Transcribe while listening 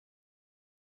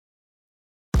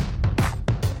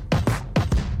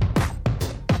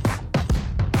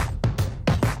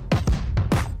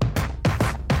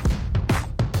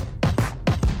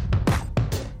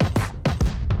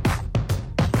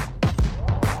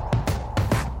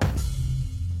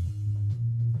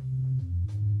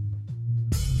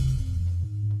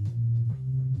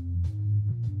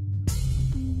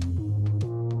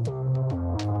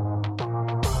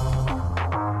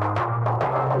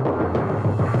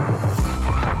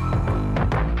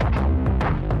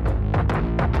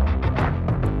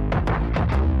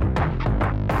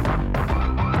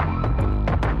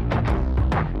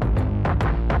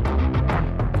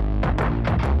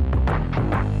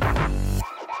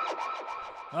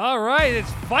All right,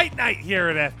 it's fight night here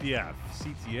at FPF.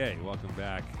 CTA, welcome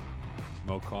back.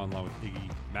 Mo Khan along with Iggy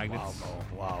Magnets.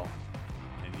 Wow.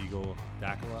 And Eagle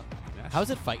Dakala. How's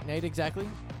it fight night exactly?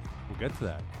 We'll get to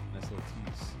that. Nice little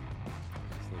tease.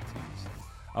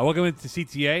 Welcome into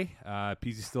CTA.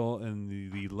 PZ's still in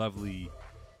the lovely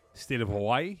state of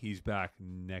Hawaii. He's back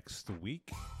next week.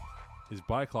 His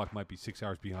body clock might be 6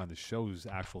 hours behind the show's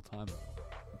actual time.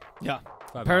 Yeah.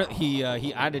 5 Apparently, hours.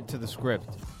 he added to the script,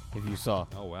 if you saw.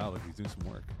 Oh, wow. Look, he's doing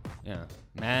some work. Yeah.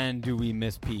 Man, do we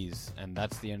miss peas. And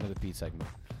that's the end of the pea segment.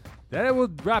 That will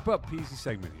wrap up PZ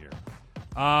segment here.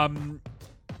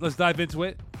 Let's dive into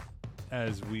it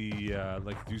as we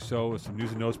like to do so with some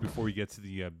news and notes before we get to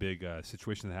the big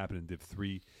situation that happened in Div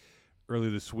 3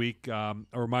 earlier this week. A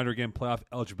reminder again, playoff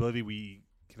eligibility. We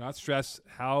cannot stress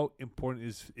how important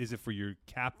is it for your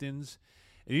captains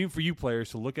and even for you players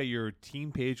to look at your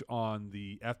team page on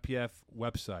the FPF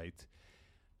website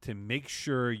to make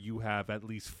sure you have at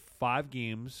least 5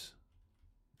 games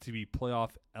to be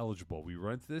playoff eligible. We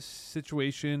run into this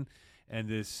situation and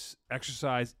this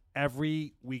exercise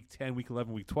every week 10, week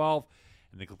 11, week 12,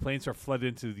 and the complaints are flooded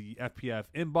into the FPF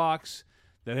inbox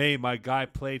that, hey, my guy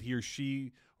played, he or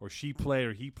she played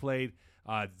or he played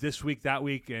this week, that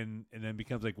week, and then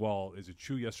becomes like, well, is it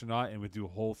true, yes or not? And we do a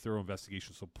whole thorough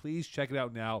investigation. So please check it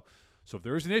out now. So if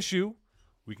there is an issue,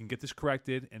 we can get this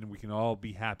corrected, and we can all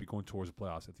be happy going towards the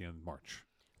playoffs at the end of March.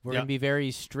 We're going to be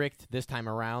very strict this time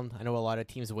around. I know a lot of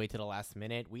teams wait to the last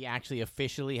minute. We actually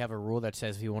officially have a rule that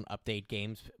says we won't update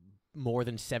games more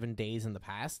than 7 days in the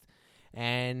past.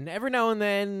 And every now and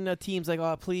then, a team's like,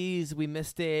 oh, please, we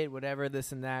missed it, whatever,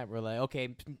 this and that. We're like,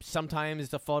 okay, sometimes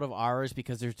it's the fault of ours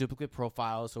because there's duplicate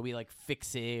profiles, so we,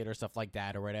 fix it or stuff like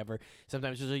that or whatever.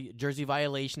 Sometimes there's a jersey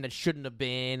violation that shouldn't have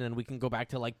been, and we can go back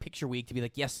to, picture week to be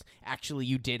like, yes, actually,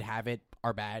 you did have it,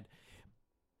 our bad.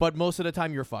 But most of the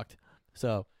time, you're fucked.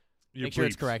 So make sure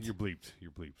it's correct. You're bleeped.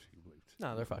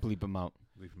 No, they're fucked. Bleep them out.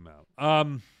 Bleep them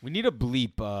out. We need a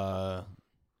bleep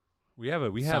We have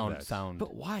that. sound.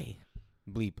 But why?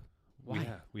 Bleep. Why?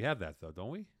 We have that, though, don't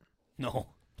we? No.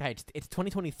 Guy, it's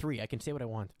 2023. I can say what I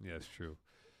want. Yeah, it's true.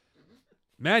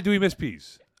 Man, do we miss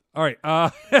peas? All right.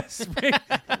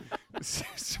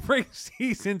 Spring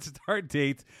season start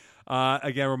date.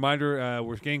 Again, reminder,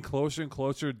 we're getting closer and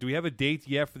closer. Do we have a date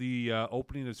yet for the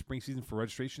opening of spring season for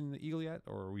registration, Eagle, yet?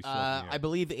 Or are we still I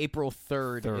believe April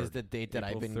 3rd is the date that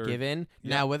I've been given.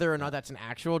 Yeah. Now, whether or not that's an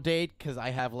actual date, because I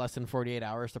have less than 48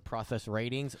 hours to process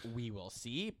ratings, we will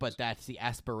see. But that's the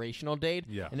aspirational date.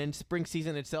 Yeah. And then spring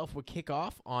season itself would kick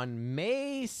off on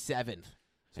May 7th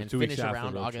So and 2 weeks finish after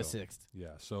around the road August show. 6th. Yeah,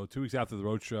 so 2 weeks after the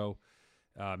road show.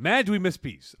 Man, do we miss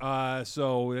peas?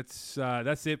 So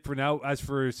that's it for now. As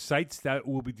for sites, that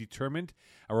will be determined.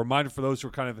 A reminder for those who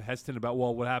are kind of hesitant about,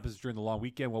 well, what happens during the long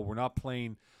weekend? Well, we're not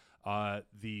playing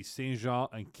the St. Jean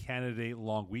and Canada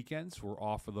long weekends. We're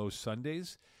off for those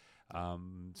Sundays.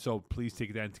 So please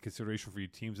take that into consideration for your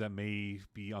teams that may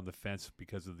be on the fence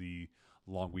because of the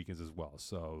long weekends as well.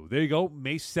 So there you go.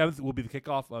 May 7th will be the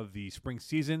kickoff of the spring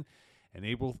season. And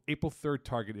April 3rd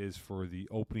target is for the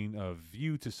opening of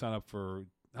you to sign up for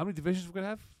how many divisions we're going to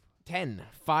have? 10.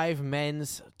 5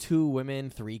 men's, 2 women,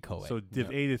 3 co-ed. So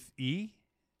Div A to E?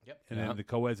 Yep. And then the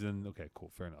co-eds, and then, okay, cool,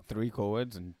 fair enough. 3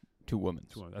 co-eds and 2 women.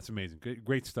 That's amazing.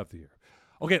 Great stuff to hear.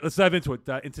 Okay, let's dive into it.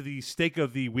 Into the stake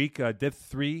of the week, Div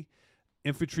 3,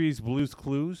 Infantry's Blues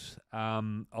Clues.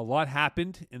 A lot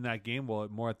happened in that game, well,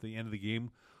 more at the end of the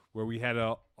game, where we had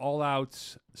a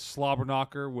all-out slobber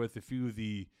knocker with a few of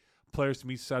the players to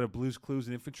meet side of Blues Clues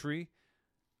and Infantry.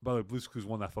 By the way, Blues Clues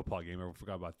won that football game. I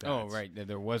forgot about that. Oh, right.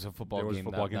 There was a football game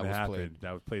that that was happened. played.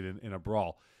 That was played in a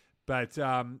brawl. But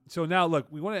so now, look,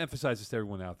 we want to emphasize this to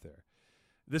everyone out there.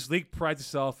 This league prides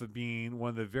itself of being one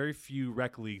of the very few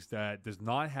rec leagues that does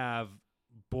not have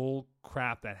bull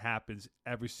crap that happens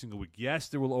every single week. Yes,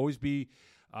 there will always be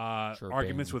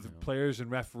arguments with players and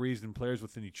referees and players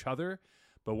within each other.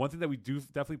 But one thing that we do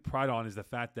definitely pride on is the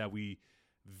fact that we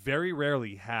very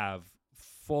rarely have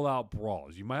full-out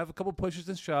brawls. You might have a couple pushes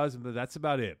and shoves, but that's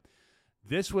about it.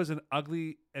 This was an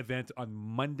ugly event on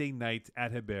Monday night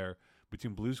at Hebert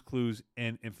between Blues Clues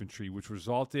and Infantry, which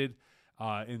resulted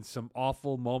in some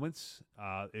awful moments.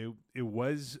 It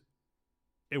was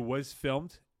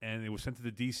filmed, and it was sent to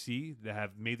the DC that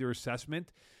have made their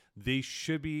assessment. They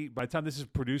should be, by the time this is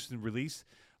produced and released,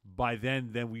 by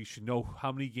then we should know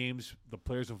how many games the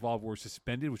players involved were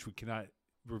suspended, which we cannot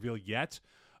reveal yet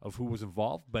of who was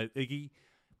involved. But Iggy,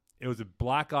 it was a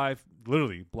black eye,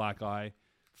 literally black eye,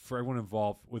 for everyone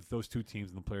involved with those two teams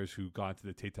and the players who got into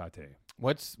the tete-a-tete.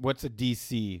 What's a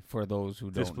DC for those who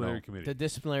don't know? Disciplinary committee. The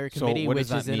disciplinary So committee, what which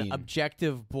does is that an mean?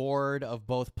 objective board of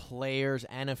both players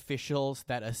and officials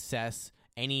that assess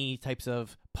any types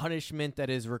of punishment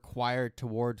that is required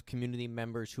towards community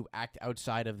members who act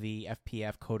outside of the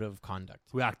FPF code of conduct.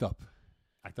 Who act up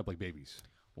like babies.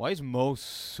 Why is Mo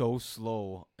so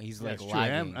slow? He's like That's true. I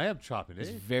lagging. am chopping It's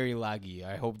it. very laggy.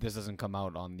 I hope this doesn't come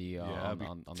out on the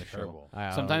on the show. Terrible.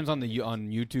 Sometimes on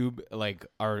YouTube, like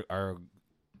our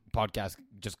podcast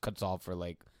just cuts off for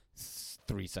like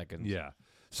 3 seconds. Yeah.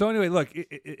 So anyway, look,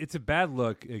 it's a bad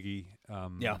look, Iggy.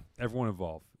 Yeah. Everyone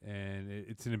involved, and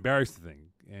it's an embarrassing thing,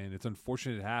 and it's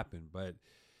unfortunate it happened. But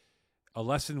a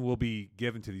lesson will be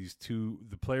given to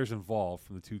the players involved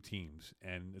from the two teams,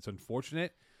 and it's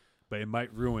unfortunate, but it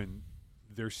might ruin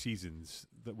their seasons,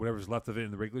 whatever's left of it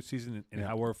in the regular season, and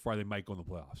however far they might go in the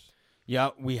playoffs.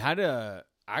 Yeah, we had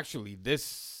actually this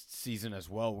season as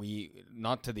well. We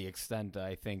not to the extent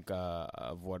I think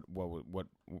of what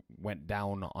went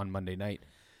down on Monday night,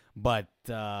 but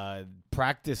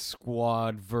practice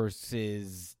squad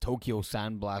versus Tokyo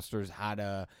Sandblasters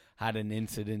had an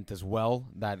incident as well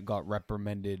that got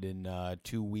reprimanded in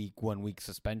 1 week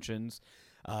suspensions.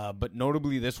 But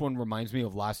notably, this one reminds me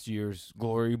of last year's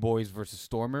Glory Boys versus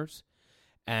Stormers,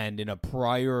 and in a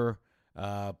prior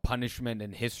punishment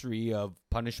and history of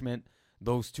punishment,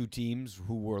 those two teams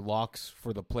who were locks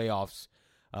for the playoffs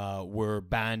were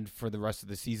banned for the rest of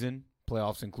the season,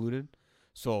 playoffs included.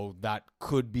 So that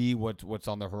could be what's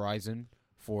on the horizon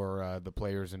for the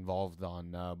players involved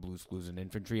on Blues Clues and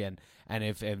Infantry, and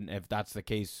if that's the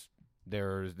case,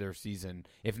 their season,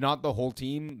 if not the whole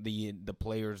team, the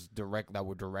players that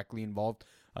were directly involved,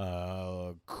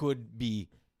 could be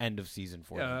end of season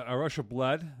for them. A rush of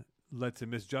blood led to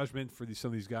misjudgment for some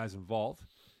of these guys involved.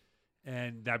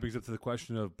 And that brings up to the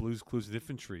question of Blues Clues and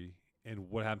Infantry and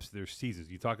what happens to their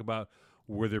seasons. You talk about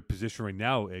where they're positioned right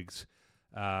now, Iggs.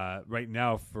 Right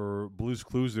now, for Blues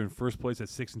Clues, they're in first place at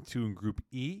 6-2 in Group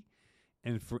E.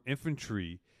 And for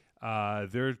Infantry,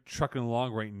 they're trucking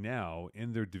along right now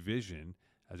in their division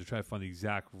as they're trying to find the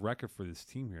exact record for this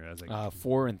team here. As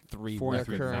 4-3,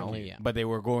 4-3 currently, yeah. but they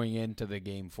were going into the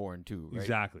game 4-2. Right?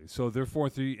 Exactly. So they're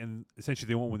 4-3, and essentially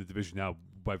they won't win the division now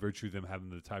by virtue of them having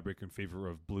the tiebreaker in favor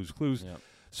of Blues Clues. Yep.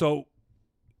 So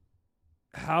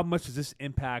how much does this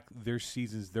impact their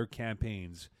seasons, their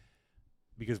campaigns?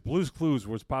 Because Blues Clues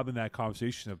was probably in that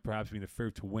conversation of perhaps being the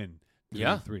favorite to win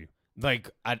 3-3.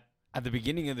 Like at the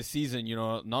beginning of the season,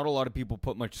 not a lot of people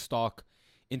put much stock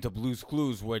into Blues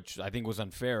Clues, which I think was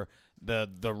unfair.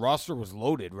 The roster was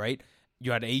loaded, right?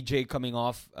 You had AJ coming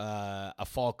off a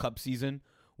fall cup season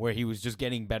where he was just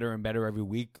getting better and better every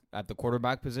week at the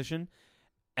quarterback position,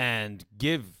 and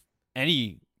give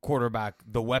any quarterback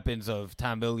the weapons of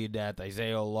Tam Villiadet,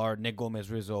 Isaiah Allard, Nick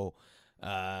Gomez-Rizzo.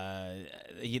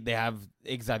 They have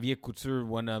Xavier Couture,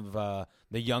 one of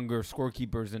the younger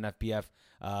scorekeepers in FPF,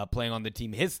 playing on the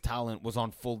team. His talent was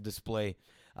on full display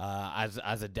as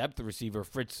a depth receiver.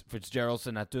 Fitzgerald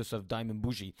Senatus of Diamond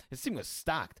Bougie. His team was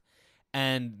stacked,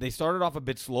 and they started off a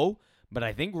bit slow, but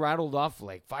I think rattled off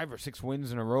like 5 or 6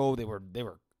 wins in a row. They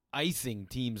were icing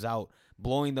teams out,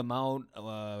 blowing them out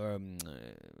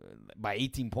by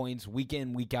 18 points week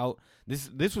in, week out.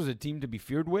 This was a team to be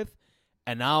feared with,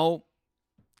 and now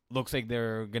looks like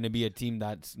they're going to be a team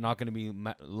that's not going to be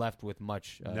left with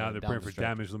much. Now they're down praying the for stretch.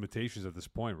 damage limitations at this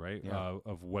point, right? Yeah.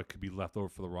 Of what could be left over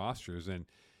for the rosters, and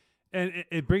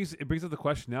it brings up the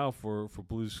question now for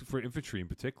Infantry in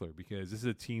particular, because this is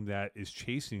a team that is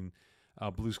chasing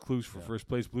Blues Clues for first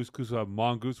place. Blues Clues will have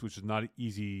Mongoose, which is not an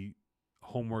easy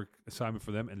homework assignment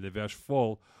for them, and Levesh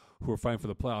Full, who are fighting for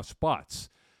the playoff spots.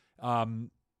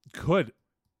 Could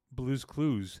Blues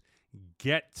Clues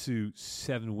get to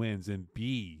 7 wins and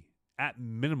be at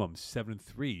minimum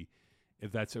 7-3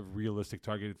 if that's a realistic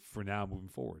target for now moving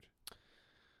forward?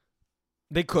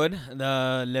 They could.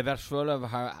 The Le Vercheveux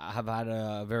have had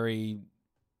a very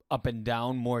up and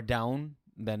down, more down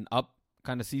than up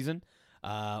kind of season.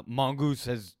 Mongoose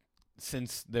has,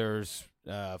 since there's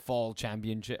winter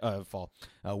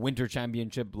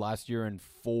championship last year in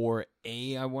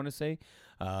 4A, I want to say.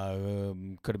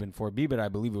 Could have been 4B, but I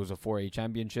believe it was a 4A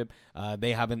championship.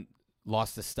 They haven't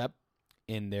lost a step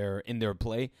in their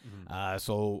play. Mm-hmm.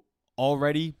 So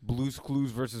already Blues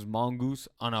Clues versus Mongoose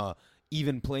on a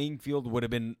even playing field would have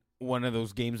been one of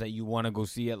those games that you want to go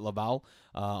see at Laval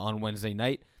on Wednesday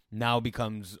night. Now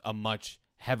becomes a much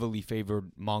heavily favored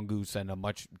Mongoose and a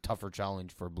much tougher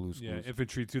challenge for Blues Clues. Yeah,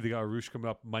 Infantry too. They got Rouge coming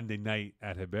up Monday night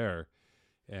at Hebert,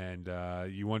 and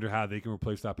you wonder how they can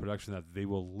replace that production that they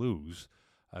will lose.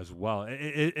 as well.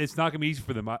 It's not going to be easy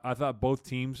for them. I thought both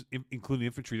teams, including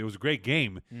infantry, it was a great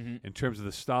game in terms of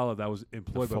the style that was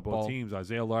employed by both teams.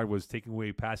 Isaiah Lard was taking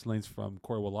away passing lanes from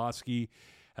Corey Woloski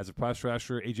as a pass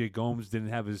rusher. AJ Gomes didn't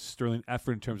have his sterling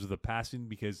effort in terms of the passing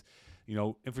because,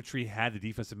 infantry had the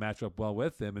defensive matchup well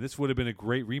with them. And this would have been a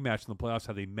great rematch in the playoffs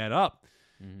had they met up.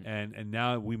 And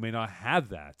now we may not have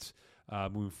that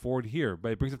moving forward here.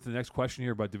 But it brings up to the next question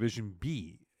here about Division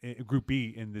B, Group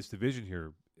B in this division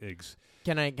here, Iggs.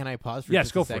 Can I pause for yes,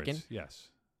 just go a second? For it. Yes.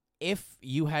 If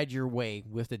you had your way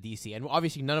with the DC, and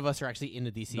obviously none of us are actually in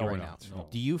the DC right now, No.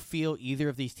 do you feel either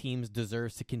of these teams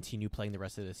deserves to continue playing the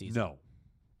rest of the season? No.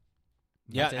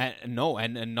 Yeah,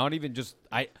 and not even just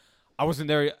I wasn't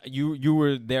there. You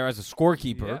were there as a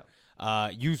scorekeeper. Yeah.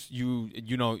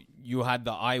 You had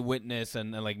the eyewitness,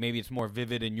 and like maybe it's more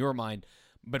vivid in your mind.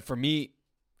 But for me,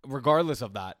 regardless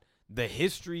of that, the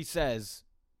history says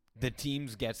the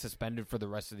teams get suspended for the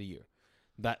rest of the year.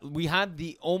 That we had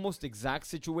the almost exact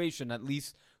situation, at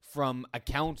least from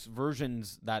accounts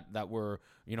versions that were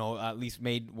at least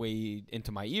made way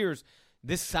into my ears.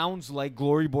 This sounds like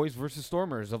Glory Boys versus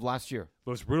Stormers of last year.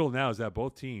 What's brutal now is that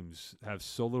both teams have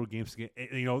so little games to get.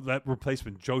 That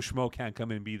replacement, Joe Schmo can't come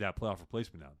in and be that playoff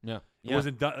replacement now. Yeah, It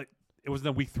wasn't done. It wasn't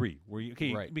done week 3. Where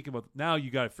Right. now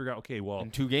you got to figure out. Okay, well,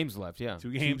 and 2 games left. Yeah,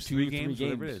 2 games, two, 3 three games,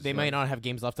 whatever it is. They might not have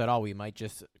games left at all. We might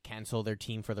just cancel their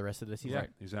team for the rest of the season. Yeah,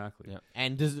 exactly. Yeah.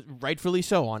 And rightfully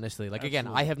so, honestly. Like, again,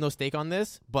 Absolutely. I have no stake on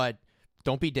this, but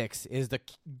don't be dicks is the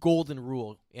golden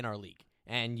rule in our league.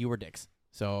 And you were dicks.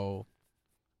 So,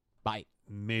 bye.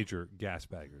 Major gas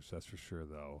baggers, that's for sure.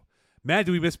 Though, man,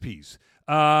 do we miss peas?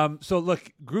 So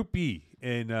look, Group B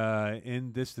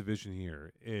in this division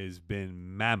here has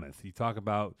been mammoth. You talk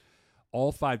about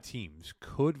all 5 teams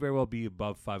could very well be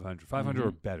above 500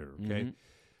 or better. Okay,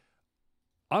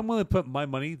 I'm going to put my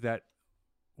money that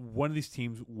one of these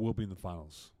teams will be in the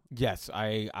finals. Yes,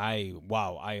 I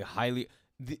highly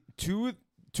two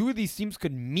of these teams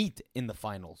could meet in the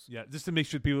finals. Yeah, just to make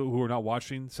sure people who are not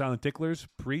watching, Silent Ticklers,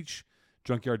 Preach,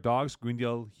 Junkyard Dogs,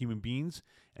 Greendale Human Beings,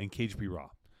 and KGP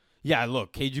Raw. Yeah,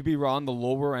 look, KGB Raw on the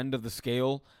lower end of the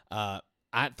scale at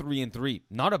 3-3,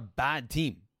 not a bad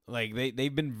team. Like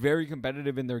they've been very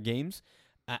competitive in their games,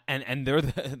 and they're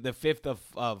the 5th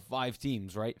of 5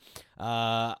 teams, right?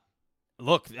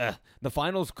 Look, the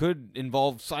finals could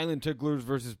involve Silent Ticklers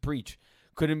versus Preach.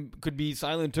 Could be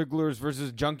Silent Ticklers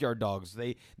versus Junkyard Dogs.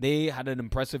 They had an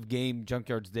impressive game.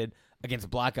 Junkyards did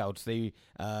against Blackouts.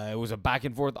 It was a back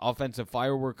and forth offensive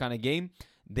firework kind of game.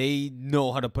 They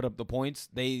know how to put up the points.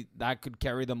 That could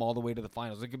carry them all the way to the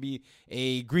finals. It could be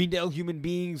a Greendale Human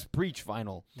Beings Preach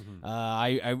final.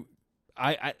 I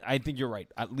think you're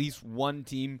right. At least one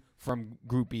team from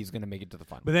Group B is going to make it to the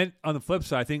final. But then on the flip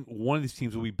side, I think one of these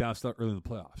teams will be bounced out early in the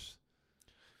playoffs.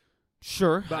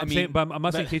 Sure, But I'm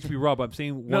not saying KGP Raw, but I'm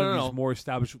saying one of these more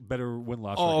established, better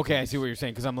win-loss. Oh, okay, I see what you're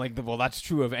saying. Because I'm like, well, that's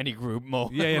true of any group. No,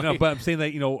 but I'm saying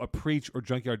that a Preach or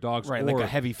Junkyard Dogs, right, or, like a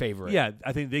heavy favorite. Yeah,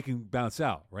 I think they can bounce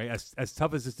out. Right, as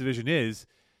tough as this division is,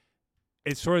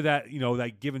 it's sort of that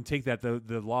that give and take that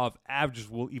the law of averages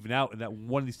will even out, and that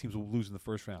one of these teams will lose in the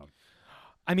first round.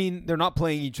 I mean, they're not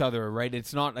playing each other, right?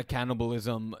 It's not a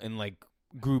cannibalism in like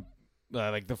group.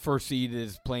 Like the first seed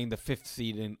is playing the 5th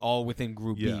seed, and all within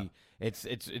Group B. It's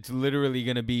literally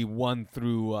going to be 1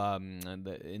 through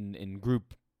in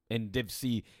Div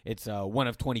C. It's 1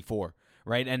 of 24,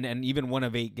 right? And even 1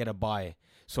 of 8 get a bye.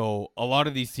 So a lot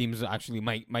of these teams actually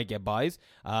might get buys.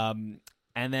 And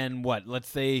then what? Let's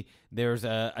say there's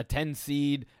a 10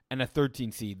 seed and a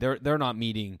 13 seed. They're not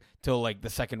meeting till like the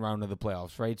second round of the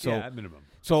playoffs, right? So at minimum.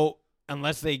 So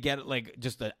unless they get like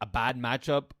just a bad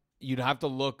matchup, you'd have to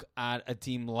look at a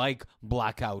team like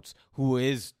Blackouts, who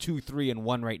is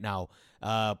 2-3-1 right now,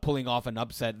 pulling off an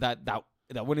upset that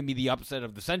wouldn't be the upset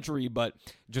of the century, but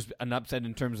just an upset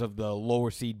in terms of the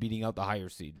lower seed beating out the higher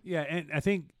seed. Yeah, and I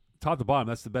think top to bottom,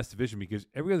 that's the best division because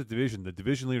every other division, the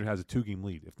division leader has a 2-game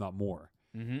lead, if not more.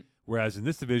 Mm-hmm. Whereas in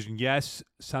this division, yes,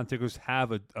 Silent Ticklers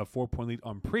have a 4-point lead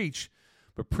on Preach,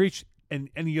 but Preach and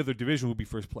any other division will be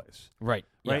first place. Right.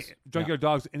 Yes. Junkyard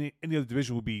Dogs and any other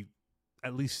division will be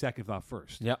at least second, if not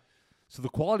first. Yep. So the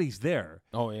quality's there.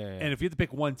 Oh, yeah. And if you had to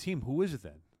pick one team, who is it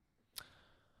then?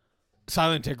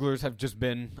 Silent Ticklers have just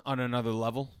been on another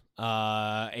level.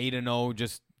 8-0,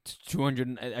 just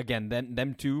 200. Again,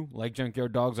 them two, like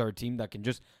Junkyard Dogs, are a team that can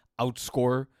just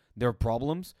outscore their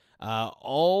problems.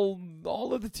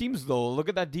 All of the teams, though, look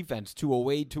at that defense.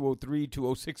 208, 203,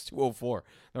 206, 204.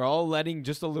 They're all letting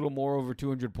just a little more over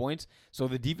 200 points. So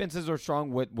the defenses are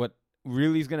strong. What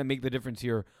really is going to make the difference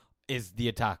here is the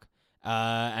attack.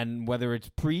 And whether it's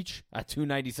Preach at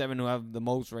 297, who have the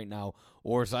most right now,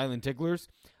 or Silent Ticklers,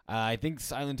 I think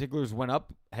Silent Ticklers went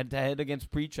up head-to-head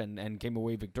against Preach and came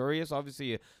away victorious.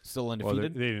 Obviously, still Well,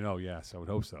 undefeated. they didn't know. Yes, I would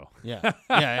hope so.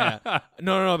 Yeah.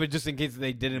 No, but just in case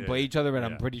they didn't play each other, but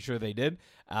I'm yeah. pretty sure they did.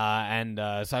 And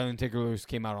Silent Ticklers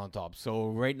came out on top.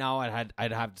 So right now,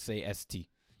 I'd have to say ST.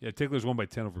 Yeah, Ticklers won by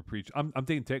 10 over Preach. I'm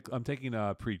taking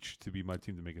Preach to be my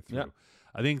team to make it through. Yep.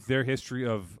 I think their history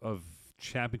of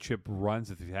championship runs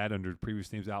that they've had under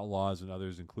previous names, Outlaws and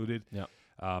others included,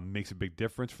 makes a big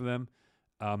difference for them.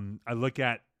 I look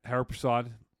at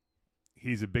Hariprasad.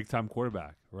 He's a big-time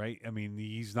quarterback, right? I mean,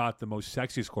 he's not the most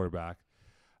sexiest quarterback.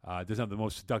 Doesn't have the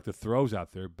most seductive throws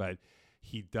out there, but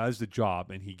he does the job,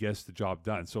 and he gets the job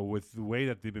done. So with the way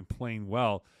that they've been playing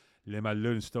well, Les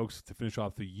Malheureux and Stokes to finish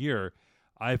off the year,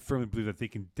 I firmly believe that they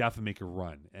can definitely make a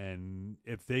run. And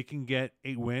if they can get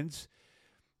 8 wins,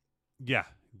 yeah,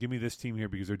 give me this team here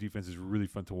because their defense is really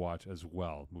fun to watch as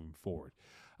well moving forward.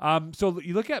 So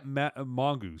you look at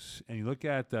Mongoose, and you look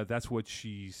at that's what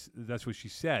she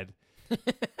said.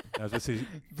 I was going to say,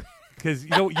 because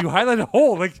you highlight a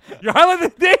whole, like you're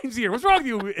highlighting the names here. What's wrong with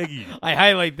you, Iggy? I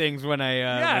highlight things when I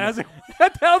I was like,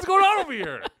 what the hell's going on over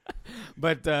here?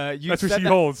 But you That's said what she that,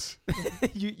 holds.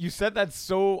 you said that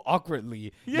so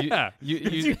awkwardly. Yeah,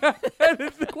 You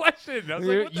that's the question. I was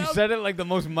like, what the you hell? said it like the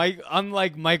most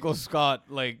unlike Michael Scott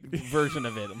version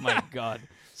of it. My God.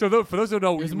 So for those who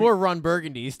don't know, It's more Ron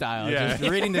Burgundy style, Yeah.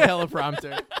 just reading the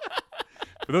teleprompter.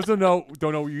 For those who don't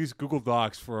know, we use Google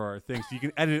Docs for our things. So you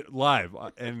can edit it live,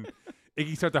 and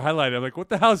Iggy started to highlight it. I'm like, what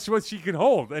the hell is what she can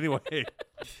hold anyway?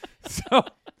 So,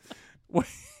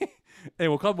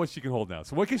 we'll call them what she can hold now.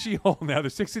 So what can she hold now? They're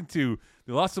 6-2.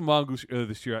 They lost to Mongoose earlier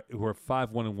this year, who are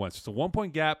 5-1-1. So it's a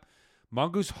 1-point gap.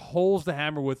 Mongoose holds the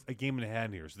hammer with a game in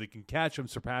hand here, so they can catch them,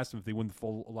 surpass them if they win the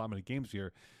full allotment of games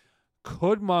here.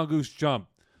 Could Mongoose jump?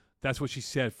 That's what she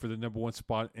said for the number 1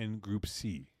 spot in Group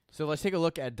C. So let's take a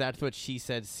look at That's What She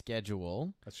Said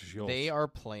schedule. That's what she holds. They are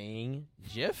playing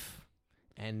Jif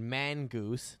and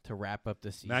Mangoose to wrap up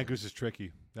the season. Mongoose is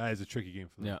tricky. That is a tricky game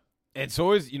for them. Yeah. It's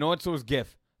always, so is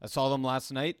GIF. I saw them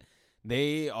last night.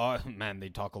 They are, they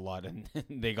talk a lot, and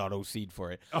they got OC'd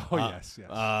for it. Oh, yes.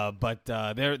 But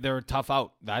they're a tough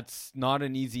out. That's not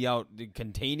an easy out.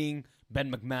 Containing Ben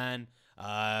McMahon,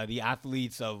 the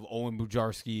athletes of Owen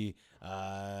Bujarski,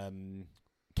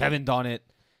 Kevin Donnett.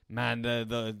 Man,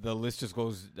 the list just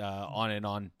goes on and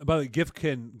on. By the way, GIF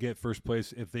can get first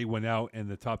place if they win out, and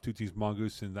the top 2 teams,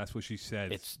 Mongoose, and that's what she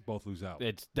said. It's both lose out.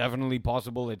 It's definitely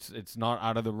possible. It's not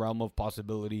out of the realm of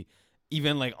possibility.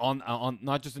 Even like on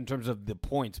not just in terms of the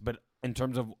points, but in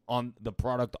terms of on the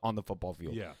product on the football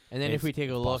field. Yeah. And then if we take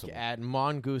a look possible. at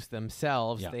Mongoose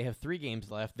themselves, Yeah. they have 3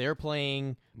 games left. They're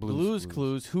playing Blues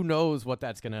Clues. Who knows what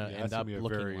that's going to Yeah, end that's up gonna be a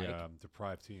looking very like.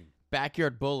 deprived team.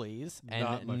 Backyard Bullies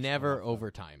Not and much never left.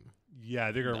 overtime.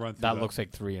 Yeah, they're gonna run through That looks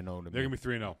like 3-0 to me. they're gonna be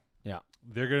 3-0. Yeah.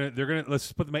 They're gonna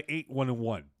let's put them at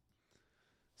 8-1-1.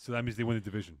 So that means they win the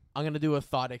division. I'm going to do a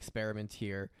thought experiment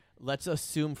here. Let's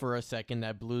assume for a second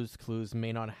that Blues Clues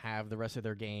may not have the rest of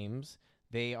their games.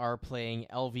 They are playing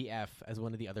LVF as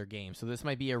one of the other games. So this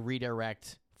might be a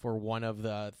redirect for one of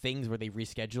the things where they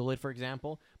reschedule it, for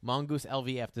example. Mongoose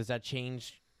LVF, does that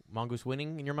change Mongoose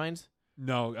winning in your minds?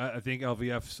 No, I think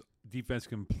LVF's defense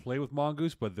can play with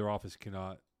Mongoose, but their offense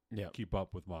cannot keep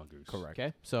up with Mongoose. Correct.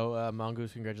 Okay, so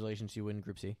Mongoose, congratulations, you win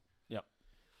Group C.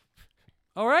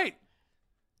 All right.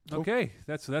 Cool. Okay,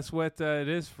 that's what it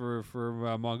is for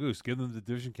Mongoose. Give them the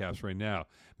division caps right now.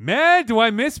 Man, do I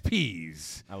miss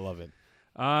peas. I love it.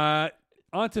 On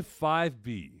to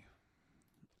 5B.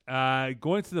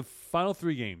 Going to the final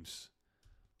 3 games.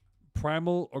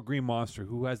 Primal or Green Monster,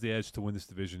 who has the edge to win this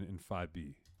division in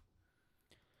 5B?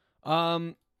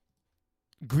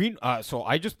 Green. So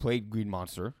I just played Green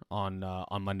Monster on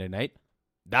Monday night.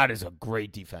 That is a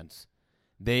great defense.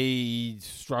 They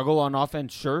struggle on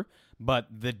offense, sure, but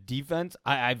the defense.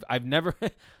 I've never.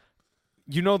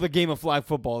 The game of flag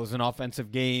football is an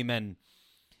offensive game, and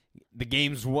the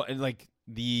game's like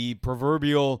the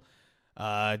proverbial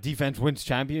defense wins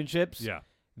championships. Yeah.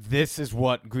 This is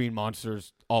what Green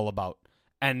Monster's all about.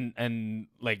 And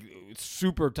like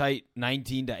super tight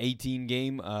 19-18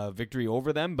 game victory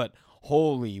over them, but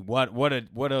holy what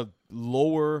a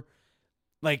lower,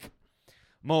 like,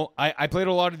 Mo, I played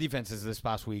a lot of defenses this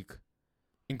past week,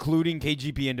 including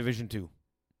KGP in Division 2.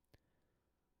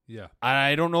 Yeah.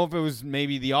 I don't know if it was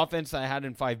maybe the offense I had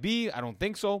in 5B. I don't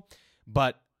think so,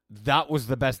 but that was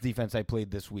the best defense I played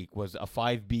this week, was a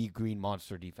 5B Green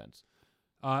Monster defense.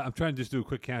 I'm trying to just do a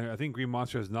quick count here. I think Green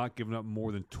Monster has not given up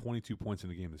more than 22 points in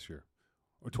the game this year,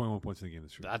 or 21 points in the game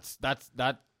this year.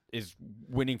 That is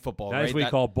winning football. That is right? what you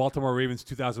call Baltimore Ravens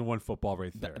 2001 football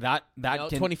right there. That No,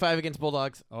 can 25 against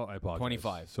Bulldogs. Oh, I apologize.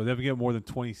 25. So they have to get more than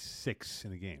 26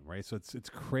 in a game, right? So it's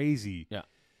crazy. Yeah.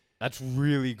 That's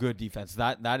really good defense.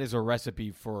 That is a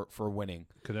recipe for winning.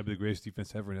 Could that be the greatest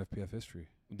defense ever in FPF history?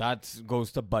 That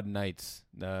goes to Bud Knights,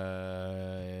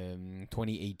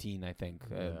 2018, I think.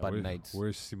 Bud Knights.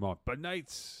 Where's Simon? Bud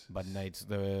Knights. Bud Knights.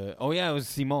 It was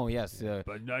Simon. Yes,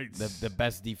 Bud Knights. the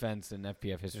best defense in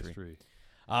FPF history.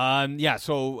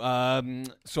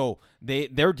 So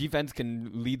their defense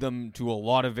can lead them to a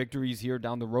lot of victories here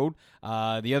down the road.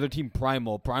 The other team,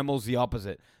 Primal's the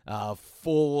opposite.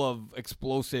 Full of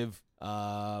explosive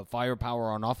firepower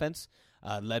on offense,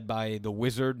 led by the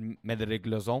wizard Médéric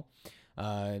Lauzon.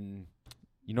 And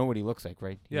you know what he looks like,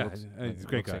 right? He's a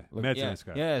great guy. Nice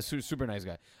guy. Yeah, super nice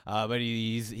guy. But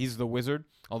he's the wizard.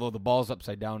 Although the ball's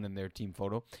upside down in their team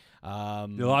photo.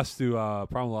 They lost to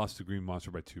Primal lost to Green Monster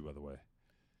by 2, by the way.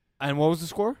 And what was the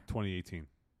score? 2018.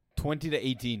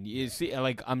 20-18. You see,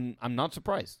 like I'm not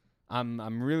surprised.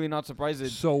 I'm really not surprised.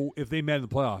 So if they met in the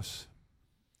playoffs,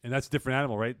 and that's a different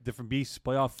animal, right? Different beasts.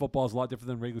 Playoff football is a lot different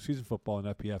than regular season football in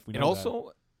FPF. We know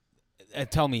also,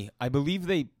 tell me, I believe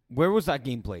where was that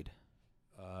game played?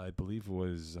 I believe it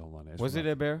was. Hold on. Was it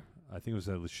at Bear? I think it was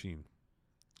at Lachine.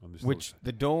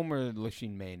 The Dome or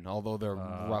Lachine, Maine? Although they're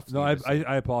rough. No,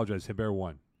 I apologize. Hebert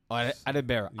won. At a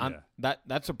Bear. Yeah.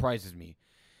 That surprises me,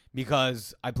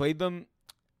 because I played them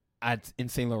in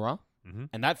Saint Laurent,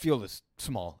 and that field is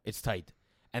small. It's tight,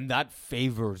 and that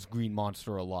favors Green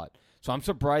Monster a lot. So I'm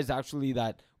surprised actually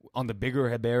that on the bigger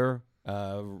Hebert,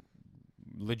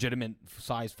 legitimate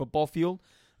size football field,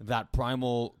 that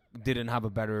Primal didn't have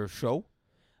a better show.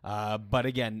 But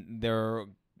again,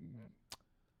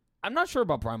 I'm not sure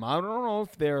about Primal. I don't know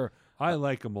if they're. I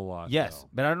like them a lot. Yes, though.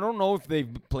 but I don't know if they've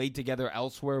played together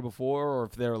elsewhere before, or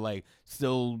if they're like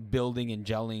still building and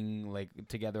gelling like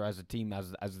together as a team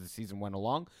as the season went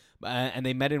along. And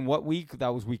they met in what week?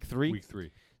 That was week 3. Week 3.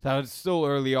 So it's still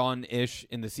early on-ish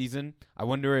in the season. I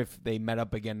wonder if they met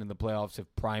up again in the playoffs, if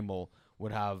Primal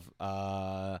would have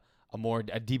a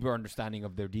deeper understanding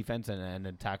of their defense and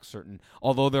attack certain.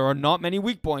 Although there are not many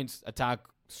weak points, attack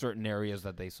certain areas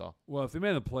that they saw. Well, if they made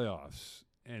in the playoffs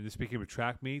and this became a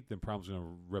track meet, then Primal's going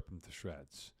to rip them to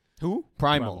shreds. Who?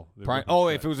 Primal.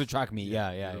 If it was a track meet,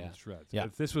 yeah. Shreds. Yeah.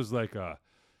 If this was like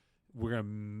we're going to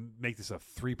make this a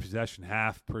 3-possession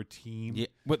half per team. Yeah,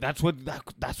 but that's what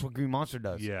Green Monster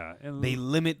does. Yeah, and They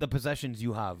limit the possessions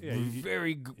you have. Yeah,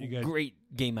 Very great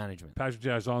game management. Patrick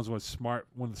Jackson's one of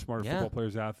the smarter football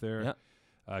players out there. Yeah.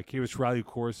 Kaivis Riley, of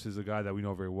course, is a guy that we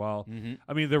know very well. Mm-hmm.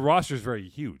 I mean, their roster is very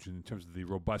huge in terms of the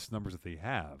robust numbers that they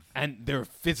have. And they're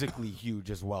physically huge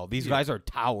as well. These guys are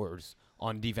towers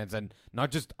on defense, and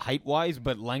not just height-wise,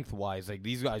 but length-wise. Like,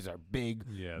 these guys are big,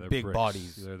 they're big bricks.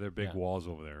 bodies. They're big walls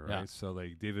over there, right? Yeah. So,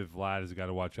 like, David Vlad is a guy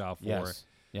to watch out for. Yes.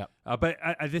 Yeah. But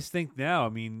I just think now, I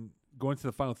mean, going to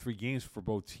the final 3 games for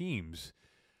both teams,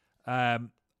 I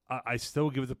still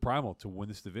give it to Primal to win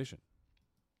this division.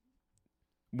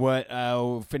 What,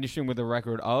 finishing with a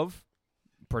record of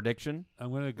prediction?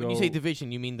 I'm going to go. When you say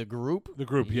division, you mean the group? The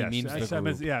group, He yes. means the I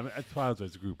group. I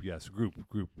apologize. Group, yes. Group. I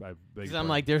beg Because your I'm pardon.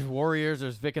 like, there's Warriors,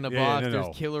 there's Vic in a Yeah, Box, no, there's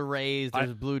no. Killer Rays,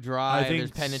 there's Blue I Drive,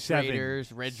 think there's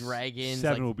Penetrators, Red Dragons.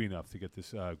 7 will be enough to get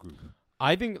this group.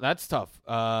 I think that's tough.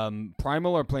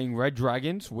 Primal are playing Red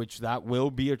Dragons, which that will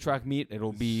be a track meet.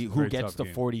 It'll be It's a who very gets tough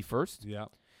to game. 41st. Yeah.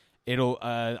 It'll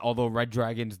although Red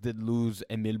Dragons did lose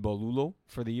Emile Bolulo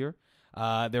for the year.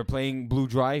 They're playing Blue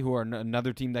Dry, who are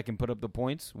another team that can put up the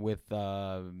points with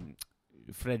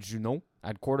Fred Junot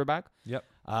at quarterback. Yep.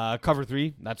 Cover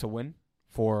 3, that's a win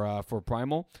for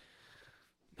Primal.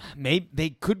 Maybe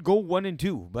they could go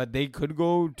 1-2, but they could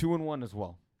go 2-1 as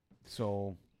well.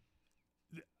 So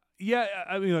Yeah,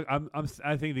 I mean, look,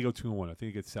 I think they go 2-1. I think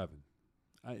they get 7.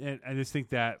 I just think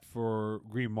that for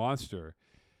Green Monster,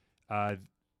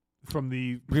 from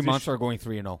the Green Monster are going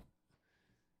 3-0.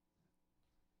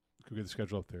 Could we get the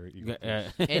schedule up there? Eagle,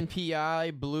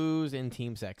 NPI, Blues, and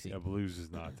Team Sexy. Yeah, Blues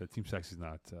is not. Team Sexy is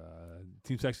not.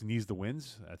 Team Sexy needs the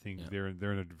wins. I think they're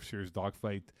in a serious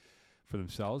dogfight for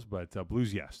themselves. But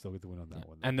Blues, yes, they'll get the win on that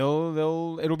one. And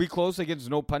it'll be close against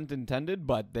no pun intended,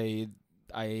 but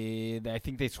I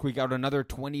think they squeak out another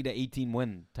 20-18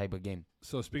 win type of game.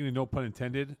 So speaking of no pun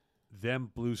intended,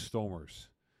 them Blues Stormers,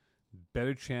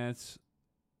 better chance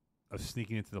of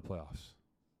sneaking into the playoffs.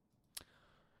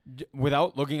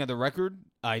 Without looking at the record,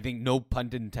 I think no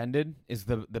pun intended is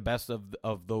the best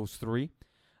of those 3.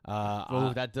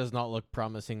 That does not look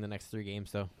promising the next 3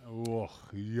 games, though. Oh,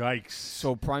 yikes!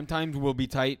 So prime times will be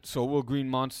tight. So will Green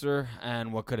Monster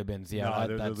and what could have been. Yeah,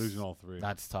 no, they're losing all 3.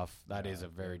 That's tough. That is a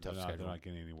very tough schedule. They're not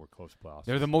getting anywhere close to playoffs.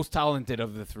 They're the most talented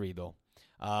of the 3, though.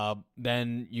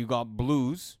 Then you got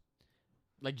Blues.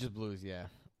 Like just Blues, yeah.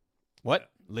 What?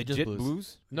 Legit Blues.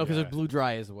 Blues? No, because Yeah. they're Blue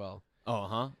Dry as well.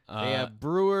 Oh, huh. They have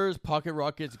Brewers, Pocket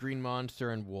Rockets, Green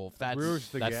Monster, and Wolf. That's Brewers,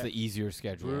 that's the easier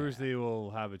schedule. Brewers, they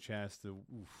will have a chance to.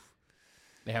 Oof.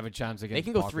 They have a chance against. They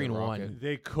can go Pocket 3-1. Rocket.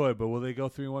 They could, but will they go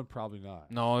 3-1? Probably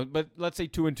not. No, but let's say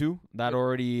 2-2. That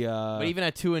already. But even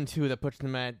at 2-2, that puts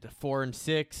them at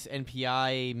 4-6.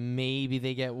 NPI, maybe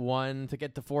they get 1 to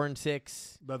get to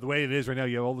 4-6. But the way it is right now,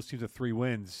 you have all those teams with 3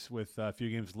 wins with a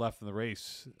few games left in the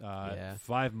race. Yeah.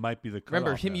 5 might be the cutoff.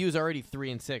 Remember, Him there. U's already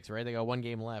 3-6, right? They got 1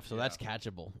 game left, so Yeah. that's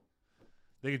catchable.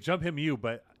 They could jump Him U,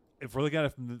 but if we're looking at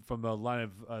it from the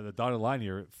line of the dotted line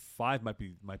here, 5 might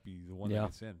be the one that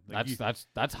gets in. Like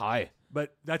that's high.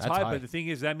 But that's That's high. high. But the thing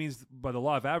is, that means by the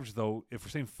law of averages, though, if we're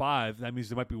saying 5, that means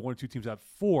there might be 1 or 2 teams at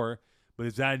 4. But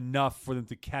is that enough for them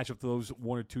to catch up to those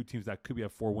 1 or 2 teams that could be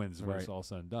at 4 wins when it's all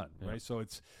said and done? Yeah. Right. So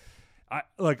it's,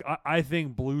 I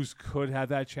think Blues could have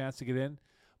that chance to get in,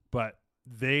 but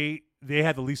they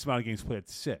had the least amount of games played at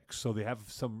 6, so they have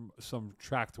some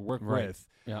track to work Right. with.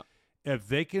 Yeah. If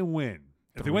they can win,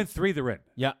 if they 3. win 3, they're in.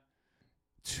 Yeah.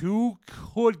 2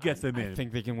 could get them in. I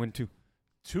think they can win 2.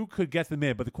 2 could get them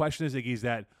in, but the question is,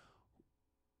 Iggy,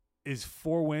 is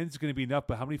 4 wins going to be enough?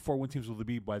 But how many 4-win teams will there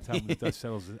be by the time the dust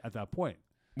settles at that point?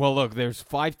 Well, look, there's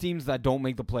 5 teams that don't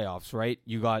make the playoffs, right?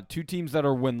 You got 2 teams that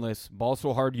are winless, Ball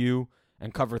So Hard U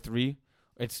and Cover 3.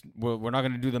 We're not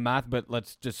going to do the math, but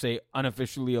let's just say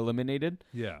unofficially eliminated.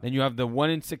 Yeah. Then you have the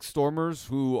 1-6 Stormers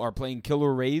who are playing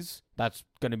Killer Rays. That's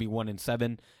going to be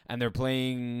 1-7, and they're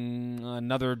playing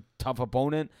another tough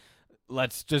opponent.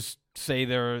 Let's just say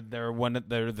they're the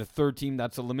 3rd team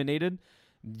that's eliminated.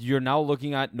 You're now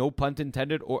looking at, no pun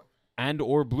intended, or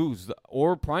Blues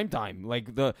or primetime.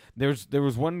 Like there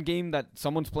was one game that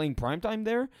someone's playing primetime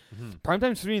there. Mm-hmm.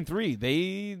 Primetime's 3-3.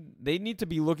 They need to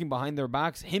be looking behind their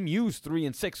backs. Him U's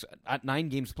 3-6 at 9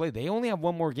 games played. They only have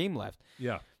 1 more game left.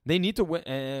 Yeah. They need to win.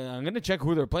 I'm going to check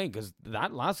who they're playing because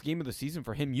that last game of the season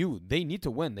for Him U, they need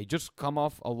to win. They just come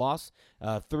off a loss,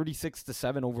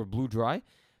 36-7 over Blue Dry.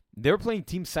 They're playing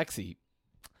Team Sexy.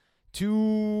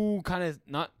 2 kind of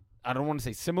not, I don't want to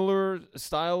say similar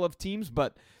style of teams,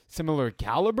 but similar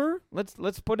caliber.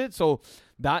 Let's put it. So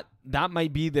that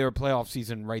might be their playoff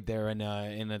season right there. And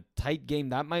in a tight game,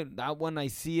 that one I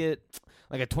see it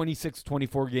like a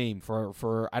 26-24 game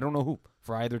for I don't know who,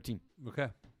 for either team. Okay.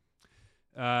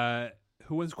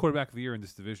 Who wins quarterback of the year in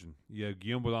this division? You have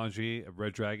Guillaume Boulanger of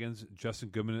Red Dragons, Justin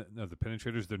Goodman of the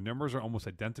Penetrators. Their numbers are almost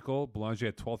identical. Boulanger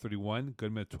at 1231,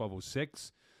 Goodman at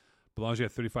 1206. Boulanger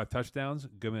at 35 touchdowns,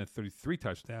 Goodman at 33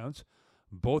 touchdowns.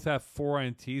 Both have 4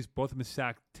 INTs. Both have been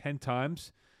sacked 10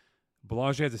 times.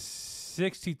 Boulanger has a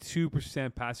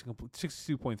 62% passing,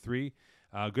 62.3.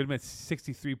 Goodman at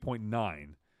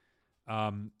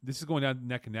 63.9. This is going down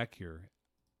neck and neck here.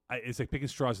 It's like picking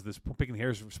straws at this, splitting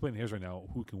hairs right now.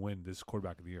 Who can win this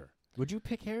quarterback of the year? Would you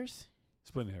pick hairs?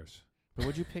 Splitting hairs. But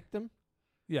would you pick them?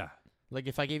 Yeah. Like,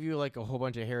 if I gave you, like, a whole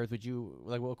bunch of hairs,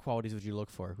 what qualities would you look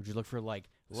for? Would you look for, like,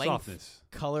 length, Softness.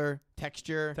 color,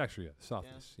 texture? Texture, yeah.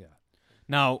 Softness, yeah.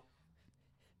 Now,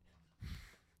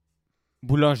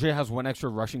 Boulanger has 1 extra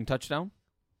rushing touchdown.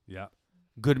 Yeah.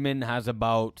 Goodman has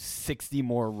about 60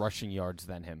 more rushing yards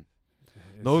than him.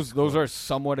 It's Those are close.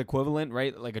 somewhat equivalent,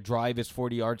 right? Like a drive is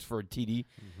 40 yards for a TD.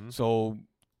 Mhm. So,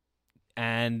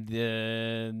 and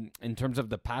in terms of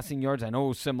the passing yards, I know it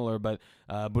was similar, but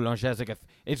Boulanger has like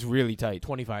it's really tight.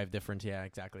 25 difference, yeah,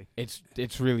 exactly. It's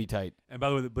really tight. And by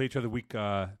the way, they play each other week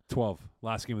 12,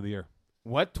 last game of the year.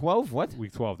 What, 12? What?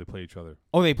 Week 12, they play each other.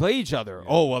 Oh, they play each other. Yeah.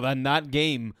 Oh, well, then that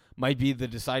game might be the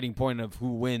deciding point of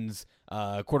who wins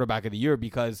quarterback of the year,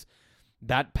 because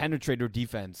that penetrator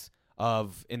defense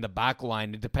of in the back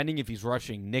line, depending if he's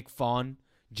rushing, Nick Fawn,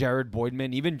 Jared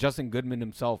Boydman, even Justin Goodman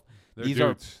himself, They're these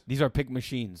dudes. are pick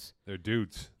machines. They're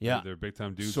dudes. Yeah. They're big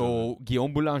time dudes. So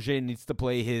Guillaume Boulanger needs to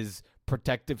play his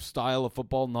protective style of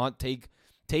football, not take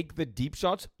the deep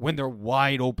shots when they're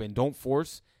wide open. Don't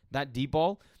force that deep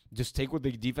ball. Just take what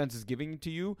the defense is giving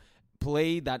to you.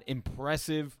 Play that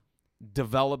impressive,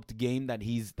 developed game that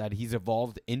he's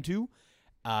evolved into.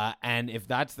 And if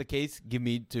that's the case, give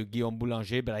me to Guillaume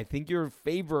Boulanger. But I think your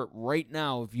favorite right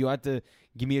now, if you had to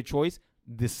give me a choice,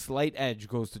 the slight edge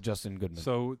goes to Justin Goodman.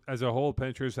 So as a whole,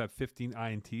 penetrators have 15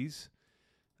 INTs,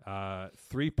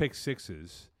 3 pick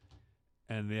sixes,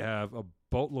 and they have a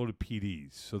boatload of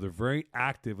PDs. So they're very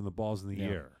active when the ball's in the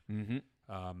air. Mm-hmm.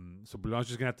 So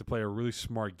Boulanger's going to have to play a really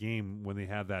smart game when they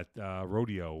have that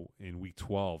rodeo in Week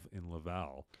 12 in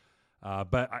Laval.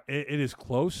 But it is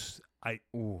close.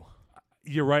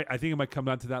 You're right. I think it might come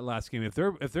down to that last game. If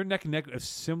they're neck and neck with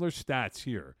similar stats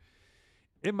here,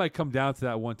 it might come down to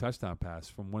that one touchdown pass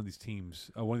from one of these teams,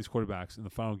 one of these quarterbacks in the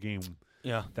final game.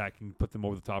 Yeah. That can put them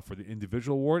over the top for the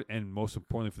individual award and most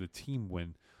importantly for the team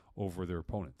win over their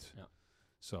opponent. Yeah.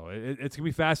 So it's gonna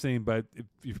be fascinating. But if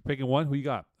you're picking one, who you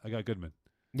got? I got Goodman.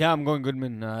 Yeah, I'm going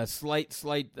Goodman. Slight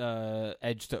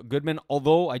edge to Goodman.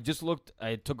 Although I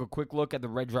took a quick look at the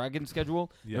Red Dragon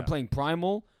schedule. Yeah. They're playing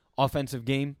Primal, offensive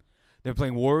game. They're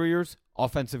playing Warriors,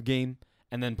 offensive game,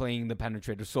 and then playing the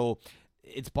Penetrator. So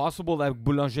it's possible that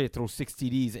Boulanger throws 6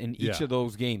 TDs in each Yeah. of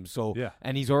those games. So Yeah.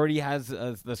 and he's already has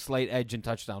the slight edge in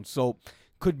touchdowns. So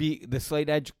could be the slight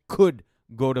edge could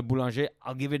go to Boulanger.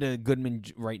 I'll give it a Goodman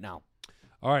right now.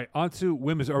 All right, on to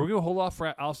women's. Are we going to hold off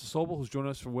for Alison Sobel, who's joining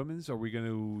us for women's? Or are we going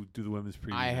to do the women's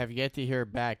preview? I have yet to hear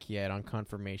back yet on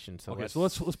confirmation. So Okay, so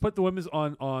let's put the women's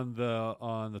on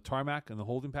the tarmac and the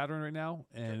holding pattern right now.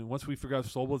 And once we figure out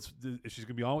Sobel, if she's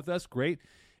going to be on with us, great.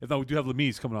 If not, we do have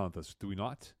Lemise coming on with us. Do we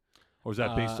not? Or is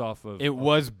that based off of? It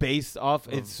was based off.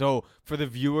 It's so for the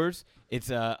viewers,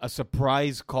 it's a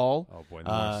surprise call. Oh boy,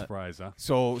 no more surprise, huh?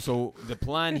 So the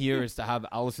plan here is to have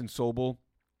Alison Sobel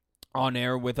on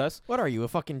air with us. What are you, a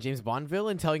fucking James Bond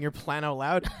villain telling your plan out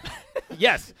loud?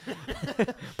 Yes.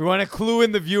 We want to clue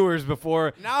in the viewers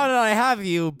before. Now that I have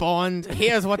you, Bond,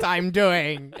 here's what I'm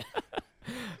doing.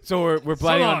 So we're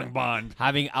planning So long, on Bond.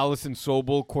 having Alison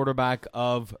Sobel, quarterback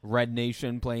of Red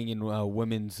Nation, playing in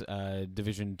women's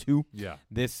Division 2 Yeah.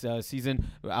 this season.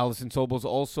 Alison Sobel's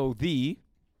also the...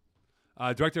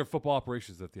 Director of Football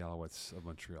Operations at the Alouettes of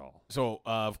Montreal. So,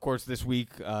 of course, this week,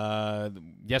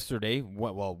 yesterday,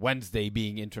 Wednesday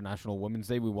being International Women's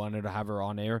Day, we wanted to have her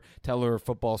on air, tell her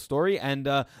football story, and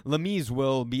Lemise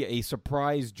will be a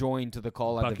surprise join to the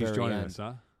call at Bucky's the very joining end. us,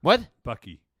 huh? What?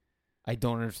 Bucky. I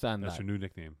don't understand That's that. her new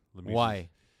nickname. Lemise Why? is-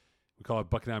 We call her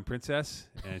Buckingham Princess,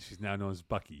 and she's now known as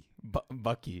Bucky.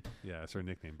 Bucky. Yeah, that's her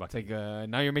nickname, It's Bucky. like,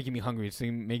 now you're making me hungry. It's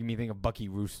making me think of Bucky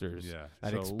Roosters. Yeah,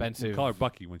 That so expensive. We call her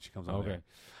Bucky when she comes on. Okay. There.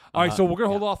 All right, so we're gonna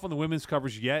yeah. hold off on the women's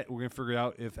coverage yet. We're gonna figure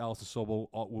out if Alison Sobel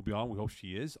will be on. We hope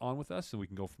she is on with us, and we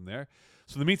can go from there.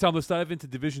 So in the meantime, let's dive into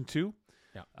Division 2.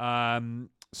 Yeah.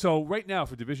 So right now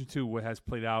for Division 2, what has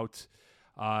played out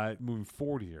moving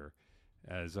forward here,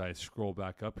 as I scroll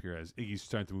back up here, as Iggy's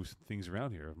starting to move some things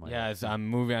around here. Yes, I'm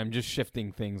moving. I'm just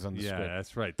shifting things on the Yeah, script.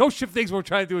 that's right. Don't shift things when we're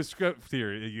trying to do a script here,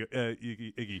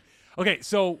 Iggy. Okay,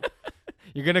 so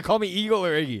You're going to call me Eagle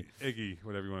or Iggy? Iggy,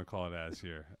 whatever you want to call it as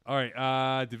here. All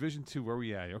right, Division 2, where are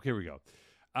we at? Okay, here we go.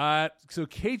 So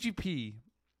KGP,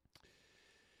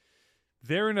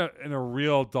 they're in a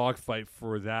real dogfight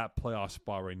for that playoff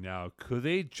spot right now. Could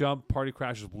they jump Party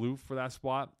Crashers Blue for that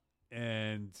spot?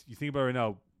 And you think about it right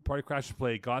now, Party Crashers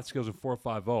play God Skills in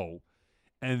 4-5-0,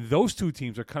 and those two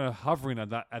teams are kind of hovering at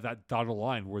that dotted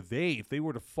line where if they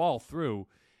were to fall through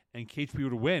and KGP were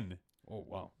to win, Oh,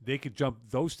 wow. they could jump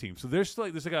those teams. So it's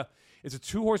a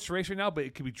 2-horse race right now, but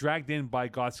it could be dragged in by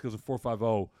God Skills in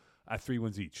 4-5-0 at 3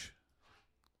 wins each.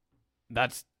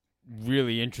 That's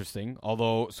really interesting.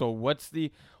 Although, so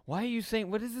why are you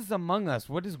saying, what is this Among Us?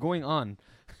 What is going on?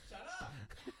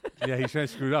 Yeah, he's trying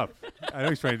to screw it up. I know what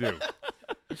he's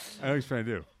trying to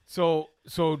do. So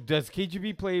does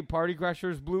KGB play Party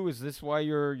Crashers Blue? Is this why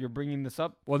you're bringing this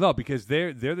up? Well, no, because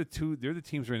they're the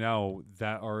teams right now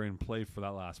that are in play for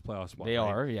that last playoff spot. They right?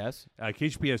 are, yes.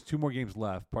 KGP has 2 more games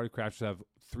left. Party Crashers have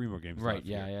 3 more games Right, left.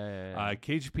 yeah, here. yeah.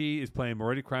 KGP is playing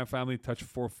Moretti Crime Family Touch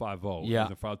 4-5-0 Yeah. in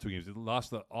the final 2 games. It lost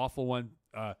the awful one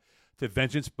to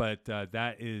Vengeance, but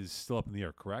that is still up in the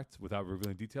air, correct? Without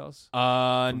revealing details? No,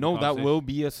 that conversation? will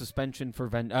be a suspension for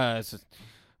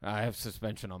I have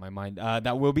suspension on my mind.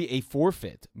 That will be a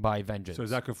forfeit by Vengeance. So is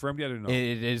that confirmed yet or no?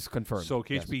 It is confirmed. So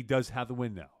yes. KGP does have the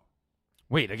win now.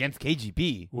 Wait, against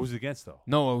KGB? What was it against, though?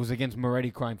 No, it was against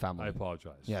Moretti Crime Family. I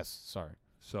apologize. Yes, sorry.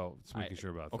 So just making sure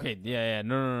about that. Okay, yeah.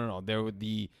 No. There would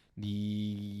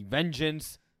the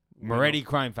Vengeance Moretti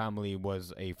Crime Family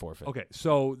was a forfeit. Okay,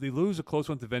 so they lose a close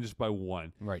one to Vengeance by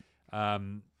 1. Right.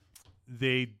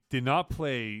 They did not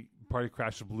play Party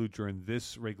Crashers Blue during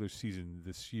this regular season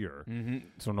this year. Mm-hmm.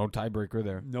 So no tiebreaker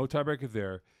there. No tiebreaker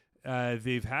there.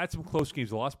 They've had some close games.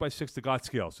 They lost by 6 to God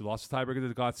Skills. They lost the tiebreaker to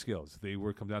the God Skills. They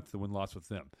were come down to the win-loss with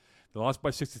them. They lost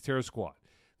by 6 to Terror Squad.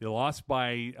 They lost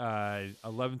by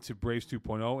 11 to Braves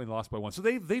 2.0 and lost by 1. So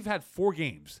they've had 4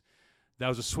 games. That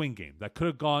was a swing game that could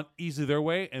have gone easily their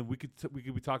way, and we could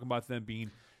be talking about them being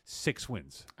 6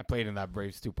 wins. I played in that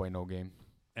Braves 2.0 game.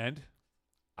 And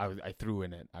I threw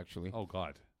in it, actually. oh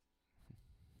God,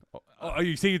 Oh, are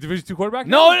you saying a Division II quarterback?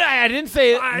 No, I didn't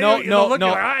say it. No.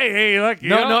 Hey, look,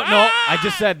 No. I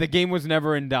just said the game was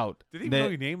never in doubt. Did he even know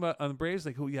your name on the Braves?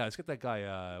 Like, who? Yeah, let's get that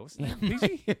guy. What's his name?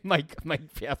 Peachy?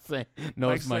 Mike Piazza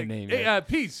knows my name. Hey,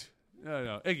 Peach.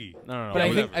 No, Iggy. No. But I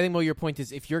whatever. think well, your point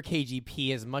is if you're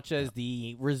KGP, as much as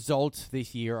the results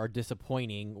this year are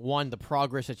disappointing, one, the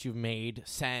progress that you've made,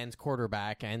 sans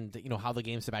quarterback, and how the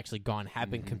games have actually gone have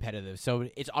been competitive. So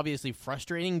it's obviously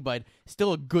frustrating, but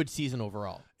still a good season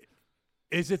overall.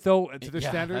 Is it though to their Yeah,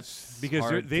 standards? that's Because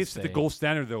hard they to set the say. gold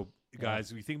standard, though,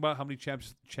 guys. When you think about how many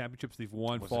championships they've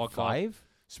won, Was fall, it 5?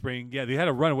 spring. Yeah, they had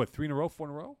a run of 3 in a row, 4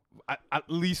 in a row. At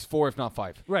least 4, if not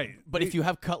 5. Right, But if you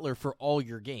have Cutler for all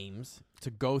your games to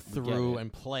go through it.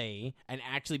 and play and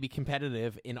actually be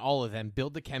competitive in all of them,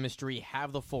 build the chemistry,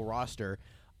 have the full roster,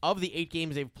 of the 8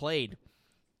 games they've played,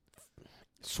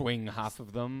 Swing half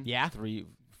of them. Yeah. 3.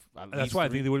 that's why I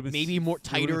think they would have been maybe more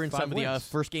they would've tighter been in 5 some of the wins.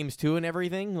 first games too and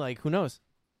everything. Like, who knows?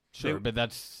 Sure, but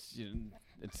that's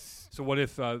it's So what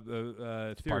if part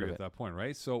theory of at it. that point,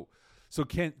 right? So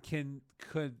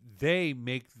could they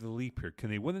make the leap here? Can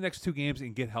they win the next 2 games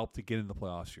and get help to get in the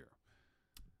playoffs here?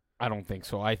 I don't think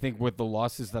so. I think with the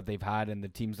losses that they've had and the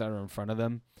teams that are in front of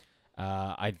them,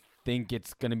 I think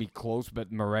it's going to be close.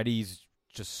 But Moretti's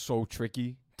just so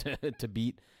tricky to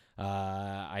beat.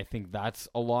 I think that's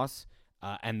a loss.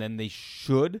 And then they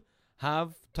should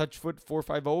have Touchfoot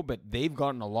 450, but they've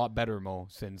gotten a lot better, Mo,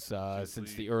 since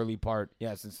the early part.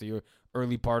 Yeah, since the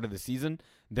early part of the season,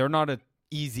 they're not a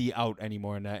easy out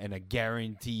anymore and a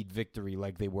guaranteed victory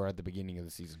like they were at the beginning of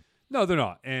the season. No, they're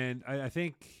not. And I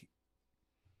think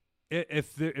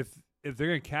if they're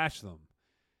going to catch them,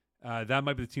 that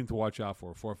might be the team to watch out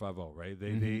for. 450, right?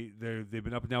 They've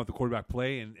been up and down with the quarterback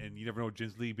play, and you never know.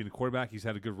 Ginsley being a quarterback, he's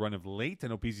had a good run of late. I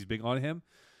know PC's big on him.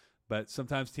 But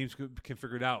sometimes teams can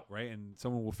figure it out, right? And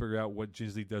someone will figure out what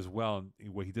Ginsley does well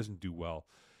and what he doesn't do well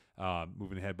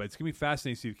moving ahead. But it's going to be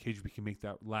fascinating to see if KGB can make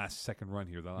that second run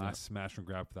here, the last smash and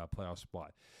grab for that playoff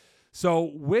spot.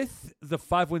 So with the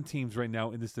 5-win teams right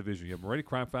now in this division, you have Moretti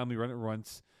Crime Family, Run It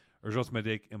Runs, Urgels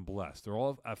Medic, and Blessed. They're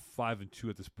all at 5-2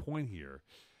 at this point here.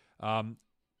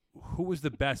 Who was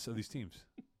the best of these teams?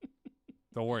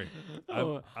 Don't worry.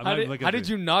 How did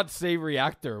you not say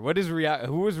Reactor? What is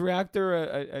Who was Reactor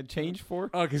a change for?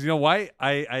 Oh, because you know why?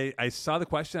 I saw the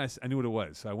question. I knew what it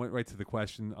was. So I went right to the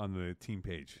question on the team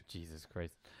page. Jesus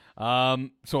Christ.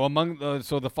 So among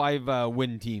the 5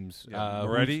 win teams,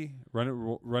 Moretti,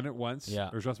 Run It Once, Yeah.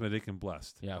 Urgels Medic, and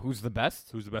Blessed. Yeah, who's the best?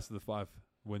 Who's the best of the 5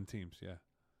 win teams? Yeah.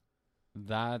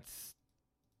 That's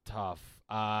tough.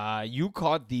 You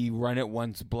caught the Run It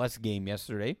Once Blessed game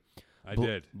yesterday. I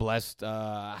did. Blessed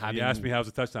having. You asked me how's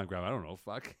the touchdown grab. I don't know.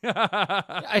 Fuck.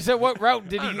 I said, what route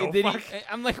did I he? don't Did know, he? fuck.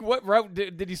 I'm like, what route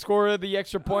did he score the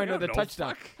extra point I or the don't know,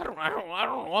 touchdown? fuck. I don't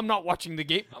know. I'm not watching the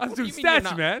game. I was What do doing you mean you're stats,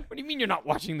 not- man. What do you mean you're not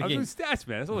watching the I'm game? doing stats,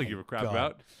 man. That's all I give a crap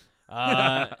God.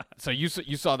 about. So you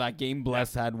saw that game.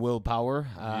 Blessed had Will Power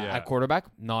Yeah. at quarterback,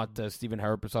 not Stephen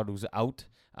Haraprasad, who's out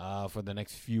for the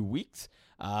next few weeks.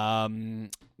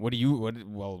 What did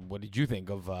you think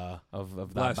of that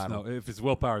Blessed, battle? no. If it's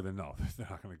willpower, then no. They're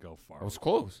not going to go far. It was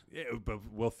close. Yeah, but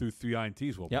Will threw 3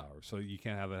 INTs willpower, so you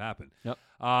can't have that happen. Yep.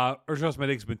 Urgels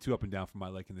Medic's been too up and down for my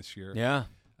liking this year. Yeah.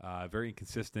 Very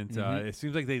inconsistent. Mhm. It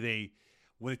seems like they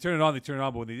when they turn it on, they turn it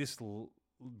on, but when they just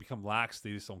become lax, they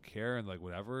just don't care and like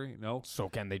whatever, you know. So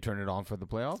can they turn it on for the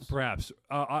playoffs? Perhaps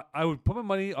I would put my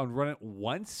money on Run It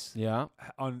Once Yeah.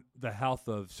 on the health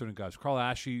of certain guys. Carl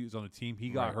Ashley is on the team. He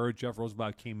got Right. hurt. Jeff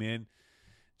Rosenblatt came in.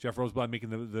 Jeff Rosenblatt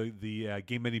making the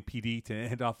game-ending PD to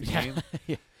end off the game.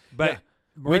 Yeah. But Yeah.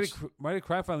 Moretti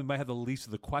Crime Family might have the least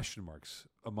of the question marks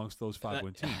amongst those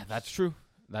 5-win teams. That's true.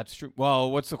 That's true.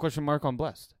 Well, what's the question mark on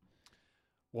Blessed?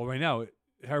 Well, right now,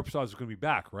 Harry Prasad is going to be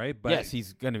back, right? But Yes,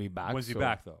 he's going to be back. when's he so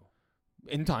back, though?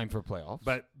 in time for playoffs.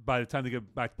 But by the time they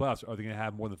get back to playoffs, are they going to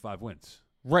have more than 5 wins?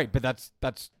 right, but that's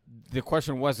the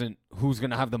question wasn't who's going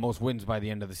to have the most wins by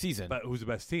the end of the season. But who's the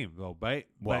best team, though? Right?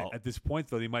 Well- but at this point,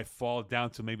 though, they might fall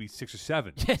down to maybe 6 or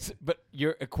 7. yes, but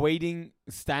you're equating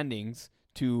standings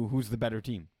to who's the better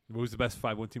team. Who's the best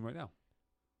 5-win team right now?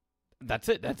 That's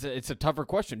it. It's a tougher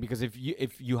question because if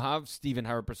you have Stephen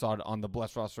Haraprasad on the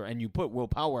Blessed roster and you put Will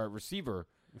Power at receiver,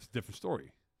 It's a different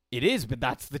story. it is, but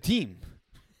that's the team.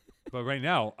 But right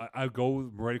now, I go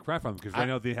with Moretti Crime Family because right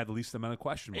now they had the least amount of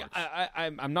question marks.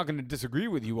 I'm not going to disagree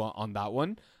with you on that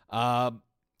one.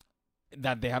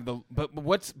 That they have the but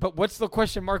what's the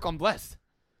question mark on Blessed?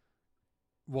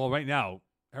 Well, right now,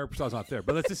 Harry Prasad's not there.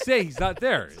 But let's just say he's not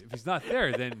there. If he's not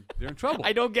there, then they're in trouble.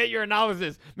 I don't get your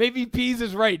analysis. Maybe Pease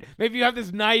is right. Maybe you have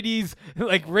this 90s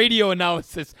like radio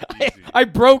analysis. I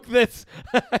broke this.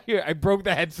 Here, I broke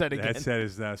the headset The again. headset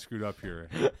is screwed up here.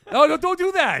 No, don't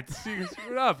do that. You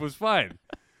screwed up. It was fine.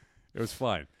 It was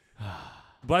fine.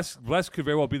 Bless could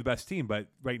very well be the best team, but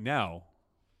right now,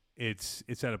 it's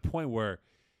at a point where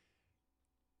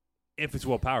if it's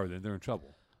well powered, then they're in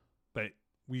trouble. But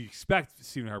we expect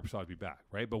Stephen Harper to be back,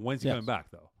 right? But when's he coming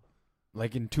back, though?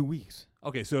 Like in 2 weeks.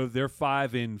 Okay, so they're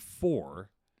 5-4.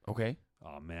 Okay.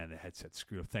 Oh man, the headset's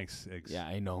screwed up. Thanks, Iggs. Yeah,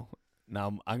 I know.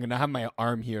 Now I'm gonna have my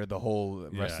arm here the whole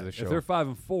rest of the show. If they're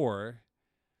 5-4,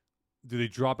 do they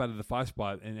drop out of the 5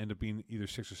 spot and end up being either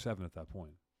 6 or 7 at that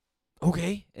point?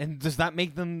 Okay, and does that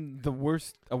make them the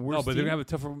worst? A worse? No, but team? they're gonna have a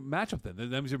tougher matchup then. That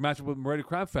means they're matching with Moretti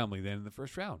Crab family then in the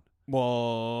first round.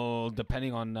 Well,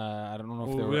 depending on I don't know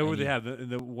if there Whatever were they have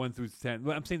the 1 through 10.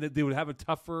 But I'm saying that they would have a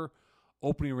tougher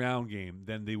opening round game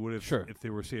than they would have if they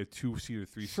were say a 2 seed or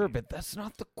 3 seed. Sure, but that's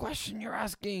not the question you're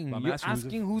asking. I'm You're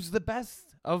asking who's the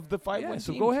best of the 5 yeah, win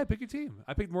so teams. go ahead, pick your team.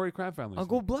 I picked Moretti Crab family. I'll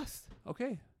go Blessed.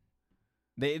 Okay.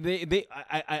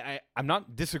 I'm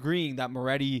not disagreeing that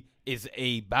Moretti is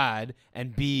A, bad,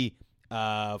 and B,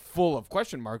 full of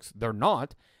question marks. They're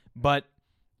not. But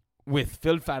with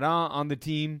Phil Ferrand on the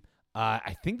team,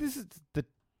 I think this is the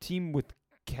team with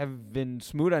Kevin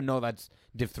Smuda. No, that's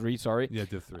Div 3, sorry. Yeah,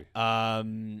 Div 3.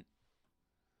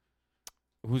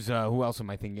 Who else am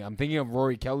I thinking? I'm thinking of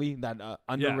Rory Kelly, that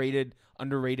underrated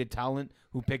talent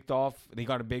who picked off. They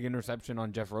got a big interception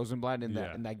on Jeff Rosenblatt in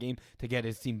that game to get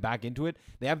his team back into it.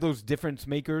 They have those difference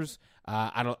makers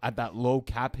at that low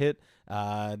cap hit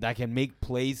that can make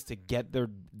plays to get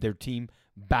their team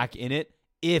back in it.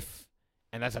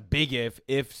 And that's a big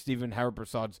if Stephen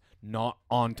Haraprasad's not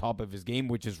on top of his game,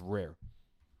 which is rare.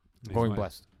 Going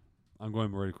Blessed. I'm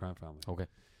going Moretti Crab family. Okay.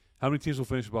 How many teams will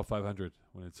finish above 500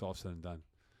 when it's all said and done?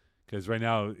 Because right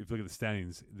now, if you look at the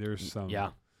standings, there's some. Yeah.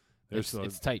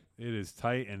 It's tight. It is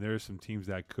tight, and there's some teams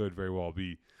that could very well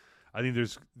be. I think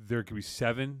there could be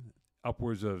 7,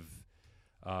 upwards of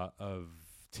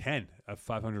 10 of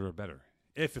 500 or better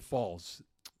if it falls.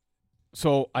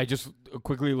 So I just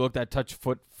quickly looked at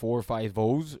Touchfoot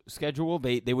 450's schedule.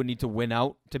 They would need to win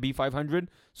out to be 500.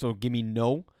 So give me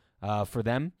no for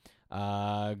them.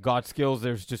 God Skills,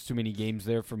 there's just too many games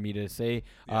there for me to say.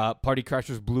 Yeah. Party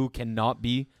Crashers Blue cannot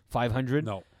be 500.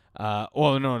 No.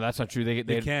 Well, no, that's not true. They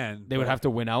can. They would have to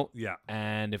win out. Yeah.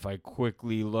 And if I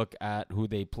quickly look at who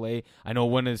they play, I know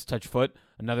one is Touchfoot,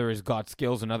 another is God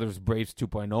Skills, another is Braves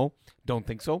 2.0. Don't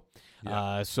think so.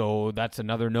 Yeah. So that's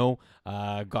another no.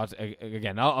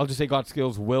 Again, I'll just say God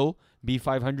Skills will be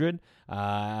 500.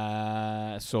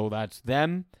 So that's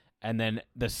them. And then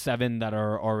the 7 that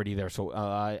are already there. So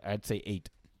I'd say 8.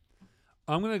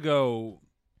 I'm going to go,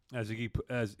 as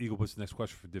Eagle puts the next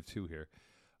question for Div 2 here,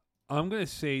 I'm going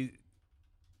to say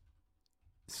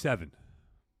 7.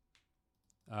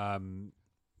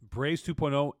 Braves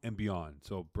 2.0 and beyond.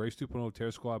 So Braves 2.0,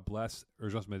 Terror Squad, Bless,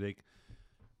 Urgence Medic,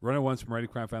 Runner Once, Moretti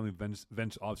Crime Family,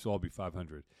 Venge obviously all be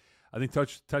 500. I think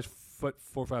Touchfoot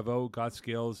 450, God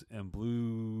Scales, and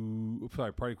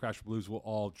Party Crash Blues will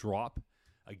all drop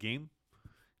a game.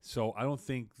 So I don't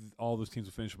think all those teams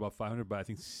will finish above 500, but I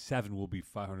think 7 will be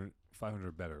 500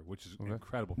 or better, which is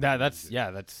incredible. That's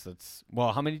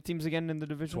well, how many teams again in the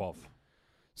division? 12.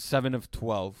 7 of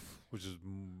 12. Which is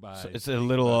so it's a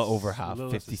little over half.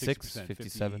 56,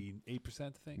 57. 58%, I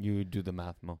think. You do the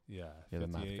math, Mo. Yeah. You're the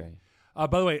math guy.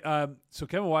 By the way, so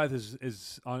Kevin Wyeth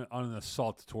is on an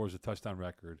assault towards a touchdown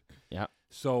record. Yeah.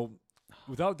 So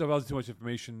without divulging too much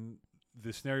information,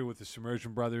 the scenario with the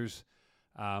Submersion brothers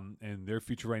and their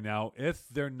future right now, if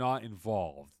they're not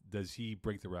involved, does he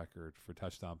break the record for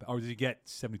touchdown? Or does he get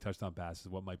 70 touchdown passes,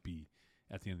 what might be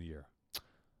at the end of the year?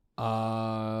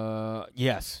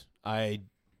 Yes. I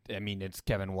mean, it's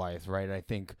Kevin Wyeth, right? I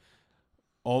think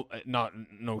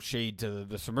no shade to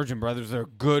the Submersion brothers. They're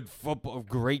great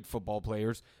football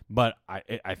players, but I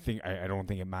don't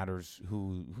think it matters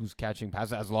who's catching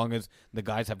passes as long as the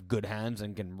guys have good hands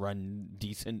and can run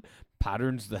decent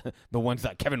patterns. The ones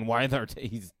that Kevin Wyeth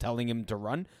he's telling him to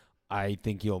run, I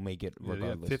think he'll make it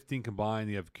regardless. They have 15 combined.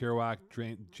 You have Kerouac,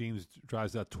 James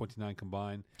drives out 29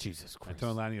 combined. Jesus Christ.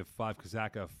 Antonio Lanning have 5,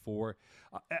 Kazaka 4.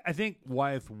 I think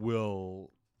Wyeth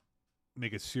will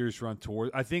make a serious run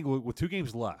towards. I think with 2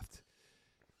 games left,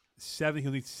 7.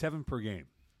 He'll need 7 per game.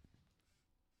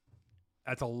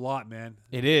 That's a lot, man.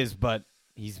 It is, but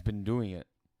he's been doing it.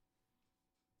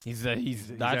 He's at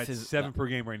 7 per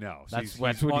game right now. So that's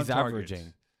what he's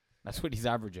averaging. That's what he's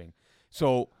averaging.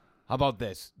 So how about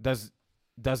this? Does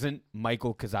doesn't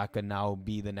Michael Kazaka now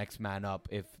be the next man up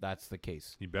if that's the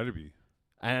case? He better be.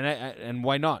 And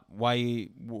why not? Why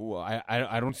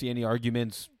I don't see any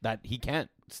arguments that he can't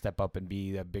step up and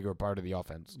be a bigger part of the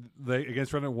offense. They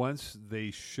against Renner once,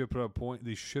 they should put up point.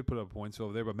 They should put up points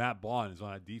over there. But Matt Bond is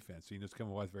on that defense, so he knows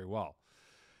Kevin Wise very well,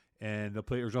 and they'll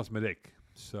play Urgence Medic.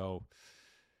 So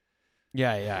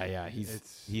yeah.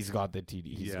 He's got the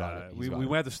TD. He's got it. We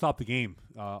might have to stop the game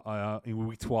in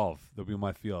week 12. They'll be on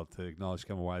my field to acknowledge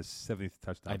Kevin Wise's 70th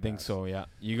touchdown. I think pass. so. Yeah,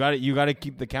 you got to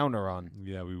keep the counter on.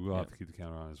 Yeah, we will have to keep the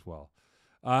counter on as well.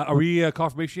 Are we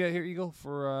confirmation yet here, Eagle,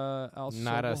 for Al?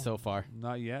 Not so far.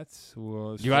 Not yet.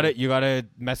 Well, You got to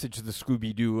message the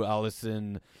Scooby Doo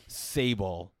Allison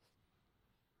Sable.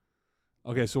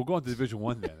 Okay, so we'll go on to Division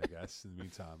 1 then, I guess, in the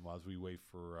meantime, while we wait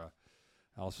for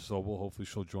Alison Sobel. Hopefully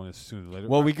she'll join us sooner or later.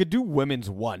 Well, we could do women's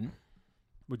 1.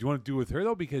 What do you want to do with her,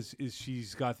 though? Because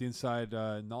she's got the inside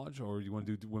knowledge, or do you want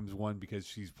to do women's 1 because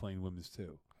she's playing women's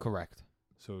 2? Correct.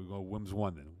 So we go women's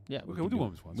 1 then. Yeah, we'll do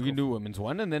women's 1. We can do women's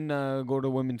 1 and then go to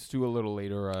women's 2 a little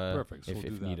later. Perfect. So if, we'll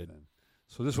do if that needed. then.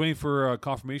 So just waiting for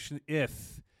confirmation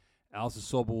if Alison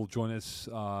Sobel will join us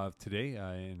today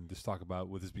and just talk about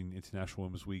with this being International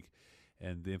Women's Week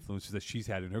and the influences that she's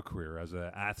had in her career as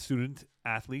a student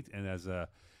athlete and as a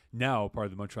now part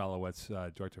of the Montreal Alouettes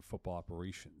Director of Football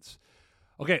Operations.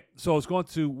 Okay, so let's go on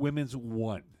to women's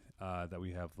 1 that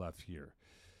we have left here.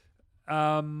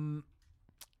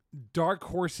 Dark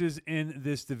horses in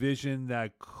this division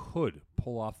that could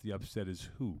pull off the upset is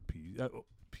who?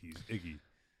 Iggy.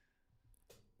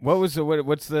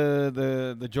 What's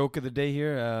the joke of the day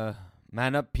here?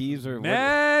 Man up peas or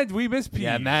man? We miss peas.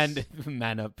 Yeah, man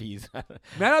up peas.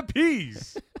 Man up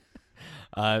peas.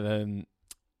 I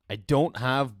don't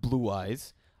have Blue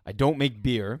Eyes. I don't make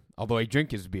beer, although I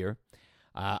drink his beer.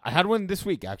 I had one this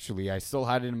week, actually. I still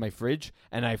had it in my fridge,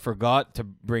 and I forgot to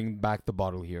bring back the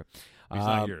bottle here. He's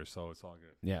not here, so it's all good.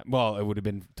 Yeah, well, it would have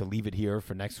been to leave it here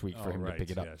for next week for him to pick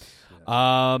it up.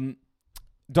 Yes.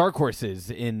 Dark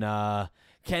horses in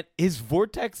is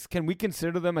Vortex? Can we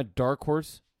consider them a dark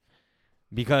horse?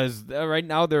 Because right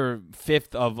now they're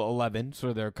 5th of 11,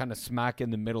 so they're kind of smack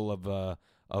in the middle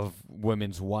of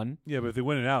women's 1. Yeah, but if they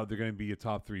win it out, they're going to be a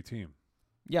top 3 team.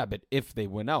 Yeah, but if they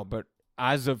win out, but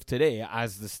as of today,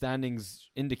 as the standings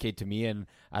indicate to me, and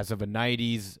as of a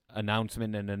 90s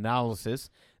announcement and analysis,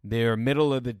 they're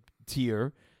middle of the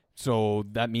tier, so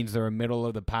that means they're a middle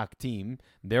of the pack team.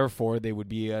 Therefore, they would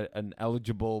be an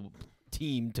eligible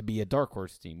team to be a dark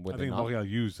horse team. I think Montreal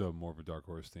used more of a dark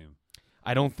horse team.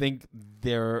 I don't think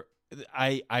they're.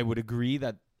 I would agree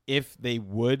that if they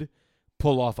would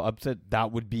pull off upset,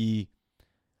 that would be.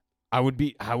 I would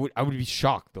be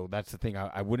shocked though. That's the thing.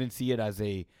 I wouldn't see it as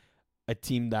a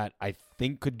team that I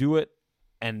think could do it,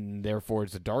 and therefore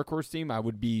it's a dark horse team. I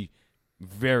would be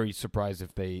very surprised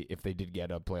if they did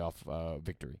get a playoff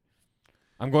victory.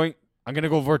 I'm gonna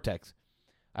go Vortex.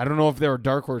 I don't know if they're a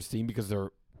dark horse team because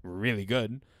they're really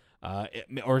good,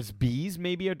 or is Bees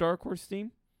maybe a dark horse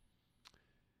team?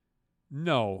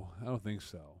 No, I don't think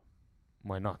so.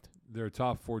 Why not? They're a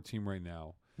top 4 team right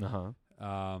now.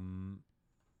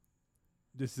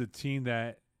 This is a team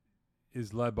that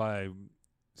is led by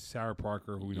Sarah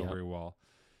Parker, who we know very well.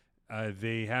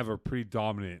 They have a pretty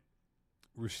dominant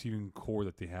receiving core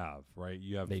that they have, right?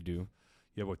 They do.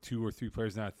 You have, 2 or 3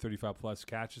 players now at 35-plus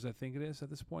catches, I think it is, at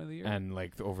this point of the year. And,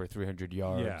 over 300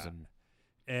 yards. Yeah.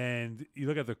 And you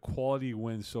look at the quality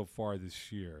wins so far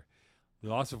this year. They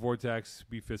lost to Vortex,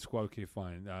 beat Fitzquad, okay,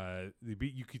 fine. They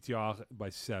beat UQTR by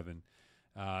 7.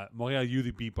 Montreal U, they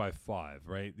beat by 5,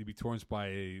 right? They beat Torrance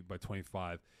by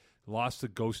 25. Lost to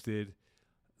Ghosted,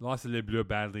 lost to Les Bleus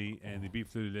badly, and they beat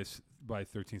Fleur-de-Lys by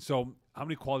 13. So how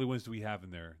many quality wins do we have in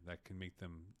there that can make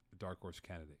them a dark horse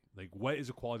candidate? What is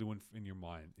a quality win in your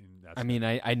mind?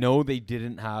 I know they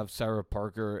didn't have Sarah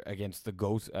Parker against the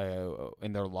Ghost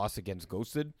in their loss against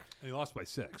Ghosted. And they lost by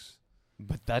 6.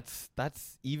 But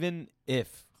that's even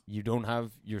if you don't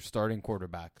have your starting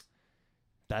quarterback.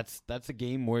 That's a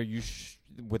game where you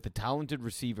with the talented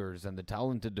receivers and the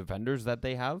talented defenders that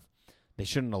they have, they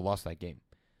shouldn't have lost that game.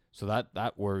 So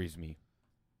that worries me.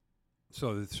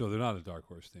 So they're not a dark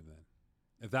horse team then.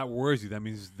 If that worries you, that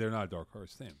means they're not a dark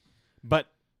horse team. But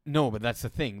that's the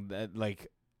thing. That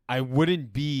I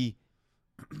wouldn't be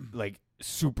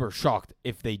super shocked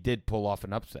if they did pull off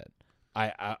an upset.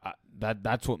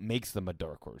 That's what makes them a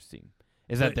dark horse team.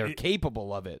 Is that they're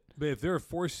capable of it. But if they're a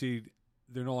 4 seed,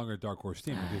 they're no longer a dark horse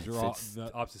team because they're on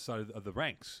the opposite side of the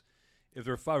ranks. If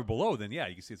they're 5 or below, then yeah,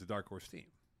 you can see it's a dark horse team,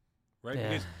 right?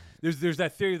 Yeah. Because there's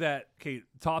that theory that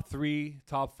top 3,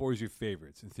 top 4 is your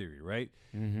favorites in theory, right?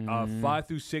 5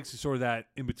 through 6 is sort of that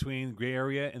in between gray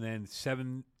area, and then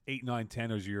 7 8, 9,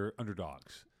 10 as your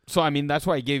underdogs. So I mean, that's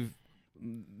why I gave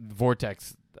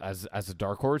Vortex as a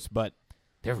dark horse, but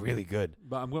they're really good.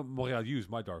 But I'm going to use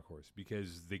my dark horse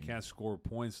because they can't score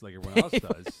points like everyone else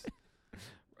does.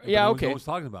 Yeah, no okay. No one's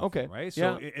talking about Okay. them, right? So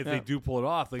Yeah, if yeah. they do pull it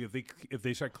off, like if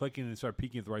they start clicking and start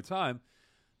peaking at the right time,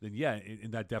 then yeah,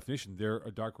 in that definition, they're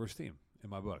a dark horse team in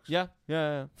my books. Yeah,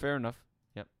 fair enough.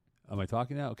 Am I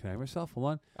talking now? Can I hear myself? Hold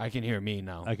on. I can hear me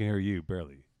now. I can hear you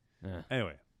barely. Yeah.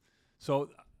 Anyway, so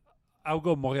I'll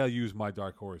go Montreal use my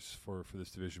dark horse for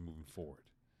this division moving forward.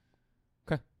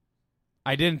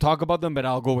 I didn't talk about them, but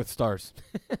I'll go with Stars.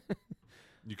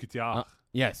 You could tell.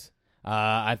 Yes.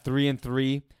 At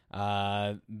 3-3,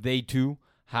 they too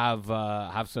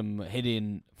have some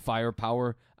hidden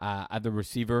firepower at the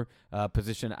receiver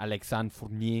position. Alexandre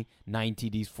Fournier, 9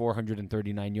 TDs,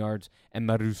 439 yards, and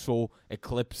Marousseau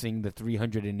eclipsing the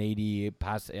 380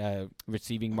 pass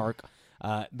receiving mark.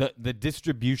 The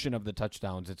distribution of the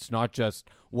touchdowns, it's not just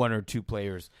one or two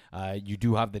players. You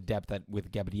do have the depth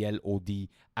with Gabriel Audi,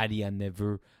 Ariane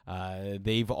Neveu.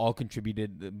 They've all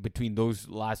contributed between those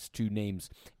last two names,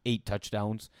 8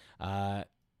 touchdowns.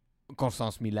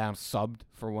 Constance Miller subbed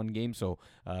for one game, so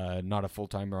not a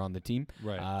full-timer on the team.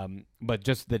 Right. But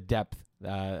just the depth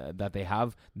that they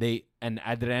have. And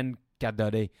Adrien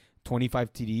Cadore,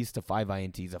 25 TDs to 5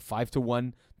 INTs, a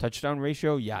 5-to-1 touchdown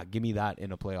ratio. Yeah, give me that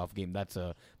in a playoff game. That's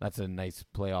a nice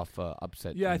playoff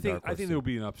upset. Yeah, I in think Dark Horse there will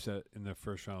be an upset in the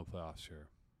first round of playoffs here,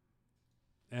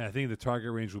 and I think the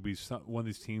target range will be one of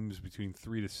these teams between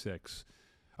 3 to 6.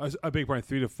 I beg your pardon,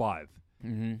 3 to 5.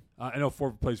 Mm-hmm. I know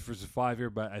 4 plays versus 5 here,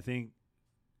 but I think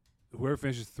whoever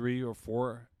finishes 3 or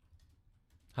 4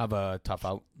 Have a tough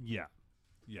out. Yeah.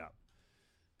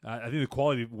 I think the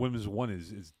quality of women's one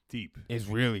is deep. Is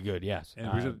really good, yes.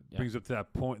 And it brings up to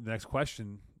that point, the next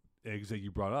question, Eggs, that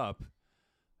you brought up,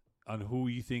 on who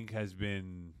you think has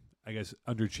been, I guess,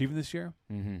 underachieving this year,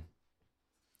 Mm-hmm.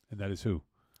 and that is who.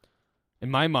 In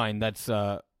my mind, that's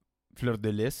Fleur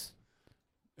de Lis.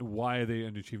 Why are they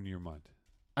underachieving in your mind?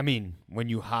 I mean, when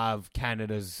you have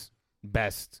Canada's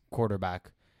best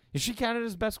quarterback. Is she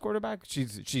Canada's best quarterback?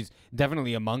 She's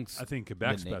definitely amongst I think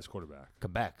Quebec's the na- best quarterback.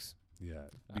 Quebec's. Yeah.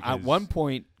 At one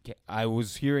point, I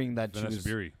was hearing that Vanessa she was...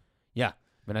 Beery. Yeah,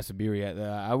 Vanessa Beery.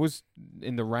 I was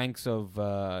in the ranks of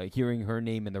hearing her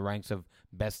name in the ranks of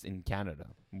best in Canada.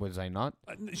 Was I not?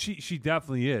 She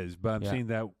definitely is, but I'm Yeah. saying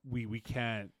that we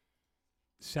can't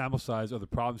sample size other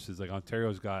provinces. Like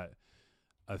Ontario's got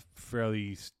a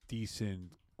fairly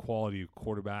decent quality of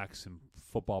quarterbacks and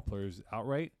football players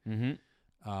outright. Mm-hmm.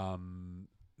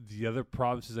 The other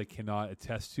provinces I cannot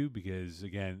attest to because,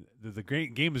 again, the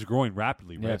game is growing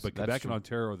rapidly, right? Yes, But that's Quebec true. and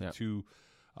Ontario are the Yeah. two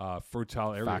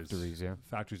fertile areas.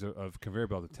 Factories, yeah. of conveyor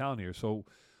belt of talent here. So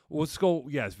let's go,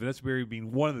 yes, Vanessa Berry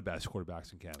being one of the best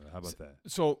quarterbacks in Canada. How about that?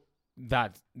 So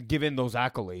that, given those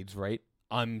accolades, right,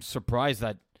 I'm surprised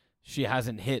that she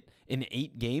hasn't hit in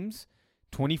 8 games,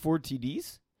 24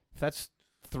 TDs. That's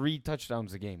 3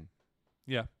 touchdowns a game.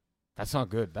 Yeah. That's not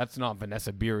good. That's not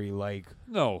Vanessa Beery-like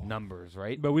No. numbers,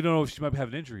 right? But we don't know if she might have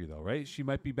an injury, though, right? She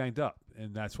might be banged up,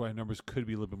 and that's why her numbers could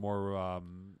be a little bit more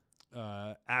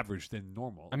average than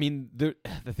normal. I mean, the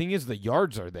thing is, the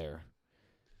yards are there.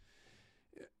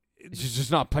 She's just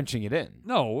not punching it in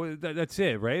No, that's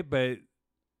it, right? But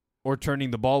or turning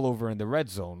the ball over in the red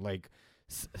zone. Like,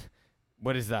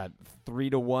 what is that?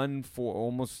 3-1 for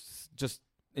almost just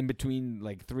in between,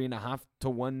 like 3.5 to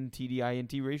 1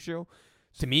 TDI/INT ratio.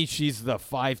 To me, she's the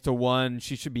 5-1.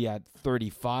 She should be at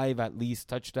 35 at least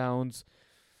touchdowns.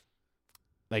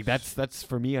 Like that's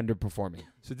for me underperforming.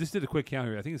 so just did a quick count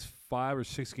here. I think it's 5 or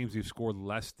 6 games they've scored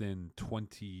less than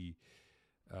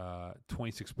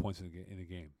 26 points in a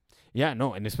game. Yeah,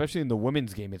 no, and especially in the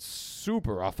women's game, it's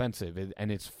super offensive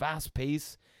and it's fast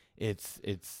paced. It's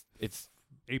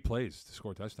 8 plays to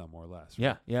score a touchdown, more or less.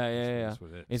 yeah. That's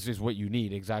what it is. It's just what you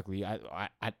need exactly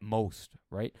at most,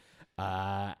 right?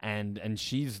 And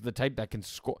she's the type that can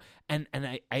score. And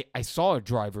I saw a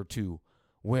drive or two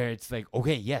where it's like,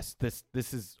 okay, yes, this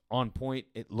is on point.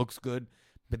 It looks good,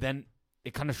 but then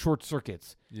it kind of short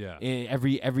circuits. Yeah.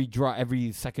 Every drive,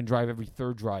 every second drive, every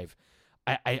third drive.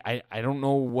 I don't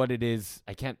know what it is.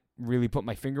 I can't really put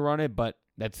my finger on it, but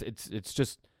it's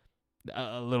just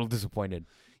a little disappointed.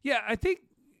 Yeah, I think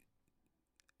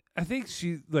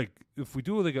she, like, if we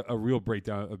do like a real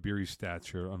breakdown of Beery's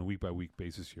stats here on a week by week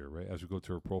basis here, right, as we go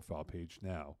to her profile page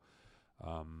now,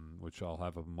 which I'll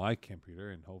have on my computer,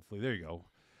 and hopefully there you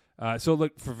go. So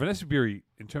look, for Vanessa Beery,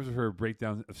 in terms of her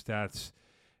breakdown of stats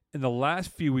in the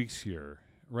last few weeks here,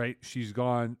 right? She's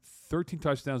gone 13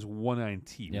 touchdowns, 1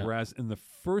 INT. Yeah. Whereas in the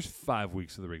first 5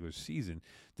 weeks of the regular season,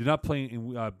 did not play in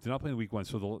week 1.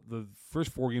 So the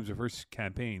first 4 games of her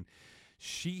campaign,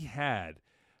 she had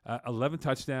 11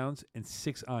 touchdowns and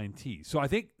 6 INTs. So I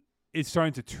think it's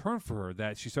starting to turn for her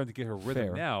that she's starting to get her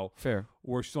rhythm now. Fair.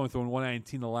 Where she's only throwing 1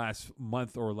 INT in the last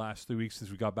month or last 3 weeks since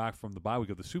we got back from the bye week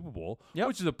of the Super Bowl, Yep.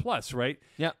 which is a plus, right?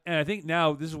 Yeah. And I think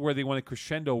now this is where they want to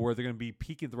crescendo, where they're going to be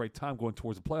peaking at the right time going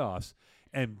towards the playoffs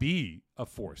and be a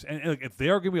force. And like, if they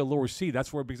are going to be a lower seed,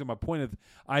 that's where it brings up my point of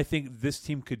I think this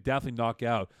team could definitely knock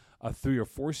out a 3 or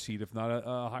 4 seed, if not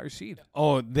a higher seed.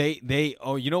 Oh,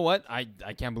 you know what? I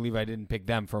can't believe I didn't pick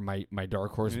them for my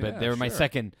dark horse, but Yeah, they're my sure.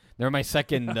 second. They're my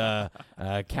second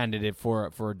candidate for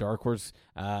a dark horse.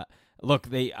 Look,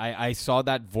 I saw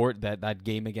that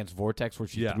game against Vortex where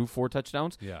she Yeah. threw 4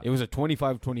 touchdowns. Yeah. It was a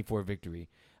 25-24 victory.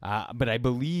 But I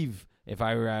believe, if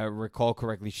I recall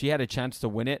correctly, she had a chance to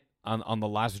win it on the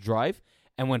last drive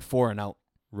and went 4 and out.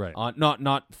 Right.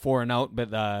 Not 4 and out, but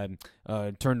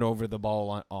turned over the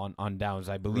ball on downs.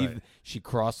 I believe Right. she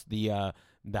crossed the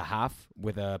half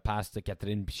with a pass to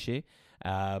Catherine Bichet,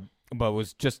 but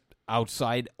was just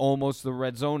outside almost the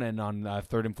red zone, and on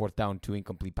 3rd and 4th down, 2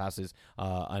 incomplete passes,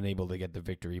 unable to get the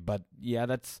victory. But yeah,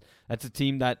 that's a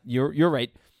team that you're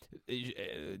right.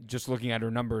 Just looking at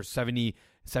her numbers,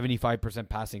 75%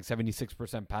 passing,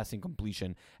 76% passing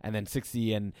completion, and then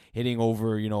 60 and hitting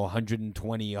over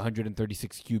 120,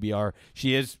 136 QBR.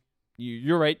 She is.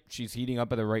 You're right. She's heating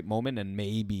up at the right moment, and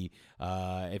maybe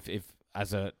if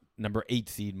as a number 8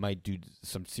 seed might do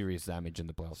some serious damage in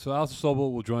the playoffs. So Alistair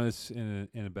Sobel will join us in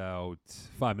about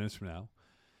 5 minutes from now.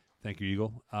 Thank you,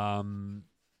 Eagle.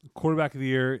 Quarterback of the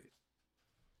year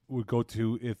would go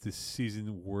to if the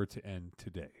season were to end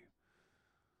today.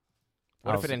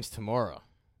 What if it ends tomorrow?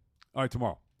 All right,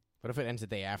 tomorrow What if it ends the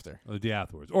day after? or the day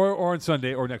afterwards, or on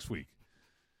Sunday or next week.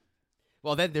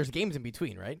 Well, then there's games in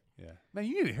between, right? Yeah, man,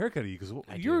 you need a haircut, because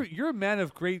I you're a man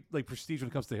of great prestige when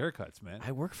it comes to haircuts, man.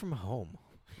 I work from home.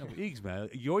 No, Eags, man,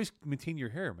 you always maintain your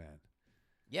hair, man.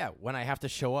 Yeah, when I have to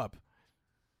show up.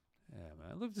 Yeah,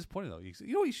 man, I look disappointed though.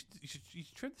 You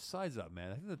should trim the sides up,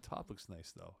 man. I think the top looks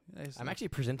nice though. I'm actually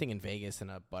presenting in Vegas in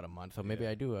about a month, so maybe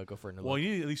Yeah. I do go for another. Well, you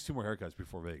need at least 2 more haircuts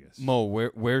before Vegas. Mo,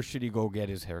 where should he go get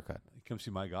his haircut? You come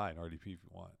see my guy in RDP if you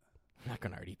want. I'm not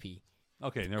going to RDP.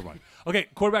 Okay, never mind. Okay,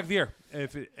 quarterback of the year.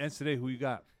 If it ends today, who you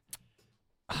got?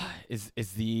 Is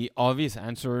the obvious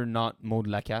answer not Maud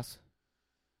Lacasse?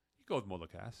 You go with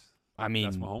Molokas. I mean,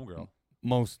 That's my homegirl.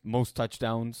 most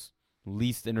touchdowns,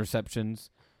 least interceptions.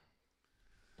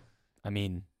 I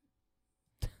mean,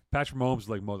 Patrick Mahomes is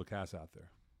like Molokas out there.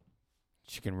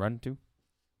 she can run too.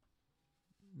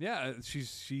 Yeah,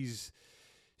 she's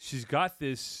got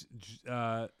this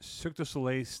Cirque du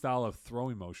Soleil style of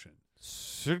throwing motion.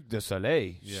 Cirque du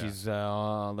Soleil. Yeah. She's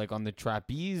like on the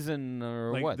trapeze and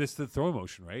or Like what? this, the throwing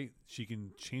motion, right? She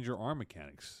can change her arm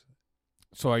mechanics.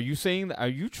 So are you saying? Are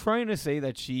you trying to say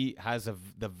that she has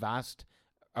the vast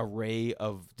array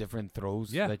of different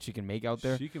throws Yeah. that she can make out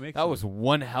there? She can make That some- was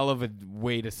one hell of a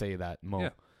way to say that, Mo. Yeah.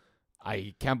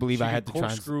 I can't believe she I can had to translate.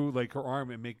 corkscrew like her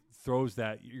arm and make throws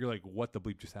that you're like, what the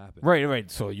bleep just happened? Right.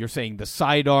 So you're saying the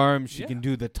sidearm. She Yeah. can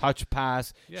do the touch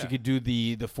pass. Yeah. She could do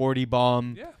the 40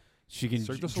 bomb. Yeah. She can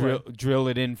Cirque du Soleil. drill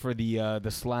it in for the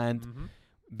slant. Mm-hmm.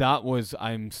 That was.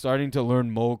 I'm starting to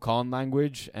learn Mo Khan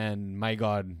language, and my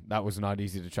God, that was not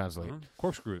easy to translate.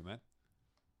 Corkscrew it, man.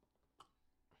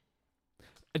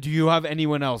 Do you have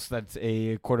anyone else that's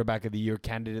a quarterback of the year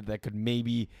candidate that could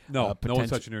maybe? No, no one's potential-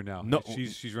 touching her now. No.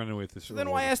 She's running away with this. So then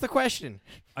why ask the question?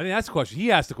 I didn't ask the question.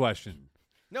 He asked the question.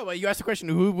 No, but you asked the question,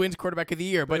 who wins quarterback of the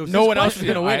year? It But was no his one else is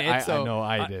question. going to win I it. So, know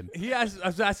I did. He asked. I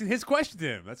was asking his question to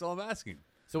him. That's all I'm asking.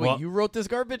 so wait, Well- you wrote this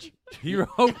garbage? He wrote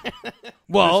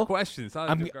Well, this question. It's not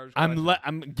a garbage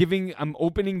question. I'm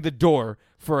opening the door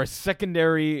for a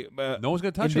secondary No one's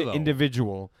gonna touch her though.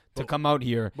 individual to But- come out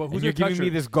here, but and who's you're gonna giving touch me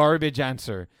her? this garbage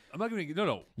answer. I'm not giving.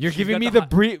 No. You're She's giving got me the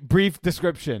hi- brief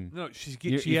description. No, she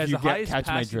You- has if the you highest catch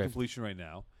my passing drift. completion right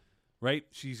now, right?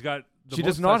 She's got. The She most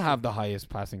does not touchdowns- have the highest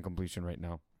passing completion right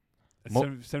now.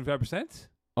 75%.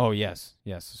 Oh yes.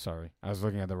 Sorry, I was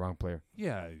looking at the wrong player.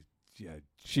 Yeah.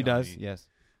 She does. Johnny. Yes,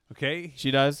 Okay.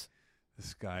 she does.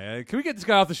 This guy. Can we get this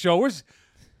guy off the show?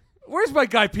 Where's my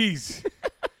guy Pease?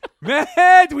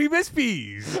 Man, do we miss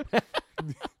Pease?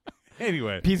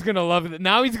 Anyway. He's gonna love it.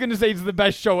 Now he's gonna say it's the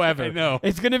best show ever. I know.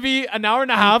 It's gonna be an hour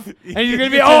and a half, and he's gonna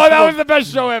be, It's oh, just that the- was the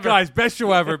best show ever. Guys, best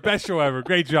show ever. Best show ever.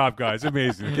 Great job, guys.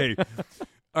 Amazing. Okay.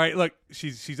 All right, look,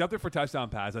 she's up there for touchdown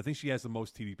pass. I think she has the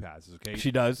most TD passes, okay?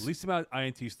 She does. Least amount of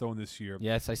INTs thrown this year.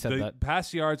 Yes, I said The that.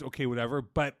 pass yards, okay, whatever,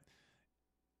 but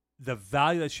the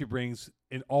value that she brings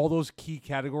in all those key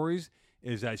categories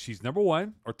is that she's number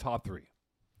 1 or top 3,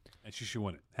 and she should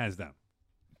win it hands down.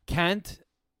 Can't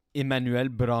Emmanuelle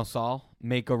Bransard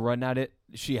make a run at it?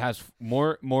 She has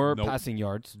more Nope. passing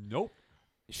yards. Nope.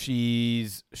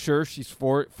 She's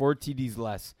four TDs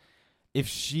less. If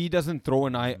she doesn't throw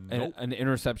Nope. an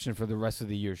interception for the rest of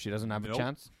the year, she doesn't have a Nope.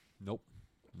 chance. Nope.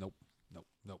 Nope. Nope.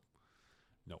 Nope.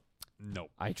 Nope.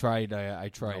 Nope. I tried. I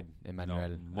tried, Emmanuel.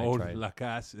 No. I tried. Mo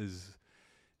Lacasse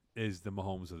is the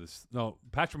Mahomes of this. No,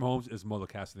 Patrick Mahomes is Mo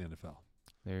Lacasse in the NFL.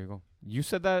 There you go. You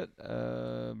said that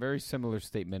very similar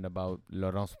statement about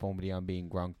Laurence Pombrian being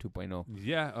Gronk 2.0.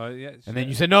 Yeah. Yeah. And then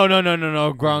you said, no.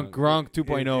 Gronk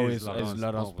 2.0 It is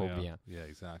Laurence Pombrian. Yeah,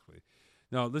 exactly.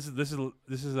 No, this is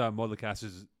Mo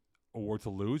Lacasse's award to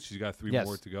lose. She's got 3 Yes.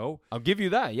 more to go. I'll give you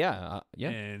that. Yeah. Yeah.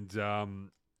 And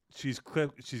she's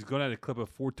going at a clip of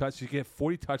 4 touchdowns. She get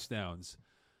 40 touchdowns,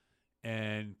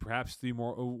 and perhaps 1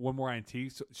 more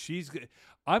INT. So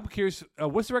I'm curious.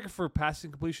 What's the record for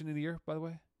passing completion in the year? By the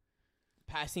way,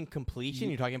 Passing completion?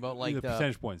 You're talking about like the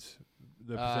percentage points.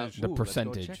 The percentage. The ooh, let's go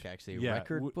percentage. check, actually. Yeah,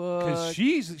 Record because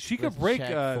book. she could Let's break.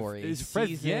 check for a Is Fred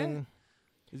Vien? season.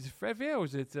 Is it Fred Vien or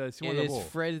is it Simon It is Lebeau?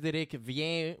 Frederic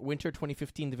Vien, Winter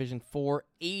 2015 Division 4,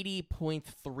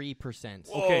 80.3%.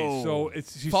 Okay, so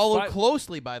she's Followed 5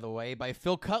 closely, by the way, by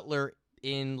Phil Cutler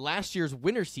in last year's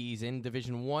winter season,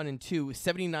 Division 1 and 2,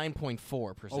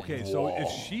 79.4%. Okay, so if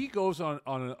she goes on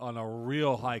a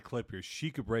real high clip here,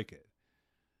 she could break it.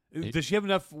 Does she have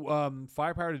enough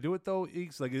firepower to do it though?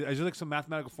 Eeks? Like, is there like some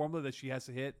mathematical formula that she has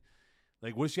to hit?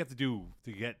 Like, what does she have to do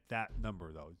to get that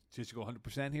number though? Does she go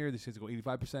 100% here? Does she have to go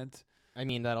 85%? I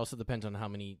mean, that also depends on how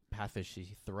many passes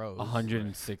she throws.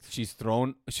 106.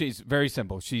 She's very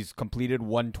simple. She's completed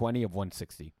 120 of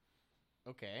 160.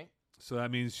 Okay. So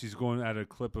that means she's going at a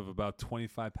clip of about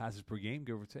 25 passes per game,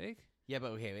 give or take. Yeah, but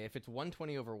okay, if it's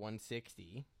 120 over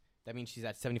 160, that means she's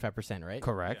at 75%, right?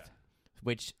 Correct. Yeah.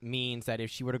 Which means that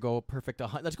if she were to go perfect,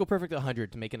 let's go perfect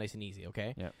 100 to make it nice and easy,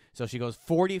 okay? Yeah. So she goes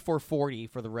 40 for 40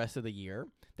 for the rest of the year.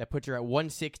 That puts her at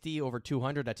 160 over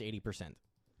 200. That's 80%.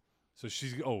 So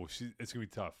it's gonna be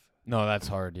tough. No, that's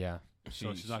hard. Yeah.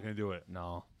 So she's not gonna do it.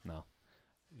 No. Yeah.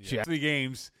 She- 3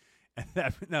 games, and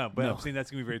but No. I'm saying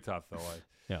that's gonna be very tough though.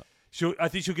 Yeah. I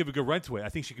think she'll give a good run to it. I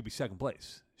think she could be second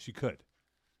place. She could.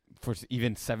 For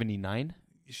even 79?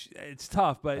 It's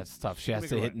tough, but That's tough. She can has make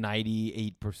to a hit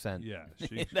 98%. Yeah,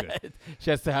 she could. She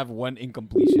has to have 1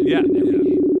 incompletion Yeah, in every yeah.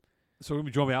 game. So we're going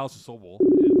to be joined by Allison Sobel in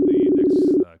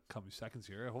the next coming seconds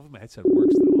here. Hopefully my headset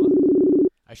works though. Huh?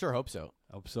 I sure hope so.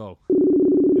 I hope so.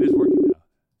 It is working now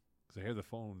because I hear the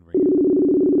phone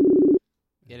ringing.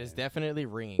 It is definitely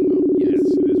ringing, Mo. Yes,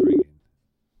 it is ringing.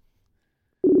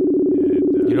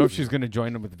 And, You know if she's going to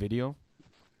join them with video?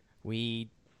 We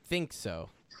think so.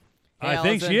 I Hey,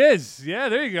 think Allison. she is. Yeah,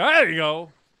 there you go. There you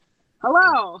go.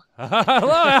 Hello.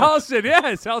 Hello, Allison.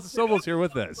 Yes, Allison Sobel's here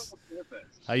with us.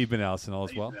 How you been, Allison? All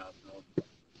is well?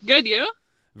 Good, you?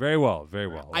 Very well, very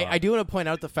well. I do want to point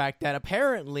out the fact that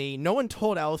apparently no one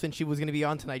told Allison she was going to be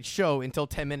on tonight's show until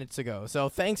 10 minutes ago. So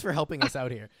thanks for helping us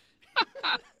out here.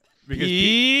 because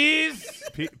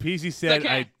PZ said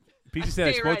okay. PZ said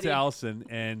I Stay spoke ready. to Allison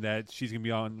and that she's gonna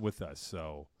be on with us.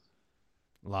 So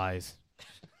Lies.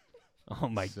 Oh,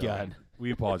 my so God.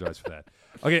 we apologize for that.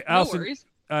 Okay, No Allison. worries.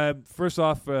 First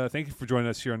off, thank you for joining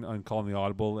us here on Calling the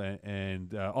Audible,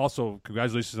 and also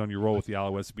congratulations on your role with the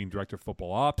Alouettes, being director of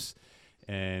football ops,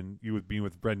 and you with being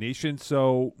with Red Nation.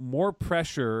 So, more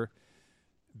pressure,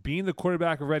 being the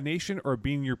quarterback of Red Nation, or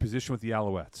being in your position with the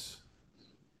Alouettes?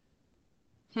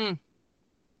 I'd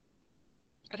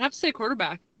have to say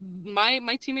quarterback. My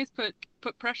teammates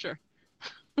put pressure.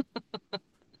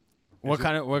 What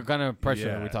kind of pressure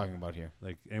are Yeah. we talking about here?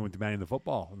 Like anyone demanding the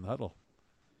football in the huddle?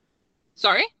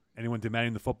 Sorry? Anyone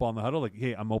demanding the football in the huddle? Like,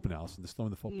 hey, I'm open, Allison. Just throw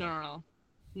me the football. No.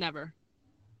 Never.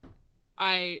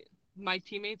 My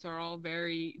teammates are all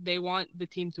they want the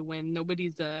team to win.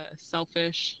 Nobody's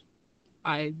selfish.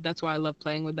 That's why I love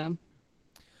playing with them.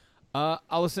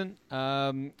 Allison,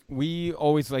 we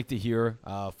always like to hear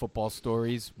football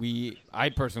stories. I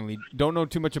personally don't know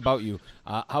too much about you.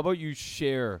 How about you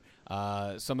share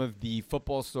some of the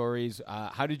football stories?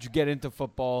 How did you get into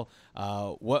football?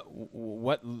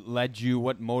 What led you?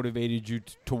 What motivated you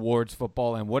towards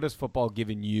football? And what has football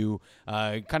given you?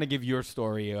 Kind of give your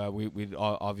story. We'd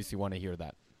obviously want to hear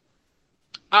that.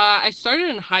 I started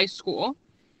in high school.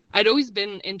 I'd always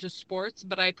been into sports,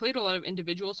 but I played a lot of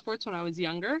individual sports when I was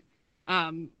younger.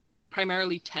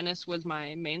 Primarily tennis was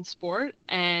my main sport,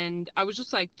 and I was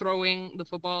just like throwing the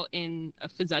football in a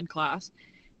phys ed class,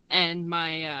 and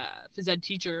my phys ed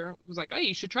teacher was like, "Oh,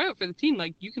 you should try out for the team.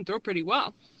 Like, you can throw pretty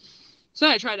well." So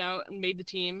I tried out and made the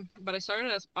team, but I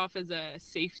started off as a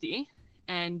safety,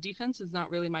 and defense is not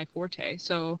really my forte.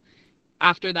 So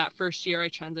after that first year, I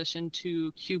transitioned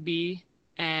to QB,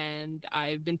 and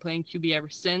I've been playing QB ever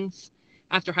since.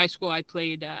 After high school, I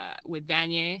played with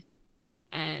Vanier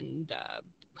and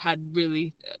had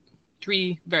really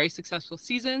 3 very successful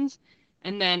seasons.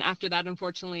 And then after that,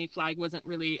 unfortunately, flag wasn't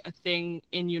really a thing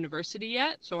in university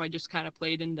yet. So I just kind of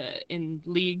played in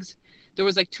leagues. There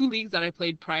was like 2 leagues that I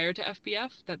played prior to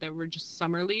FBF that they were just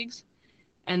summer leagues.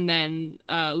 And then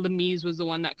Lemise was the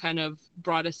one that kind of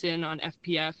brought us in on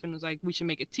FPF and was like, we should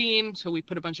make a team. So we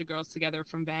put a bunch of girls together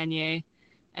from Vanier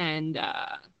and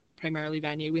primarily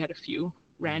Vanier. We had a few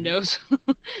randos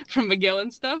from McGill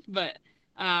and stuff. But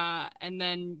and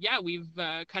then, yeah, we've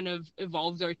kind of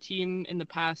evolved our team in the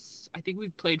past. I think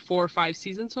we've played 4 or 5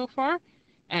 seasons so far.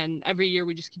 And every year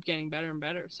we just keep getting better and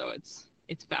better. So it's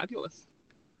fabulous.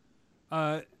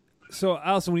 So,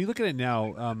 Allison, when you look at it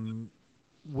now,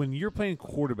 when you're playing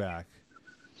quarterback,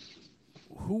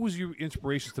 who was your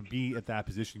inspirations to be at that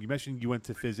position? You mentioned you went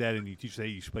to phys ed and you teach, say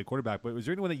you should play quarterback, but was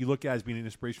there anyone that you look at as being an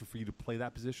inspiration for you to play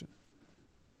that position?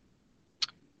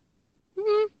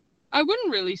 I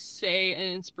wouldn't really say an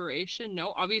inspiration.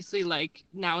 No, obviously, like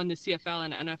now in the CFL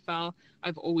and NFL,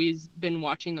 I've always been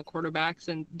watching the quarterbacks,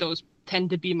 and those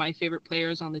tend to be my favorite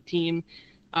players on the team.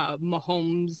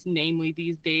 Mahomes, namely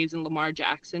these days, and Lamar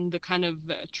Jackson, the kind of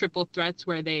triple threats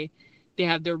where they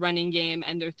have their running game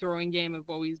and their throwing game have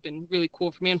always been really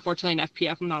cool for me. Unfortunately, in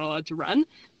FPF, I'm not allowed to run,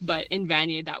 but in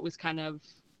Vanier, that was kind of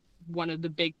one of the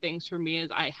big things for me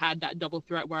is I had that double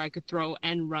threat where I could throw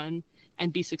and run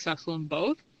and be successful in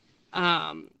both.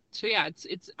 So yeah,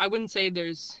 it's I wouldn't say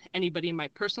there's anybody in my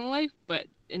personal life, but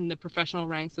in the professional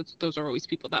ranks, those are always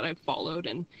people that I've followed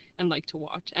and like to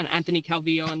watch. And Anthony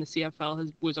Calvillo in the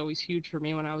CFL was always huge for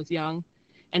me when I was young,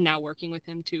 and now working with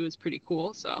him too is pretty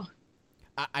cool. So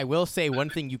I will say one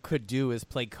thing you could do is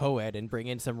play co-ed and bring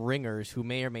in some ringers who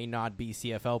may or may not be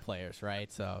CFL players,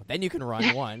 right? So then you can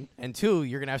run 1, and 2,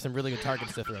 you're going to have some really good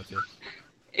targets to throw to.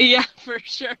 Yeah, for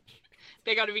sure.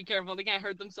 They got to be careful. They can't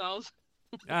hurt themselves.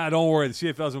 Don't worry. The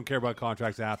CFLs don't care about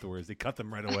contracts afterwards. They cut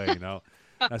them right away, you know.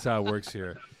 That's how it works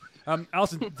here.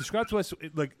 Allison, describe to us,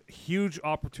 like, huge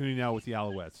opportunity now with the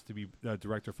Alouettes to be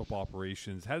Director of Football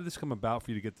Operations. How did this come about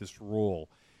for you to get this role?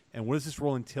 And what does this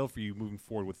role entail for you moving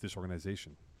forward with this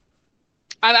organization?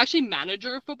 I'm actually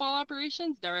manager of football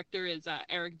operations. Director is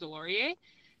Eric Delorier.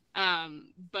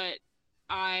 But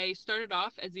I started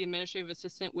off as the administrative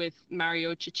assistant with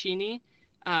Mario Cicchini,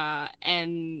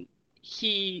 and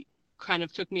he kind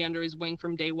of took me under his wing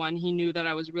from day one. He knew that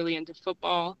I was really into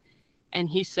football, and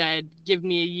he said, give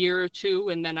me a year or 2,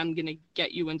 and then I'm going to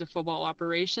get you into football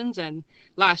operations. And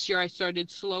last year I started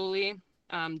slowly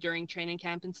during training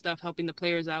camp and stuff, helping the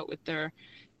players out with their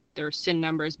SIN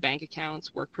numbers, bank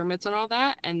accounts, work permits, and all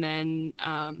that. And then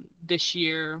this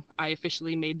year I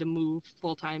officially made the move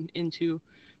full-time into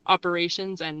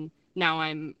operations, and now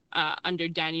I'm under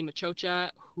Danny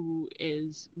Machocha, who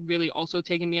is really also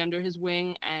taking me under his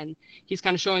wing, and he's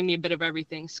kind of showing me a bit of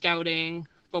everything: scouting,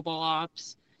 football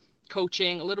ops,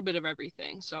 coaching, a little bit of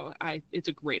everything. So it's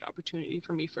a great opportunity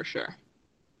for me for sure.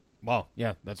 Wow,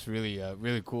 yeah, that's really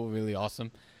really cool, really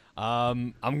awesome.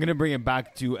 I'm gonna bring it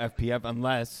back to FPF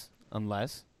unless.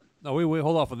 No, wait,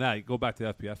 hold off on that. Go back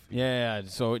to FPF. Yeah.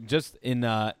 So just in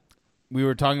we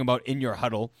were talking about in your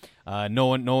huddle. No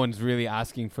one's really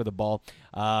asking for the ball,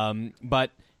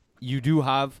 but you do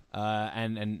have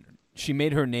and she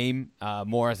made her name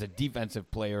more as a defensive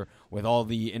player with all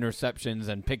the interceptions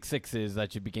and pick sixes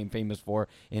that she became famous for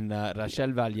in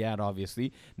Rachel Valliere,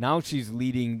 obviously. Now she's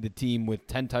leading the team with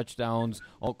 10 touchdowns,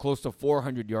 close to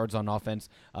 400 yards on offense.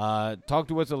 Talk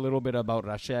to us a little bit about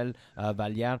Rachel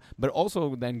Valliere, but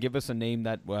also then give us a name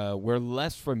that we're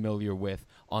less familiar with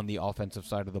on the offensive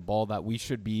side of the ball that we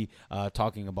should be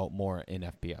talking about more in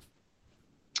FPF.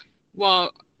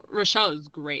 Well, Rochelle is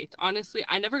great. Honestly,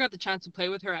 I never got the chance to play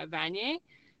with her at Vanier.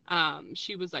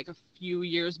 She was like a few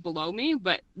years below me,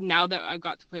 but now that I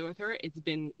got to play with her, it's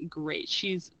been great.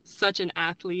 She's such an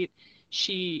athlete.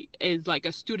 She is like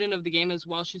a student of the game as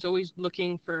well. She's always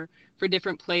looking for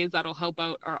different plays that'll help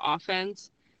out our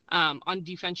offense. On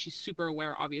defense, she's super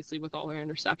aware, obviously, with all her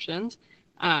interceptions.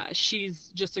 She's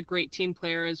just a great team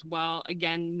player as well.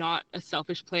 Again, not a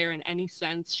selfish player in any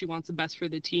sense. She wants the best for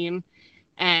the team.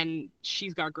 And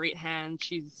she's got great hands.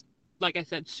 She's, like I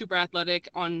said, super athletic.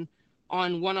 On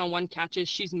one-on-one catches,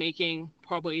 she's making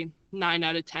probably 9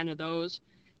 out of 10 of those.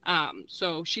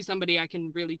 So she's somebody I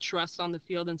can really trust on the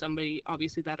field, and somebody,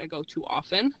 obviously, that I go to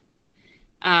often.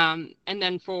 And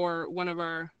then for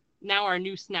our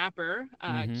new snapper,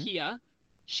 Kia,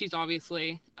 she's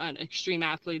obviously an extreme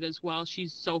athlete as well.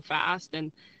 She's so fast,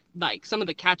 and like some of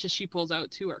the catches she pulls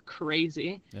out too are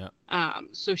crazy. Yeah.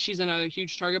 So she's another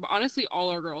huge target. But honestly, all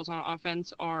our girls on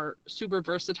offense are super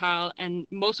versatile, and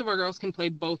most of our girls can play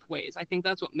both ways. I think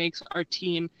that's what makes our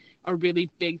team a really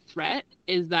big threat,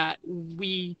 is that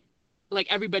we, like,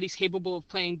 everybody's capable of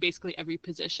playing basically every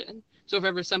position. So if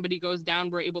ever somebody goes down,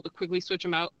 we're able to quickly switch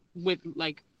them out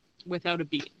without a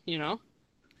beat, you know?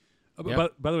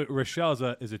 But by the way, Rochelle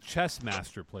is a chess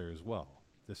master player as well.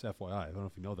 This FYI. I don't know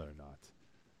if you know that or not.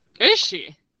 Is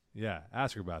she? Yeah,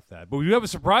 ask her about that. But we do have a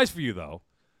surprise for you, though.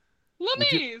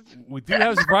 Louise! We do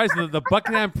have a surprise. The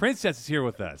Buckingham Princess is here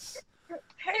with us.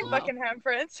 Hey, Buckingham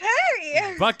Prince.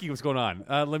 Hey! Bucky, what's going on?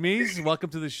 Lemise, welcome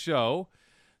to the show.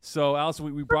 So,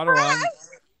 Allison, we brought her on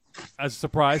as a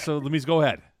surprise. So, Lemise, go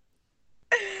ahead.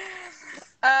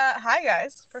 Hi,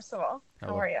 guys. First of all,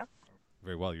 Hello. how are you?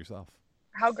 Very well, yourself.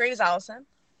 How great is Allison?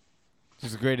 It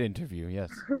was a great interview. Yes.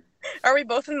 Are we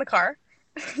both in the car?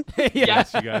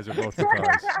 Yes, you guys are both in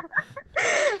cars.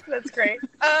 That's great.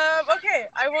 Okay,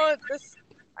 I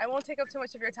won't take up too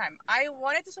much of your time. I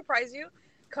wanted to surprise you,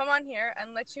 come on here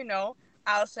and let you know,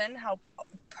 Allison, how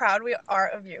proud we are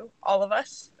of you, all of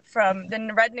us, from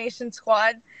the Red Nation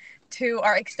squad to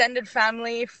our extended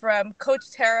family, from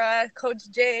Coach Tara, Coach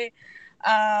Jay,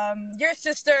 your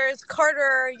sisters,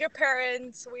 Carter, your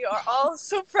parents. We are all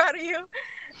so proud of you,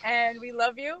 and we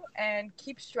love you, and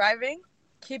keep striving.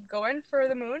 Keep going for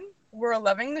the moon. We're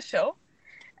loving the show.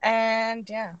 And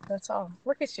yeah, that's all.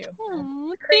 Look at you.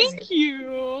 Oh, Crazy. thank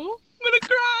you. I'm going to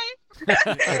cry.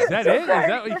 Is that it? Is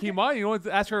that what you came on? You want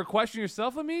to ask her a question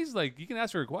yourself, Lemise? Like, you can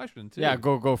ask her a question, too. Yeah,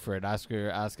 go for it. Ask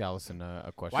Allison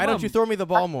a question. Why don't you throw me the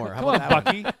ball more? How Come on, about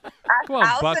that one? Bucky. Come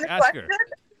on, Buck. Allison, a Ask her. question?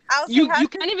 Allison You has-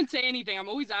 can't even say anything. I'm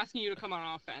always asking you to come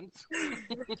on offense.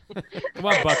 Come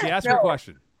on, Bucky. Ask her a No.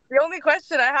 question. The only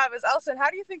question I have is, Allison, how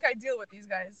do you think I deal with these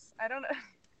guys? I don't know.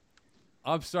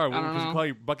 I'm sorry. I don't Because you know. call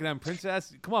you Buckingham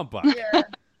Princess? Come on, Buck. Yeah.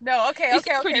 No, okay. It's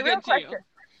pretty Real good to you. question.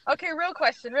 Okay, real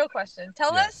question.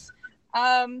 Tell Yes.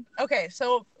 us, okay,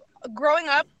 so growing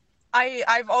up,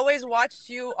 I've always watched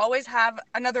you always have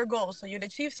another goal. So you'd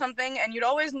achieve something and you'd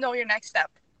always know your next step.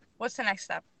 What's the next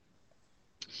step?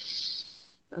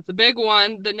 That's a big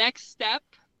one. The next step,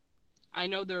 I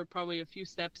know there are probably a few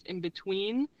steps in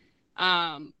between,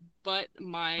 but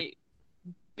my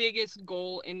biggest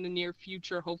goal in the near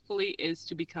future, hopefully, is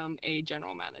to become a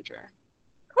general manager.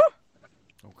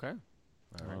 Okay.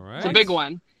 All right. It's a big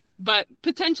one. But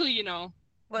potentially, Listen,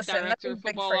 that's director big of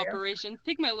football for you. operations,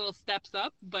 take my little steps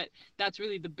up, but that's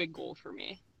really the big goal for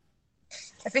me.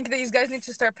 I think that these guys need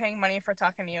to start paying money for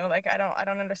talking to you. Like, I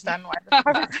don't understand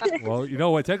why. Well, you know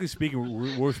what? Technically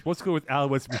speaking, we're supposed to go with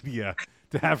Alouettes Media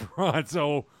to have her on.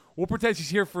 So we'll pretend she's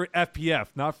here for FPF,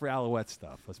 not for Alouette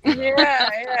stuff. Let's be honest.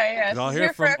 yeah. 'Cause I'll She's hear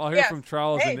here for from FPF.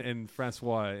 Charles Hey. and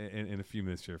Francois in a few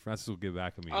minutes here. Francis will get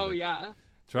back to me. Oh, but yeah.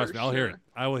 Trust for me, I'll hear it. sure.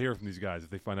 I will hear from these guys if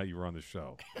they find out you were on the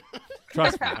show.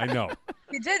 Trust me, I know.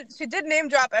 She did name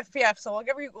drop FPF, so we'll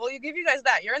give you guys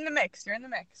that. You're in the mix.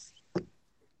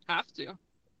 Have to.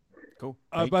 Cool.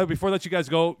 But before I let you guys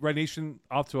go, Red Nation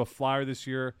off to a flyer this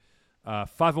year.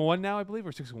 5-1 now, I believe,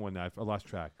 or 6-1 now. I lost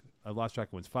track. I lost track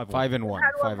of wins. 5-1. 5-1. Had one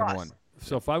 5-1. loss.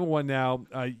 So 5-1 now.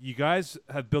 You guys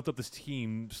have built up this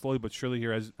team slowly but surely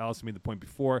here, as Allison made the point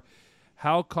before.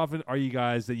 How confident are you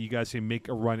guys that you guys can make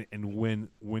a run and win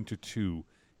Winter 2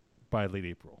 by late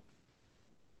April?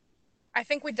 I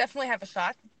think we definitely have a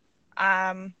shot.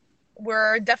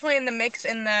 We're definitely in the mix.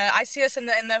 I see us in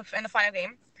the final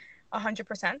game,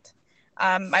 100%.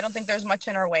 I don't think there's much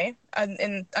in our way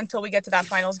until we get to that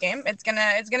finals game. It's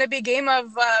gonna be a game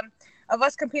of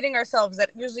us competing ourselves. That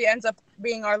usually ends up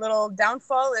being our little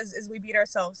downfall is we beat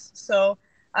ourselves. So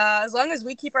as long as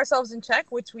we keep ourselves in check,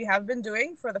 which we have been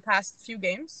doing for the past few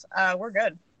games, we're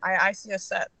good. I see us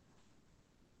set.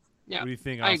 Yeah. What do you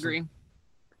think, I Allison?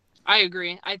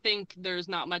 agree. I think there's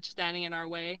not much standing in our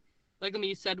way. Like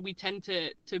Amy said, we tend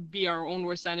to be our own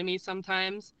worst enemies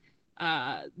sometimes.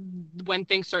 When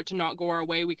things start to not go our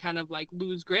way, we kind of like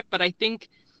lose grip. But I think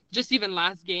just even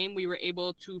last game, we were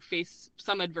able to face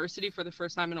some adversity for the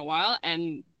first time in a while,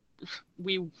 and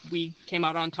we came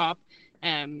out on top.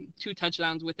 2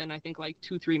 touchdowns within, I think, like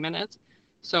 2-3 minutes.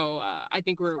 So I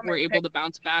think we're able to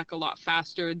bounce back a lot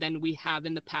faster than we have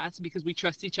in the past because we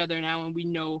trust each other now and we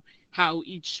know how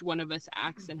each one of us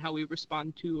acts and how we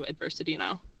respond to adversity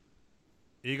now.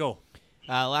 Eagle.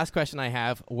 Last question I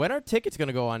have. When are tickets going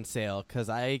to go on sale? Because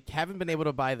I haven't been able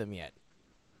to buy them yet.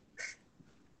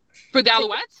 For the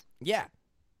Alouettes? Yeah.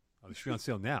 Oh, they should be on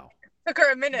sale now. Took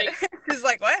her a minute. She's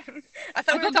like, what? I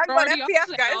thought we were talking about already on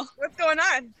FPF, guys. sale. What's going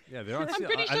on? Yeah, they're on I'm sale.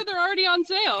 pretty sure they're already on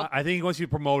sale. I think he wants you to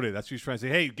promote it. That's what he's trying to say.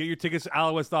 Hey, get your tickets at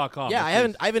alouettes.com. Yeah, I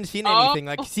haven't seen anything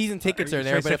like season tickets are He's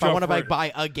there. trying to But if set you I want to up for-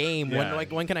 buy a game, Yeah.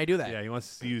 when can I do that? Yeah, he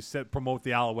wants you to promote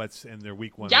the Alouettes and their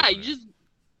week 1. Yeah, opener. you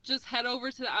just head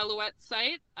over to the Alouette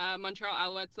site,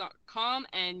 MontrealAlouettes.com,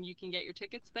 and you can get your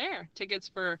tickets there. Tickets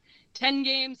for 10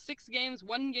 games, 6 games,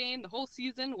 1 game, the whole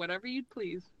season, whatever you'd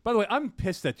please. By the way, I'm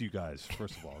pissed at you guys,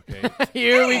 first of all, okay?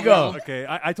 Here we go. Okay,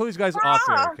 I told these guys off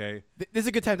there, okay? This is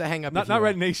a good time to hang up. Not if you Red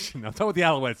want. Nation. I'm talking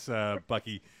about the Alouettes,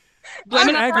 Bucky. Blame I'm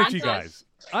it on angry at you Francis.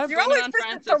 guys. I'm, You're Blame always it on pissed at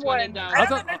Francis when someone. in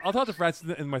doubt. I'll talk to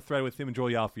Francis in my thread with him and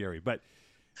Joey Alfieri. But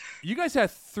you guys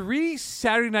had 3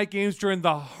 Saturday night games during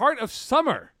the heart of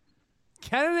summer.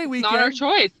 Canada Day Not our weekend,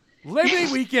 choice. Labor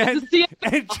Day weekend, The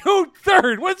CFL. and June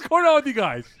 3rd. What's going on with you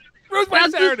guys? Where's my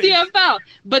That's Saturday? the CFL.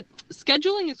 But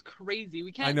scheduling is crazy.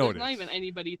 We can't. I know There's it not is. even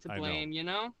anybody to I know. blame. You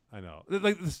know. I know.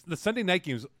 Like the Sunday night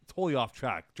games totally off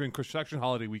track during construction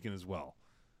holiday weekend as well.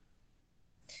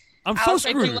 I'm so Alex,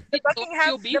 If you screwed. let me know,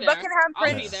 you'll be there. Buckingham I'll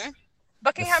be Prince. there.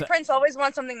 Buckingham The sa- Prince always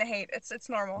wants something to hate. It's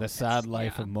normal. The sad Yeah.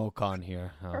 life of Mocon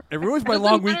here. Huh? It ruins my Doesn't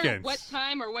long matter weekends. What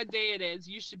time or what day it is,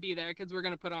 you should be there because we're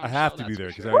gonna put on. I a have show, to be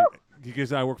that's there for sure.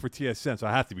 because I work for TSN, so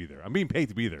I have to be there. I'm being paid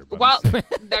to be there. But Well,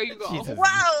 there you go. Jesus.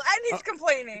 Wow, and he's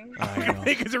complaining. I know.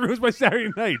 because it ruins my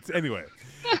Saturday nights. Anyway,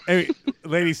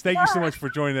 ladies, thank you so much for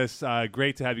joining us.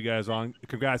 Great to have you guys on.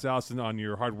 Congrats, Allison, on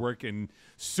your hard work and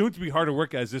soon to be harder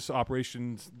work as this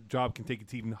operations job can take it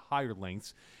to even higher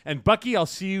lengths. And Bucky, I'll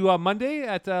see you Monday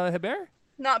at Hebert.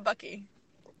 Not Bucky.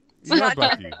 You're not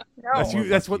Bucky. No.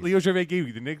 That's what Leo Gervais gave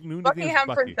you. The new nickname is Buckingham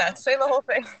Bucky. Princess. Say the whole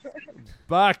thing.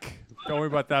 Buck. Don't worry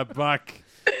about that, Buck.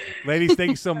 Ladies, thank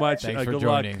you so much. Thanks for good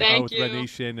joining. luck Thank with Red you.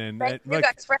 Nation. And Thank you look,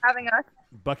 guys for having us.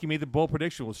 Bucky made the bold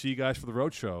prediction. We'll see you guys for the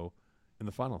road show in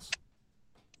the finals.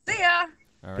 See ya.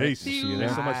 All right. Peace. See See you you. there.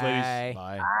 Thanks so much, ladies. Bye.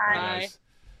 Bye. Bye. Bye. Guys.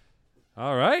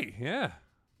 All right. Yeah.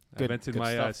 I Good- vented good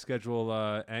my stuff.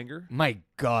 schedule anger. My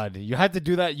God, you had to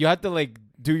do that. You had to like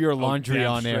do your laundry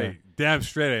damn on straight. air. Damn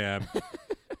straight I am.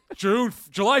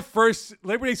 July 1st,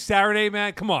 Labor Day Saturday,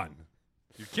 man. Come on.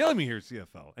 You're killing me here,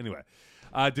 CFL. Anyway,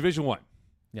 Division 1.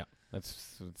 Yeah.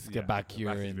 Let's Yeah, get back here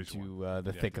back to Division into One.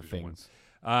 the Yeah, thick of Division One.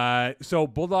 things. So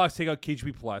Bulldogs take out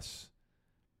KGB Plus.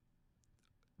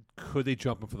 Could they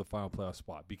jump in for the final playoff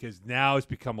spot? Because now it's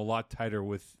become a lot tighter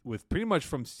with pretty much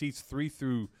from seats 3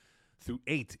 through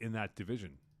 8 in that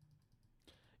division.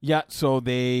 Yeah, so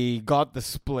they got the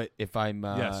split. If I'm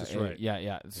Yes, that's right.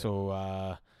 Yeah.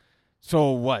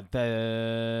 So what?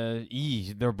 They're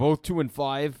both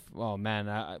 2-5. Oh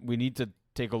man, we need to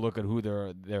take a look at who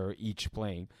they're each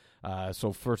playing.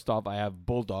 So first off, I have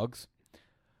Bulldogs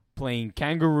playing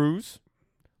Kangaroos,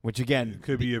 which again It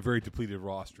could be a very depleted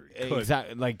roster. It could.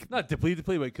 exactly like Not depleted,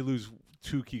 but it could lose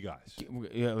 2 key guys.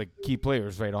 like key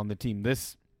players right on the team.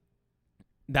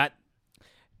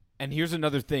 And here's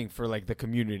another thing for like the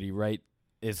community, right?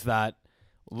 Is that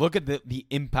look at the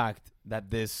impact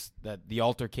that the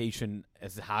altercation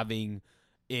is having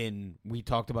we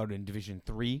talked about in Division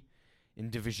 3, in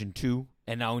Division 2,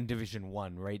 and now in Division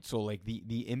 1, right? So like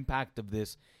the impact of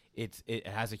this, it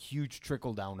has a huge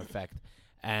trickle down effect,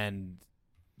 and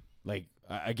like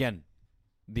again,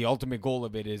 the ultimate goal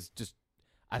of it is just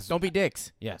Don't be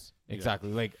dicks. Yes,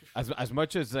 exactly. Like as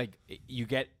much as like you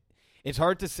get, it's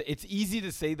hard to say. It's easy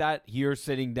to say that here,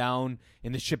 sitting down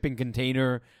in the shipping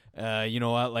container, at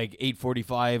like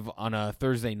 8:45 on a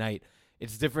Thursday night.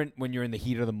 It's different when you're in the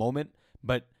heat of the moment,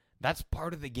 but that's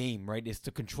part of the game, right? Is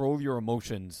to control your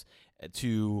emotions,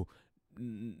 to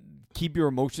keep your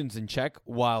emotions in check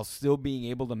while still being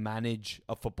able to manage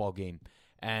a football game.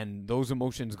 And those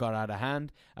emotions got out of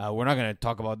hand. We're not going to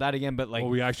talk about that again, but like,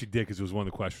 Well, we actually did because it was one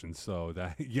of the questions. So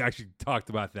that you actually talked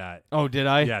about that. oh, did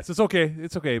I? Yes, it's okay.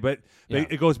 It's okay. But Yeah.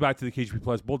 it goes back to the KGP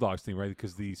Plus Bulldogs thing, right?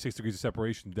 Because the 6 degrees of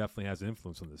separation definitely has an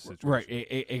influence on this situation. Right,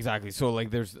 exactly. So,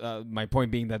 like, there's my point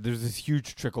being that there's this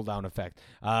huge trickle down effect.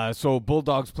 So,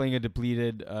 Bulldogs playing a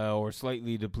depleted or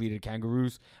slightly depleted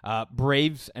Kangaroos,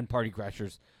 Braves and Party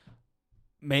Crashers.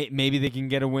 Maybe they can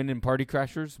get a win in Party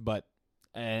Crashers, but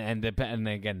and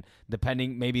again,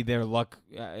 depending, maybe their luck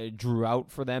drew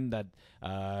out for them that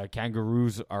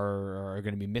Kangaroos are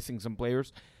going to be missing some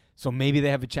players. So maybe they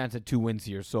have a chance at 2 wins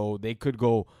here. So they could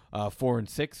go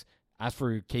 4-6. As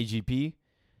for KGP,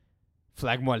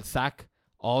 Flagmoil Sac,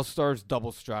 All Stars,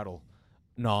 double straddle.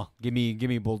 No, give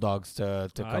me Bulldogs to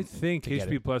come. I think to get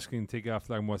KGP it. Plus can take off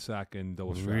Flagmoissac and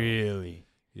double straddle. Really?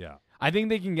 Yeah. I think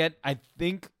they can get. I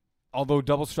think although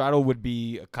double straddle would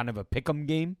be kind of a pick'em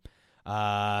game,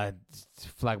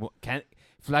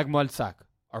 Flagmoil Sac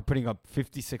are putting up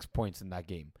 56 points in that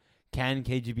game. Can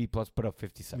KGB Plus put up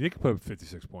 57? They could put up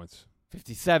 56 points.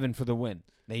 57 for the win.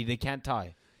 They can't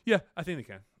tie. Yeah, I think they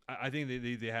can. I think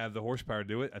they have the horsepower to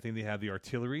do it. I think they have the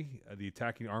artillery. The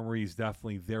attacking armory is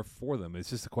definitely there for them. It's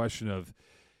just a question of,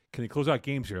 can they close out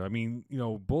games here? I mean,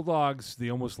 Bulldogs, they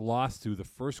almost lost to the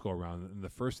first go-around in the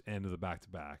first end of the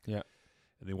back-to-back. Yeah.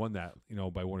 And they won that,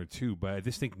 by 1 or 2. But I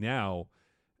just think now,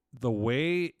 the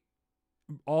way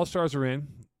All-Stars are in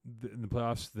the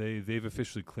playoffs, they've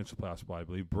officially clinched the playoff spot, I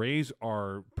believe. Braves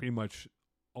are pretty much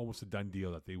almost a done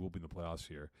deal that they will be in the playoffs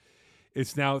here.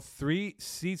 It's now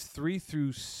seeds 3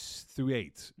 through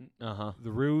 8. Uh-huh.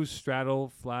 The Roos, Straddle,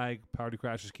 Flag, Party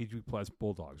Crashers, KGB Plus,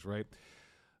 Bulldogs, right?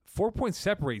 4 points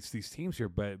separates these teams here,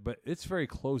 but it's very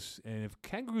close. And if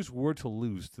Kangaroos were to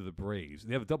lose to the Braves,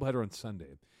 they have a doubleheader on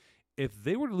Sunday. If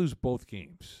they were to lose both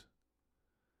games,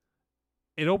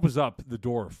 it opens up the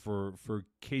door for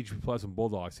KGB Plus and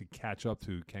Bulldogs to catch up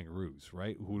to Kangaroos,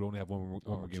 right? Who would only have one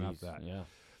more game after that. Yeah.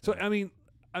 So I mean,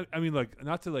 like,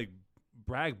 not to like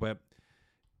brag, but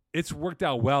it's worked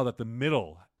out well that the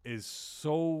middle is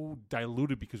so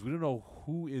diluted because we don't know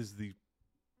who is the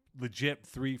legit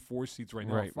 3-4 seeds right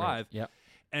now, Right, 5. right. Yeah.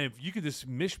 And if you could just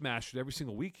mishmash it every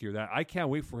single week here, that I can't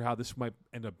wait for how this might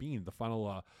end up being the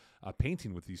final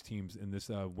painting with these teams in this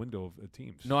window of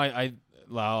teams. No,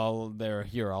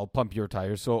 I'll pump your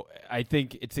tires. So I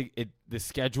think the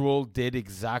schedule did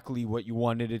exactly what you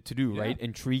wanted it to do, Yeah. right?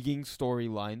 Intriguing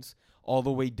storylines all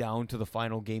the way down to the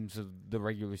final games of the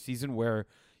regular season where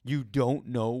you don't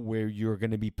know where you're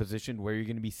going to be positioned, where you're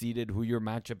going to be seated, who your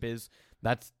matchup is.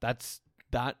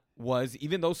 That was,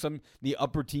 even though the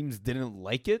upper teams didn't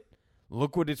like it,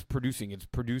 look what it's producing. It's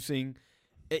producing.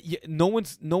 No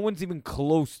one's even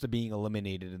close to being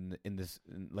eliminated in this.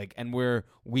 And we're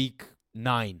week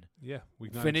 9. Yeah,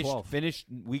 week 9 and 12. Finished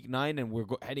week 9, and we're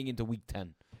heading into week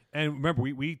 10. And remember,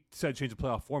 we said change the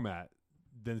playoff format.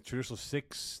 Then the traditional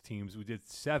 6 teams, we did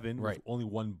 7 Right. with only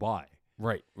one bye.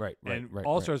 Right. And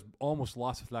All-Stars almost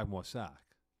lost to Flag Moissac.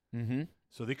 Mm-hmm.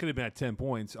 So they could have been at 10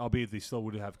 points, albeit they still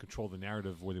would have control of the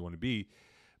narrative where they want to be.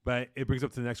 But it brings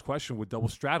up to the next question with Double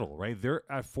Straddle, right? They're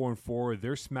at 4-4.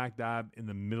 They're smack dab in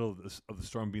the middle of the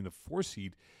storm, being the 4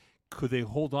 seed. Could they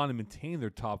hold on and maintain their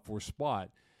top 4 spot,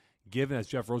 given, as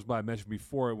Jeff Rosenblatt mentioned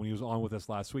before when he was on with us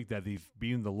last week, that they've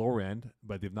been the lower end,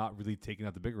 but they've not really taken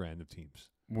out the bigger end of teams?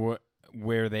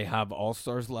 Where they have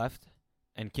All-Stars left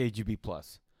and KGB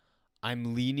Plus.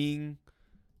 I'm leaning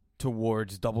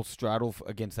towards Double Straddle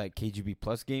against that KGB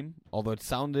Plus game, although it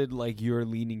sounded like you're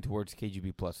leaning towards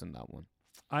KGB Plus in that one.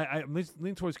 I'm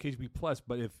leaning towards KGB Plus,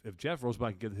 but if Jeff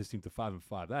Rosenblatt can get his team to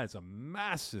 5-5, that is a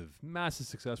massive, massive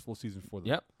successful season for them.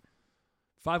 Yep.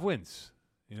 5 wins,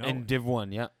 And Div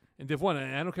 1, yeah. And Div 1,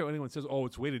 and I don't care what anyone says, oh,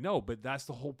 it's weighted. No, but that's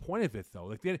the whole point of it, though.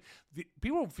 Like the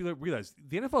people don't realize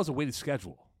the NFL is a weighted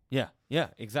schedule. Yeah,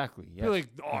 exactly. Yes. You're like,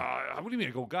 what do you mean?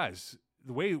 I go, guys,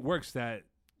 the way it works that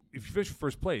if you finish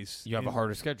first place, You have a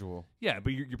harder schedule. Yeah,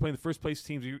 but you're playing the first place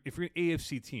teams. If you're an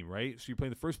AFC team, right? So you're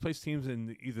playing the first place teams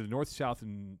in either the North, South,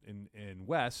 and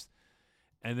West,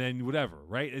 and then whatever,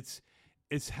 right?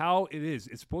 It's how it is.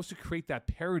 It's supposed to create that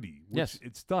parity. Which Yes.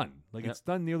 it's done. Like it's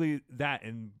done nearly that,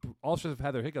 and all stars have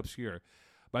had their hiccups here.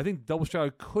 But I think Double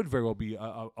Straddle could very well be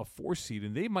a 4 seed,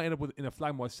 and they might end up in a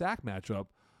Flag Moissac matchup,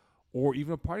 or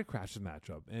even a Party Crashers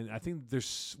matchup. And I think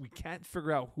we can't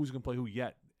figure out who's going to play who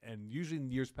yet. And usually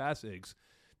in years past,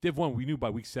 Div 1, we knew by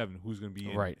week 7 who's going to be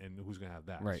in Right. and who's going to have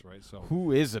that. Right. So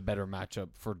Who is a better matchup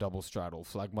for Double Straddle,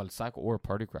 Flag Moissac or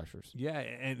Party Crashers? yeah,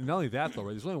 and not only that though,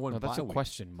 right? There's only one. No, that's bye a week.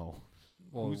 question, Mo.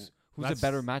 Well, Who's a that's-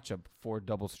 better matchup for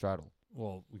Double Straddle?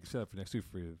 Well, we can set that for next week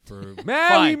for you.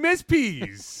 Man, we miss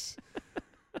peas.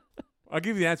 I'll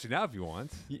give you the answer now if you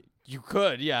want. You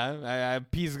could, yeah.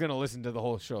 P's gonna listen to the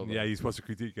whole show. though. Yeah, he's supposed to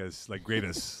critique us, like grade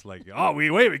us, like, oh,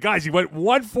 wait, guys, you went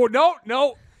 1-4.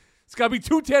 No, it's got to be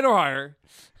 210 or higher.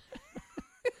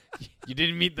 You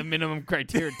didn't meet the minimum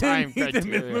criteria time Meet criteria. the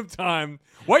minimum time.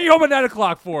 What are you home at 9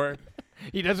 o'clock for?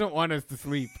 He doesn't want us to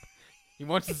sleep. He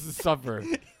wants us to suffer.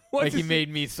 What's Like he this- made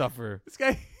me suffer. This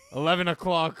guy. 11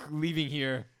 o'clock, leaving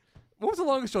here. What was the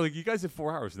longest show? Like you guys did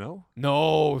 4 hours, no?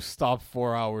 No, stop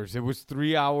 4 hours. It was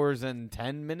 3 hours and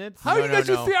 10 minutes. How you guys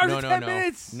do 3 hours and 10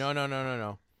 minutes?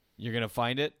 No. You're gonna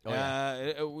find it. Oh,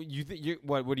 yeah.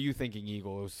 What are you thinking,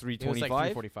 Eagle? It was It was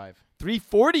 325. like 3:45.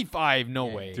 345. No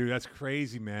Yeah. way. Dude, that's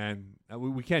crazy, man.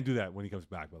 We can't do that when he comes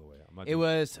back. By the way, I'm not It doing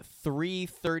was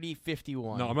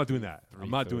 3:30:51. No, I'm not doing that.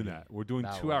 I'm not doing 3:30. that. We're doing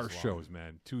That 2-hour was long. shows,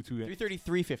 man.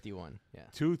 3:33:51. Yeah.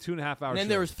 2.5 hours. And then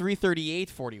there was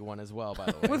 3:38:41 as well. By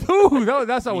the way, with who? No,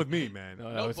 that's not with me, man. No,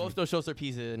 that no, was both those shows are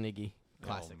Pizza and Iggy.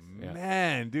 Classics. Yeah.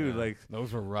 Man, dude, Yeah. like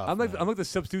Those were rough. I'm like man. the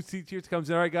substitute teacher comes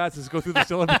in. All right, guys, let's go through the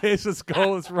syllabus. Let's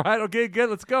go. Let's ride. Okay, good.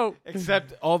 Let's go.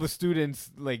 Except all the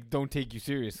students like don't take you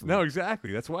seriously. No,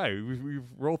 exactly. That's why we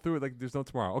roll through it like there's no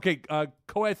tomorrow. Okay,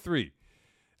 co-ed 3.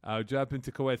 Jump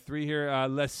into co-ed 3 here.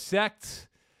 Les Sect.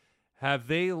 Have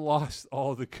they lost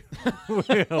all the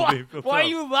Why are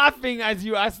you laughing as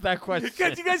you ask that question?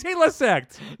 Because you guys hate Les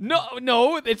Sect.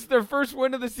 No, it's their first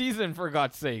win of the season, for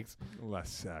God's sakes. Les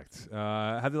Sect.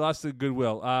 Have they lost the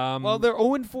goodwill? Well, they're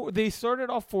 0-4. They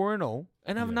started off 4-0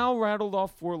 and have Yeah. now rattled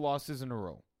off 4 losses in a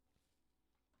row.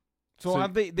 So So-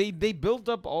 have they built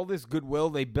up all this goodwill?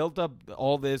 They built up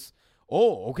all this.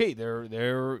 Oh, okay.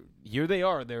 They're here. They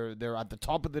are. They're at the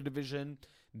top of the division.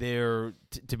 They're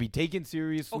to be taken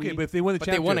seriously. Okay, but if they win the But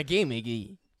they championship. won a game,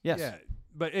 Iggy. yes. Yeah,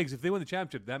 but Iggs, if they win the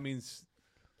championship, that means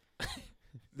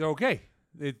they're okay.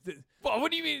 Well, what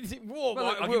do you mean? Whoa,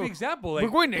 Well, I'll give you an example. Like, we're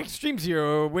going to extremes here.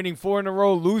 We're winning 4 in a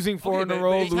row, losing 4 Okay, in a but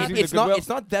row, it's losing It's the not. goodwill. It's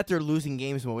not that they're losing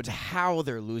games, Mo. It's how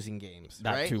they're losing games.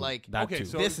 That right? too. Like That Okay, too.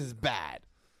 so- this is bad.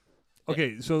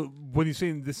 okay, so when you're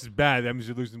saying this is bad, that means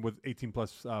you're losing with 18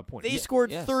 plus points. They scored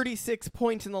yes. 36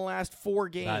 points in the last 4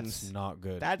 games. That's not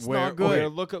good. That's not good. Where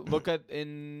look at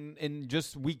in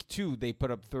just week 2 they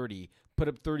put up 30, put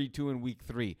up 32 in week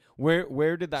 3.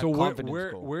 Where did that so confidence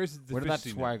where go? where's the Where did that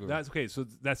deficiency swagger then? go? That's okay. So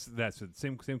that's the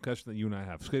same question that you and I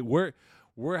have. Okay,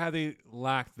 where have they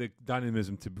lacked the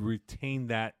dynamism to retain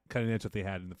that kind of edge that they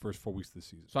had in the first 4 weeks of the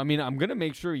season? So I mean, I'm gonna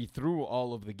make sure he threw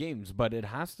all of the games, but it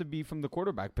has to be from the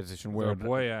quarterback position where Where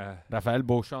boy, Raphaël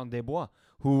Beauchamp-Desbois,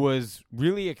 who was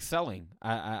really excelling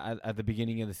at the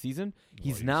beginning of the season,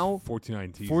 he's now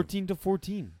 14-19. 14 to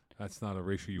 14. That's not a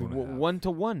ratio you want to have. 1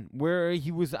 to 1, where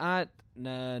he was at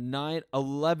 9,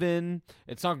 11.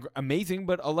 It's not amazing,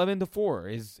 but 11 to 4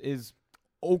 is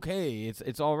okay.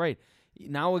 It's all right.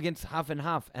 Now against half and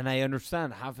half, and I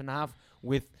understand half and half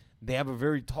with they have a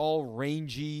very tall,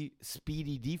 rangy,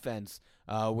 speedy defense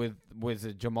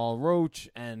with Jamal Roach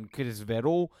and Chris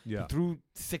Vero. Yeah. He threw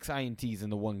 6 INTs in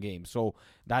the one game, so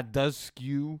that does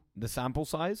skew the sample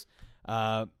size.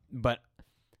 But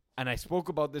I spoke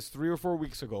about this 3 or 4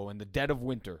 weeks ago in the dead of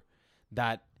winter,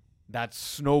 that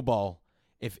snowball,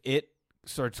 if it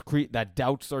starts that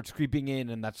doubt starts creeping in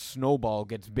and that snowball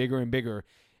gets bigger and bigger.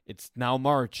 It's now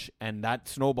March, and that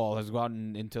snowball has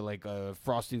gotten into like a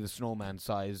Frosty the Snowman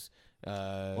size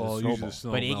Well, snowball. usually the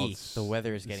snow But Iggy, melts. the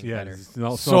weather is getting better.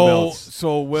 Snow So melts.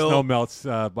 so will Snow melts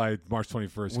by March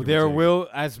 21st. give or there take. will,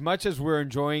 as much as we're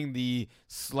enjoying the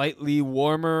slightly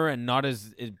warmer and not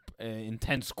as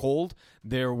intense cold,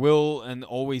 there will and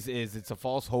always is. It's a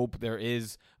false hope. There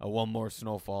is one more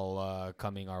snowfall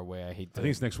coming our way. I hate I to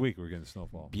think it's next week we're getting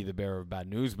snowfall. be the bearer of bad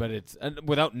news, but it's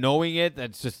without knowing it.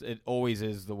 That's just it. Always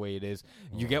is the way it is.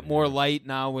 You get more light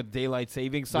now with daylight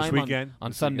savings This time weekend. on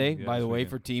This Sunday. weekend. Yeah, by the this way, weekend.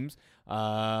 for teams.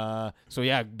 So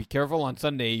yeah, be careful on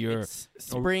Sunday. You're It's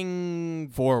spring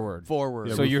forward. forward.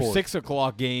 Yeah, So move your forward. 6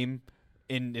 o'clock game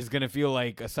is gonna feel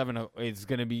like a 7. It's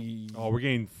gonna be. Oh, we're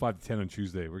getting 5 to 10 on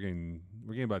Tuesday. We're getting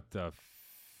about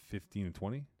 15 and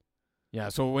 20. Yeah,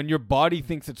 so when your body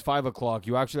thinks it's 5 o'clock,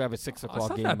 you actually have a 6 Oh, it's o'clock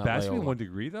not game that at bad. It's only Loyola. 1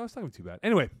 degree though. It's not even too bad.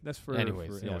 Anyway, that's for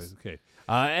Anyways, yes. Okay.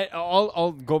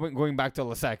 I'll going back to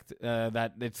Lasect.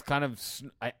 That it's kind of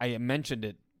I mentioned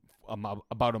it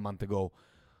about a month ago,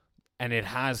 and it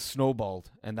has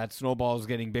snowballed, and that snowball is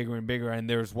getting bigger and bigger, and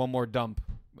there's one more dump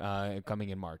coming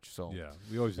in March. So Yeah,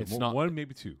 we always do It's not- one,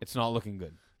 maybe 2. it's not looking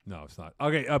good. No, it's not.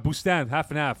 Okay, Bustan, half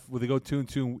and half. Will they go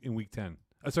 2-2 in week 10?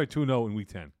 Sorry, 2-0 in week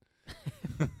 10.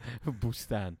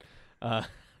 Bustan.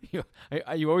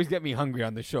 You always get me hungry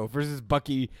on the show. First is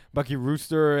Bucky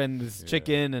Rooster and this Yeah.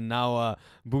 chicken, and now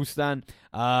Bustan.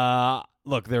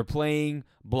 Look, they're playing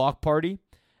Block Party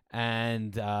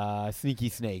and Sneaky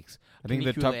Snakes. I think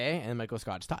the tough. and Michael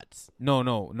Scott Stotts. No.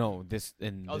 This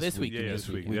week. Yeah, this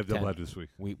week. We week have double 10. header this week.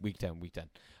 Week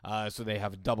 10. So they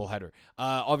have a double header.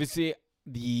 Obviously,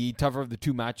 the tougher of the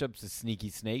 2 matchups is Sneaky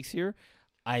Snakes here.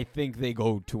 I think they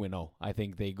go 2-0. I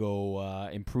think they go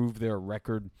improve their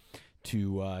record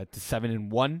to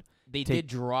 7-1. They did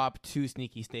drop 2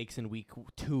 sneaky snakes in week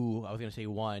 2. I was going to say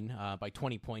 1 by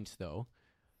 20 points, though.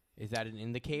 Is that an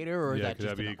indicator, or is Yeah, that could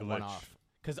just that be a a glitch? one-off?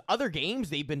 Because other games,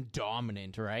 they've been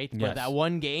dominant, right? Yes. But that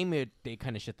one game, they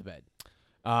kind of shit the bed.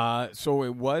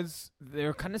 So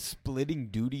they're kind of splitting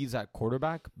duties at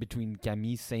quarterback between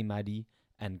Camille Saint-Mady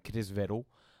and Chris Vero.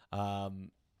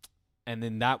 And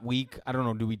then that week, I don't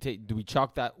know, do we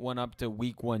chalk that one up to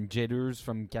week 1 jitters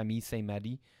from Camille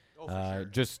Saint-Mady?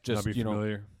 Just Not be you know,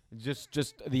 familiar.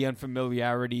 just the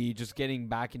unfamiliarity, just getting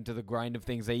back into the grind of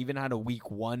things. They even had a week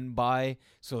 1 bye,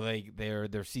 so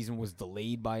their season was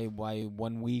delayed by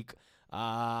 1 week.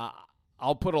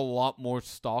 I'll put a lot more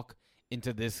stock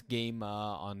into this game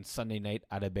on Sunday night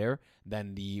at Hebert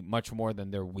than much more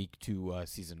than their week 2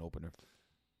 season opener.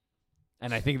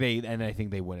 And I think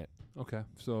they win it. Okay,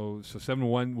 so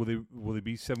 7-1. Will they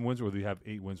be 7 wins, or will they have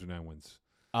 8 wins or 9 wins?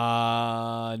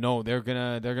 No, they're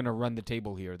gonna run the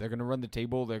table here. They're gonna run the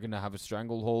table. They're gonna have a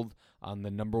stranglehold on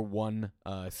the number 1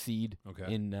 seed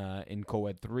in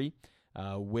Co-Ed 3,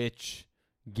 which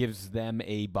gives them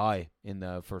a bye in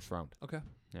the first round. Okay.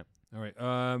 Yep. All right.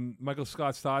 Michael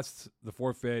Scott's thoughts. The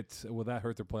forfeit, will that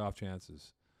hurt their playoff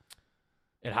chances?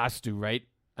 It has to, right?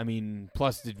 I mean,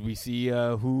 plus, did we see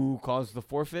who caused the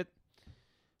forfeit?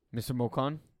 Mr.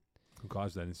 Mokan? Who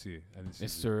caused that? I didn't see it.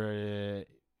 Mr.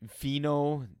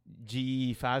 Fino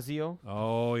G. Fazio.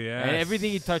 Oh, yeah. And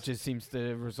everything he touches seems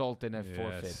to result in a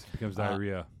forfeit. It becomes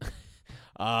diarrhea.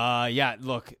 Yeah,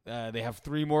 look, they have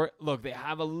 3 more. Look, they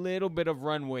have a little bit of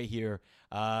runway here.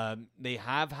 They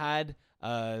have had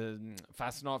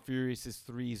Fast and Not Furious'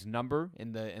 3's number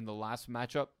in the last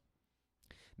matchup.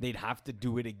 They'd have to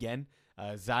do it again.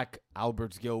 Zach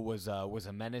Alberts-Gill was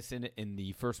a menace in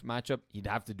the first matchup. He'd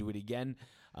have to do it again.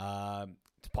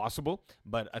 It's possible,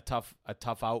 but a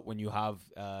tough out when you have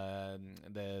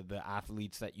the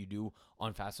athletes that you do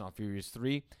on Fast and Furious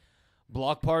 3.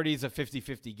 Block Party is a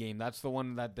 50-50 game. That's the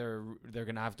one that they're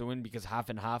going to have to win because half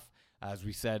and half, as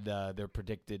we said, they're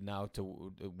predicted now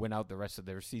to win out the rest of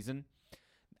their season.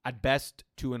 At best,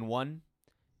 2-1.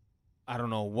 I don't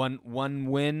know. One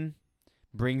win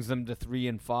brings them to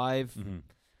 3-5. Mm-hmm.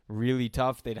 Really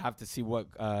tough. They'd have to see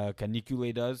what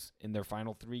Canicule does in their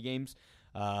final 3 games.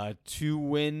 2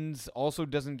 wins also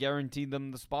doesn't guarantee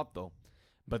them the spot, though.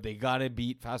 But they got to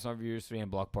beat Fast and Furious 3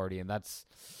 and Block Party, and that's...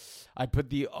 I'd put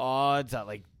the odds at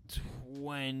like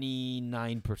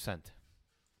 29%.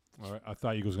 All right. I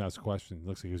thought you was going to ask a question.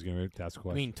 Looks like he was going to ask a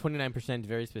question. I mean, 29% is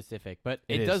very specific, but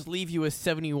It it does is. leave you with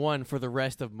 71 for the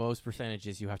rest of most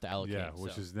percentages you have to allocate. yeah,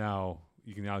 which so. is now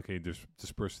you can allocate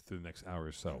disperse it to the next hour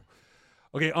or so.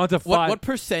 Okay, on to 5. What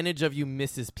percentage of you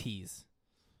misses peas?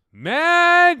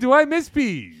 Man, do I miss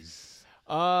peas?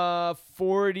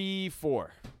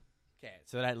 44. Okay,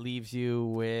 so that leaves you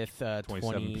with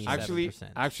 27%.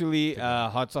 Actually,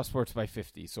 Hot Sauce Sports by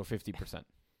 50, so 50%.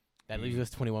 That leaves you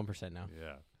with 21% now.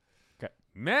 Yeah. Okay.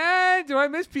 Man, do I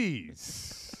miss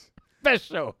peas? Best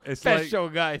show. It's Best like- show,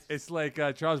 guys. It's like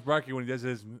Charles Barkley when he does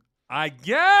his, I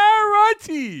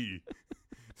guarantee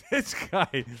this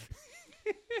guy.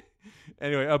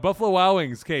 Anyway, Buffalo Wild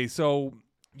Wings. Okay, so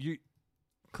you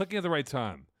clicking at the right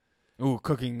time. Ooh,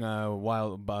 cooking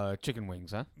wild chicken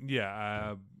wings, huh?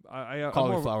 Yeah, I'm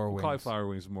Cauliflower more, wings. Cauliflower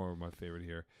wings is more of my favorite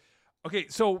here. Okay,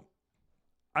 so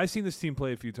I've seen this team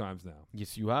play a few times now.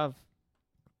 Yes, you have.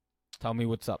 Tell me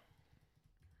what's up.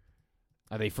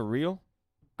 Are they for real?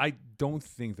 I don't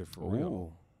think they're for real.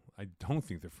 Ooh. I don't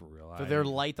think they're for real. So they're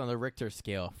light on the Richter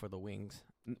scale for the wings.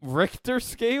 Richter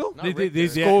scale? Not They- Richter. they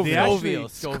actually-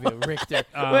 Scoville, Richter.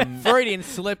 Um, Freudian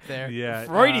slip there. Yeah,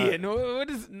 Freudian. What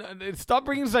is? Stop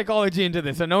bringing psychology into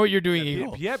this. I know what you're doing,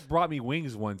 Eagle. Piet brought me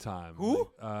wings one time. Who?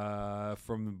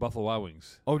 From Buffalo Wild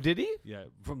Wings. Oh, did he? Yeah,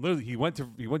 from literally he went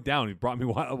down. He brought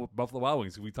me Buffalo Wild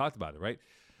Wings. We talked about it, right?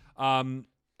 And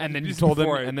then you This is told him.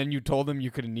 before And then you told him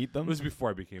you couldn't eat It them. was before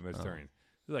I became a vegetarian.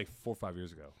 It was like 4 or 5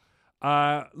 years ago.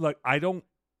 Look, I don't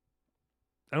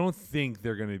think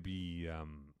they're going to be.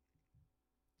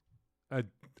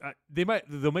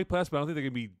 They'll make playoffs, but I don't think they're going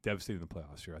to be devastating in the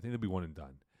playoffs here. I think they'll be one and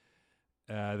done.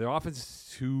 Their offense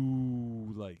is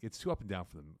it's too up and down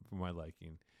for them, for my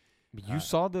liking. But you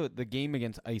saw the game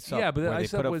against Ice Up. Yeah, but where Ice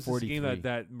they Up put up was this 43. game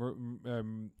that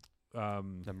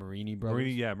the Marini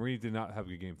brothers. Marini did not have a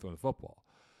good game throwing the football.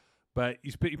 But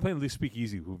you're playing the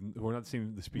Speakeasy, who are not the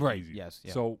same the Speakeasy. Right, yes,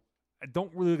 yeah. So I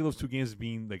don't really look at those 2 games as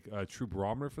being like a true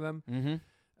barometer for them.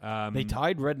 Mm-hmm. They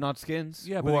tied Red Knot Skins.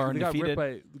 Yeah, who but are they got undefeated. ripped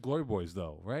by the Glory Boys,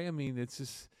 though, right? I mean, it's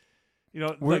just,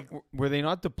 Were they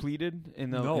not depleted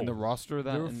in the No. roster?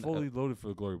 That they were fully loaded for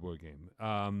the Glory Boy game.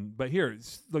 But here,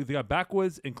 look, they got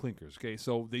Backwoods and Clinkers, okay?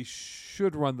 So they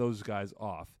should run those guys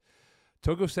off.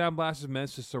 Togo Sandblasters,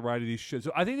 Memphis, Sorority should.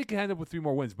 So I think they can end up with 3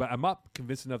 more wins, but I'm not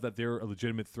convinced enough that they're a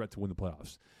legitimate threat to win the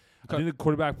playoffs. I think the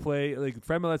quarterback play,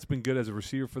 Fred Millette's been good as a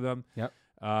receiver for them. Yep.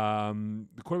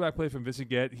 The quarterback play from Vincent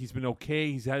Gett, he's been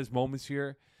okay. He's had his moments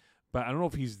here, but I don't know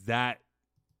if he's that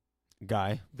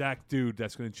guy. that dude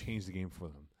that's going to change the game for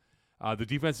them. The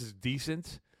defense is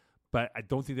decent, but I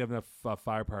don't think they have enough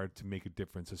firepower to make a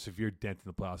difference, a severe dent in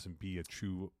the playoffs, and be a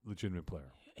true legitimate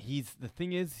player. He's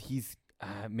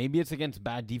maybe it's against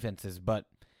bad defenses, but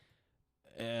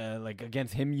like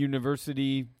against him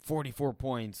University, 44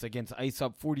 points, against Ice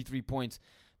Up, 43 points.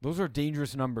 Those are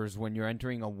dangerous numbers when you're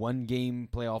entering a 1-game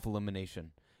playoff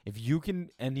elimination. If you can,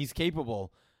 and he's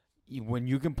capable, when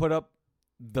you can put up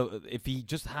if he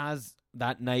just has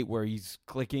that night where he's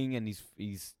clicking and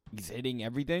he's hitting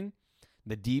everything,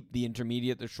 the deep, the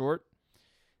intermediate, the short,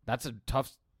 that's a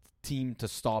tough team to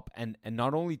stop. And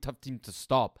not only tough team to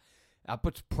stop, that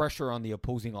puts pressure on the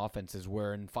opposing offenses,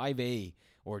 where in 5A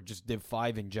or just Div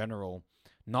 5 in general,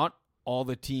 not all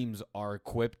the teams are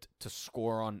equipped to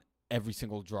score on every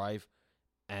single drive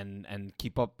and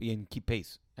keep up and keep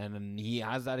pace. And he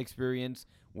has that experience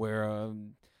where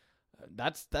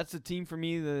that's a team for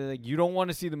me that you don't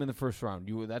want to see them in the first round.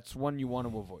 That's one you want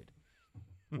to avoid.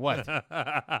 What?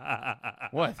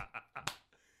 What?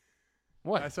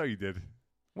 What? I saw you did.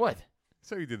 What? I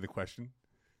saw you did the question.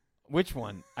 Which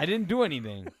one? I didn't do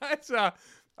anything. I saw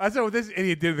what this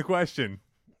idiot did the question.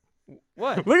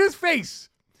 What? Look at his face.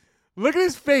 Look at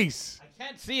his face. I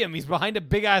can't see him. He's behind a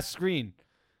big ass screen.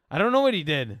 I don't know what he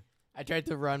did. I tried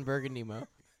to run Burgundy Mo.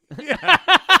 Yeah.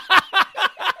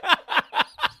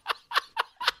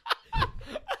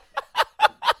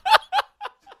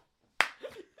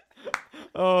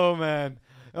 Oh man.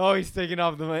 Oh, he's taking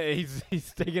off the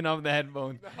he's taking off the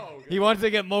headphones. No, He wants to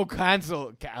get Mo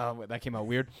canceled. That came out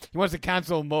weird. He wants to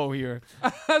cancel Mo here.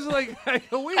 I was like, wait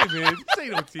a minute. This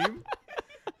ain't no team.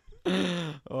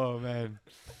 Oh man,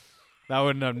 that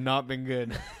would have not been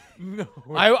good. No.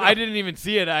 I didn't even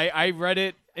see it. I read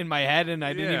it in my head and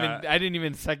I Yeah. didn't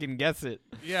even second guess it.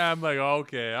 Yeah, I'm like,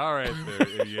 okay, all right, there,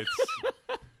 idiots.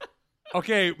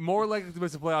 Okay, more likely to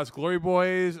miss the playoffs: Glory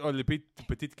Boys or Le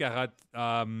Petit Carotte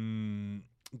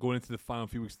going into the final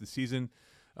few weeks of the season.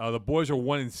 The boys are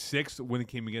 1-6 when it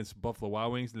came against Buffalo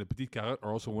Wild Wings. Le Petit Carotte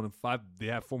are also 1-5. They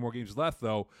have 4 more games left,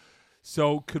 though.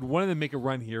 So could one of them make a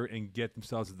run here and get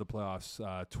themselves to the playoffs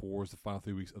towards the final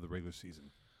 3 weeks of the regular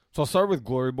season? So I'll start with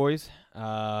Glory Boys.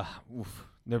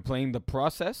 They're playing the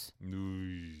process.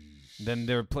 Then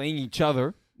they're playing each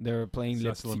other. They're playing So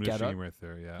that's the elimination Lipsy game right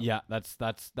there, yeah. Yeah,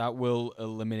 that will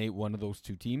eliminate one of those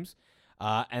two teams.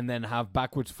 And then have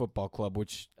Backwards Football Club,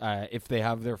 which if they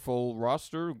have their full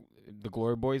roster, the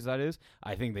Glory Boys, that is,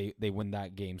 I think they win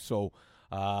that game. So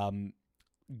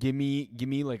give me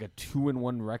like a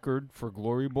 2-1 record for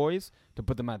Glory Boys to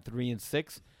put them at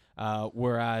 3-6.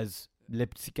 Whereas Le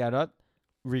Petit Carotte,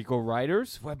 Rico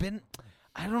Riders,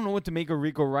 I don't know what to make of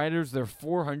Rico Riders. They're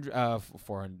 400.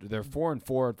 They're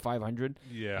 4-4 at 500.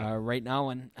 Yeah. Right now,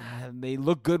 and they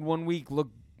look good one week. Look,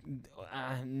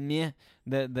 meh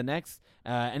the next.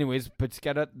 Anyways, Petit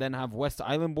Carotte then have West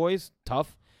Island Boys,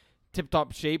 tough, tip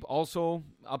top shape, also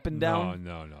up and down.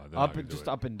 No. Up and just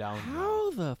up and down.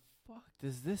 How the fuck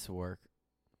does this work?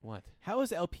 What? How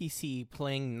is LPC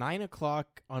playing 9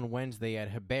 o'clock on Wednesday at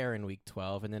Hebert in Week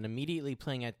 12 and then immediately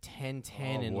playing at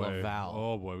 10:10 in Laval?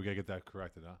 Oh, boy. We got to get that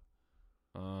corrected,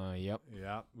 huh? Yep.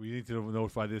 Yeah. We need to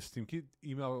notify this team. Can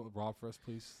you email Rob for us,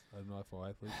 please? I don't know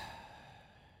FYI, please.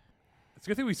 It's a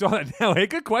good thing we saw that now. Hey,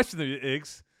 good question there,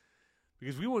 Iggs.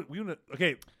 Because we want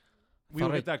okay. We will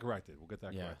get that corrected. We'll get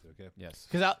that corrected, okay? Yes.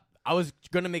 Because I was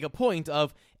going to make a point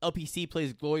of LPC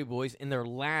plays Glory Boys in their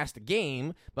last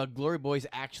game, but Glory Boys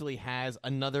actually has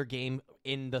another game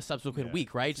in the subsequent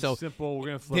week, right? It's So simple. We're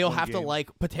gonna flip they'll one have to, game. like,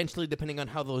 potentially, depending on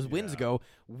how those wins Yeah. go,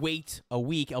 wait a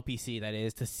week, LPC, that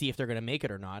is, to see if they're going to make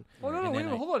it or not. Oh, no, And wait,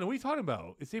 then hold on. What are you talking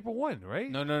about? It's April 1, right?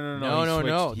 No.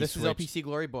 No. He This is switched. LPC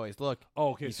Glory Boys. Look,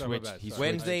 Oh, okay. He Sorry, my switched. bad. He Sorry.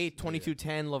 Wednesday, Yeah,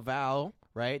 22:10 Laval,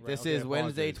 right? This okay, is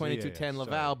Wednesday, apologies. Yeah, 22:10 yeah,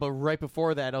 Laval, sorry. but right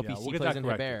before that, Yeah, LPC we'll get plays that in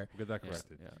corrected. Hebert. We'll get that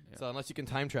corrected. Yeah. So unless you can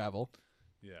time travel.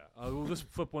 Yeah. We'll just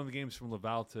flip one of the games from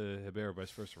Laval to Hebert, vice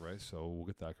versa, right? So we'll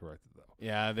get that corrected, though.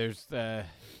 Yeah, there's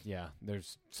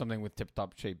something with tip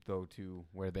top shape though too,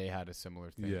 where they had a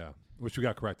similar thing. Yeah. Which we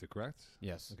got corrected, correct?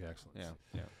 Yes. Okay, excellent.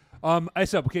 Yeah.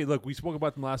 Ice Up. Okay, look, we spoke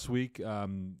about them last week. They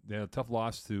had a tough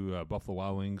loss to Buffalo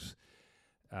Wild Wings.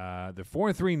 They're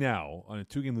 4-3 now on a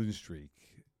 2-game losing streak.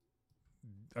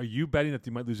 Are you betting that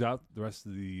they might lose out the rest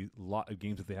of the lot of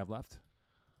games that they have left?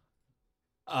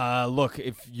 Look,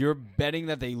 if you're betting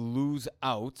that they lose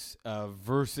out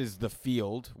versus the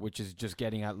field, which is just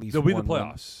getting at least They'll be in the one win.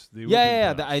 playoffs. They will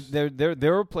Yeah. be in the playoffs.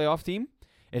 They're a playoff team.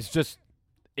 It's just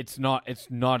it's not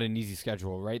an easy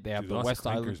schedule, right? They have Dude, the lost West to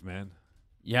Island. Clinkers, man.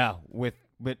 Yeah, with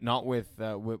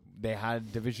they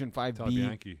had Division 5B Tyler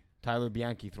Bianchi. Tyler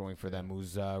Bianchi throwing for them,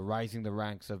 who's rising the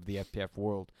ranks of the FPF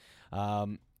world.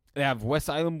 They have West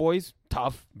Island Boys,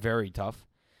 tough, very tough.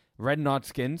 Red Knot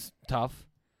Skins, tough.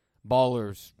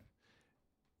 Ballers.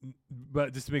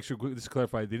 But just to make sure, just to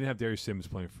clarify, they didn't have Darius Sims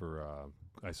playing for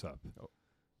Ice Up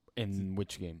In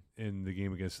which game? in the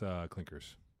game against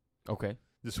Clinkers. Okay.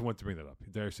 Just wanted to bring that up.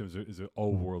 Darius Sims is an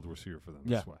all-world receiver for them.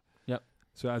 That's Yeah. why. Yep.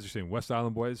 So as you're saying, West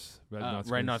Island Boys, Red Knot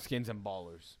Red Knot Skins and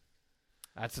Ballers.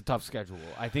 That's a tough schedule.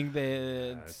 I think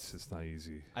It's not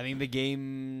easy. I think the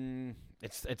game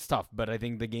it's tough, but I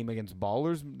think the game against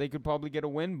Ballers they could probably get a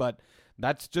win, but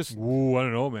that's just Ooh, I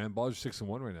don't know, man. Ballers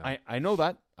 6-1 right now. I know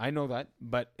that,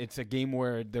 but it's a game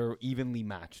where they're evenly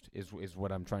matched is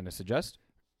what I'm trying to suggest.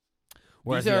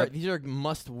 Whereas These are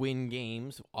must-win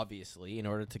games, obviously, in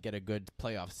order to get a good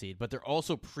playoff seed. But they're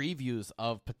also previews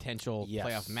of potential Yes.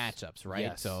 playoff matchups, right?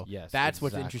 Yes, So yes, that's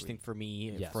what's exactly. interesting for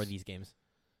me Yes. for these games.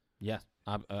 Yeah,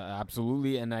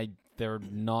 absolutely, and they're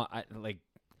not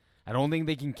I don't think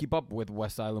they can keep up with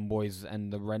West Island Boys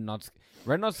and the Red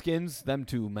Knot Skins. Them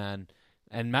too, man.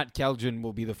 And Matt Kelgen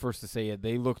will be the first to say it.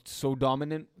 They looked so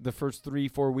dominant the first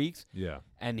 3-4 weeks, Yeah.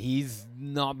 and he's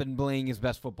not been playing his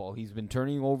best football. He's been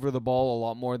turning over the ball a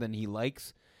lot more than he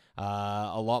likes,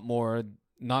 a lot more,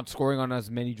 not scoring on as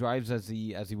many drives as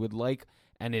he would like,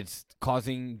 and it's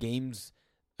causing games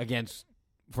against,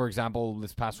 for example,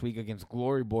 this past week against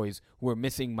Glory Boys, who are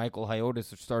missing Michael Hyotis,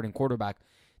 their starting quarterback.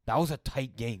 That was a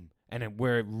tight game, and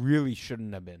where it really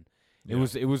shouldn't have been. Yeah.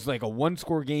 It was like a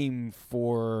one-score game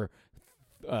for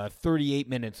 38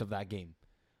 minutes of that game,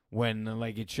 when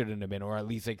it shouldn't have been, or at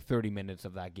least 30 minutes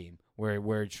of that game, where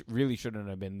it really shouldn't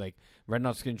have been. Red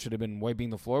Knot Skin should have been wiping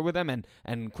the floor with them,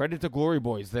 and credit to Glory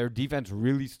Boys, their defense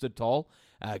really stood tall,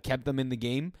 kept them in the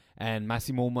game, and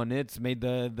Massimo Monitz made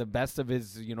the best of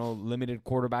his limited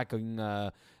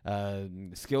quarterbacking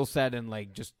skill set, and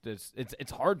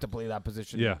it's hard to play that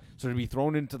position. Yeah. So to be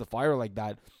thrown into the fire like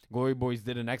that, Glory Boys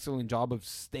did an excellent job of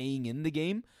staying in the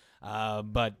game,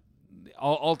 but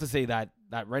all to say that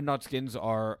Red Knot Skins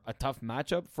are a tough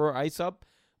matchup for Ice Up,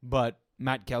 but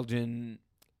Matt Kelgen,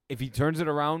 if he turns it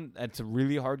around, it's a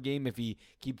really hard game. If he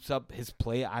keeps up his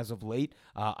play as of late,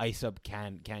 Ice Up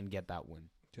can get that win.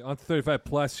 Okay, on to 35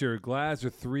 plus here. Glads are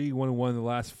 3-1-1 in the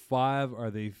last 5. Are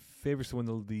they favorites to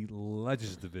win the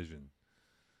Legends division?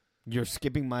 You're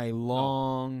skipping my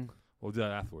long. We'll do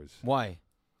that afterwards. Why?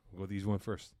 We'll go with these one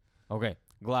first. Okay,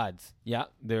 Glads. Yeah,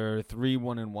 they're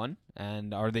 3-1-1,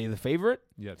 and are they the favorite?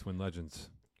 Yeah, to win Legends.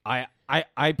 I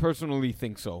personally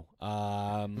think so.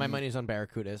 My money's on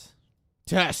Barracudas.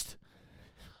 Test.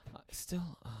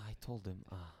 Still, I told him.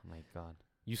 Oh my God,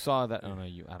 you saw that? Oh no,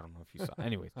 I don't know if you saw.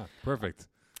 Anyways, Perfect.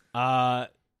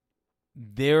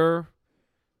 they're.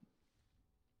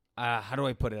 How do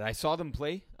I put it? I saw them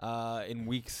play in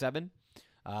week 7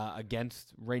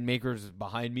 against Rainmakers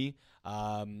behind me.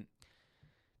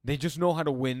 They just know how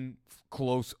to win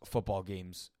close football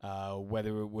games.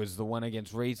 Whether it was the one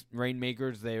against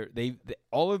Rainmakers, they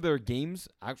all of their games.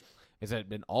 Actually, has it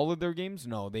been all of their games?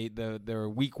 No, their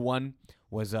week 1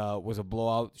 was a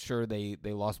blowout. Sure, they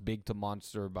lost big to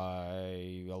Monster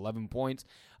by 11 points,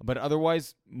 but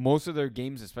otherwise, most of their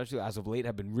games, especially as of late,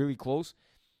 have been really close,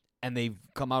 and they've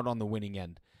come out on the winning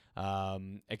end.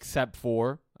 Except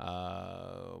for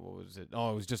what was it?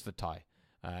 Oh, it was just a tie.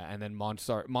 And then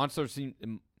Monstar seemed.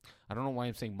 I don't know why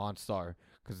I'm saying Monstar,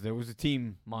 because there was a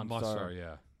team Monster,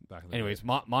 yeah. Back in the Anyways,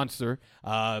 day. Monster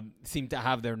seemed to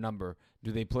have their number.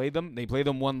 Do they play them? They played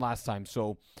them one last time,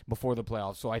 so before the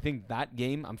playoffs. So I think that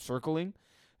game I'm circling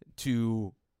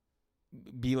to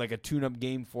be like a tune-up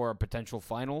game for a potential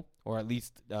final, or at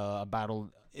least a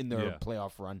battle in their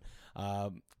playoff run.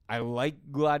 I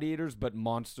like Gladiators, but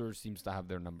Monster seems to have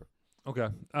their number. Okay.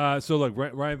 So, look,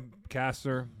 Ryan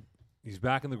Kastner, he's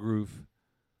back in the groove.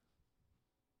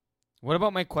 What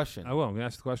about my question? I will. I'm going to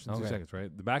ask the question in 2 Okay. seconds,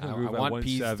 right? The back in the I groove at want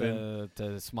Pease 1-7.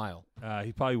 to smile.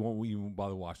 He probably won't even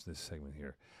bother watching this segment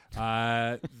here.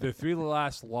 The 3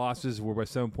 last losses were by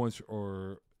 7 points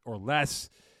or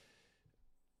less.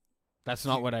 That's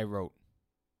not what I wrote.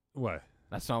 What?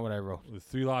 That's not what I wrote. The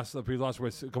 3 losses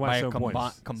were combined By 7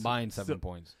 points. combined 7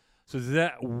 points. So does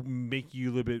that make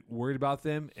you a little bit worried about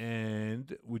them?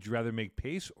 And would you rather make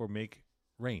pace or make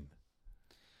rain?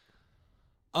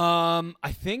 I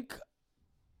think.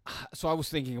 So I was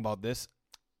thinking about this.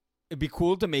 It'd be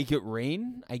cool to make it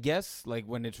rain, I guess. Like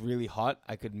when it's really hot,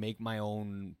 I could make my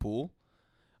own pool.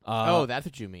 That's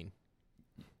what you mean.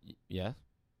 Yeah.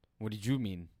 What did you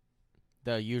mean?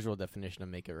 The usual definition of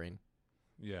make it rain.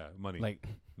 Yeah, money. Like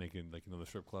making like another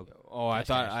strip club. Oh, I Cash,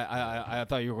 thought cash. I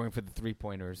thought you were going for the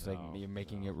 3-pointers, like No, you're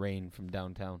making no. it rain from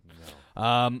downtown.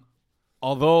 No.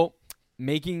 Although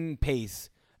making pace,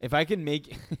 if I can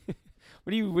make,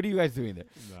 what are you guys doing there?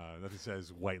 No, nothing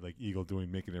says white like Eagle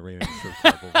making it rain in the strip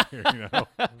club over here, you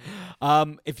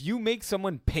know? If you make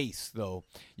someone pace, though,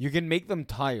 you can make them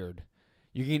tired.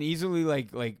 You can easily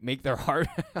like make their heart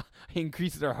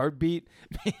increase their heartbeat,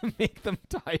 make them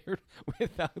tired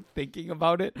without thinking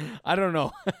about it. I don't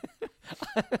know.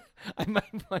 I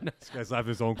might want to. This guy's laughing at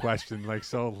his own question. Like,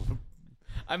 so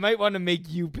I might want to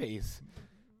make you pace.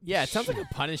 Yeah, it sounds like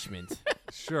a punishment.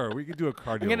 Sure, we could do a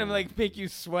cardio. I'm gonna make you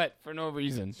sweat for no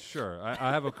reason. Sure,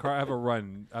 I have I have a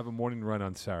run. I have a morning run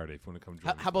on Saturday. If you want to come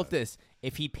join. How about this?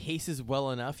 If he paces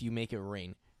well enough, you make it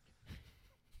rain.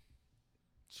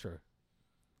 Sure.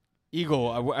 Eagle,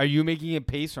 are you making it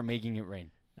pace or making it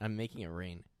rain? I'm making it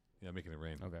rain. Yeah, making it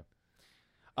rain. Okay.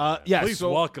 Yeah. Please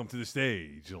so, welcome to the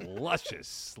stage,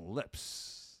 Luscious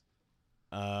Lips.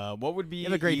 what would be You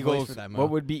have a great voice Eagles? for that, Mo. What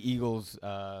would be Eagles'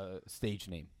 stage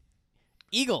name?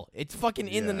 Eagle. It's fucking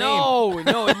in the Yeah. name.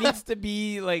 No, it needs to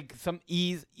be like some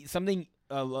E's, something,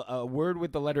 a word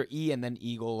with the letter E and then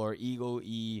Eagle or Eagle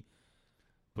E.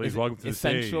 Please Is it welcome to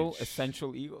essential, the stage.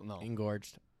 Essential Eagle. No,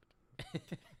 Engorged.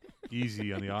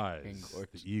 Easy on the eyes.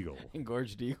 Engorged. The Eagle.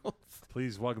 engorged Eagles.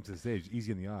 Please welcome to the stage.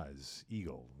 Easy on the eyes.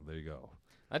 Eagle. There you go.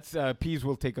 That's Peas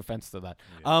will take offense to that.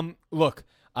 Yeah. Look,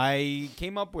 I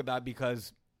came up with that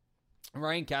because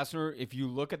Ryan Kastner, if you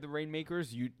look at the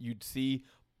Rainmakers, you'd see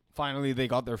finally they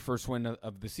got their first win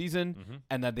of the season,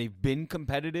 and that they've been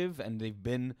competitive and they've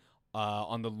been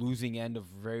on the losing end of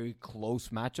very close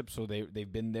matchups. So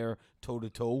they've been there toe to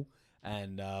toe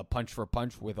and punch for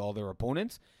punch with all their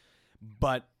opponents,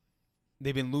 but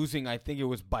they've been losing. I think it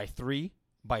was by three,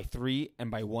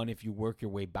 and by one if you work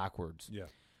your way backwards. Yeah.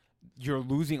 You're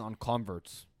losing on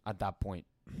converts at that point.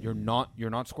 You're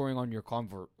not scoring on your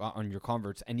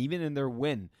converts, and even in their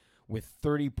win with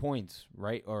 30 points,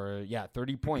 right?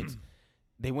 30 points.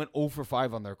 They went 0 for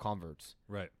 5 on their converts.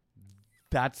 Right.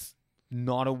 That's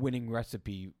not a winning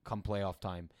recipe come playoff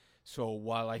time. So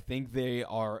while I think they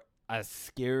are as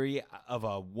scary of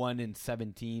a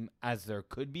 1-7 team as there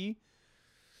could be,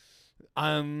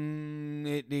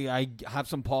 I have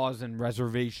some pause and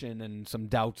reservation and some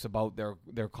doubts about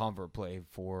their convert play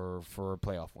for a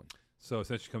playoff win. So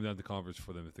essentially, come down to converts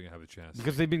for them if they have a chance.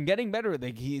 Because they've been getting better.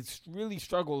 He's really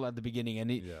struggled at the beginning, and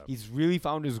he's really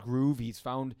found his groove. He's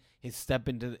found his step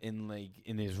in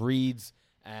his reads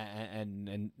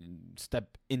and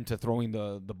step into throwing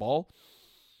the ball.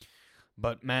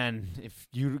 But man, if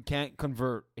you can't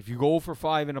convert, if you go for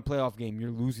 5 in a playoff game, you're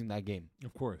losing that game.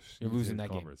 Of course, You're losing that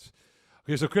game. converts.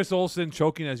 Okay, so Chris Olsen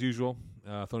choking as usual,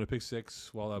 throwing a pick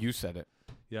 6 while up. You said it.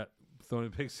 Yeah, throwing a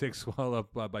pick 6 while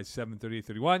up by 7,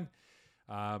 38-31.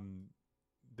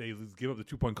 They give up the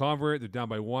 2-point convert. They're down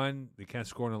by 1. They can't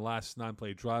score on the last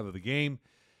 9-play drive of the game.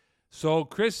 So,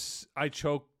 Chris, I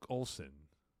choke Olsen.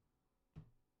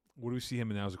 What do we see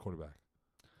him in now as a quarterback?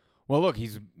 Well, look,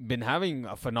 he's been having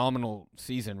a phenomenal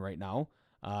season right now.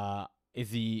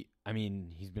 Is he? I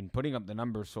mean, he's been putting up the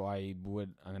numbers, so we're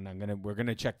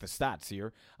gonna check the stats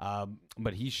here.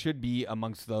 But he should be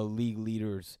amongst the league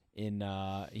leaders in.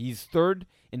 He's third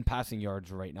in passing yards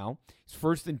right now. He's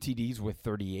first in TDs with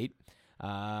 38.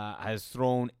 Has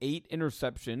thrown 8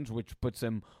 interceptions, which puts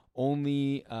him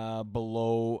only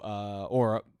above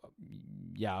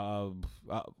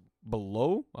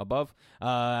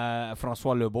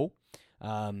Francois Lebeau.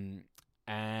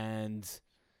 And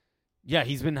yeah,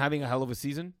 he's been having a hell of a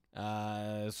season.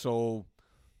 So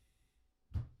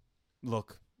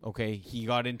look, okay, he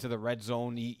got into the red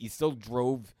zone. He still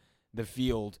drove the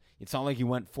field. It's not like he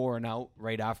went 4 and out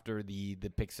right after the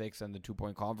pick 6 and the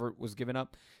 2-point convert was given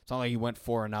up. It's not like he went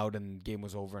 4 and out and game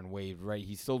was over and waved, right?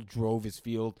 He still drove his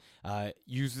field,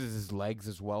 uses his legs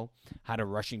as well, had a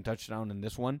rushing touchdown in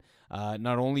this one.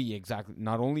 Not only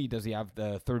does he have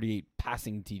the 38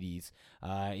 passing TDs,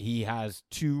 he has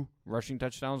 2 rushing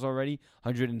touchdowns already,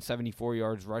 174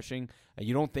 yards rushing.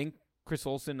 You don't think Chris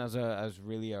Olsen as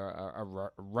really a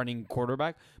running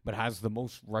quarterback, but has the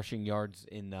most rushing yards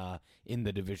in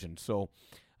the division. So,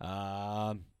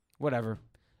 whatever.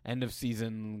 End of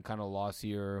season kind of loss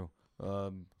here,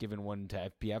 given one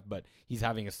to FPF, but he's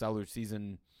having a stellar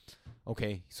season.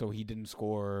 Okay, so he didn't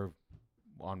score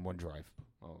on one drive.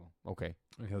 Oh, okay.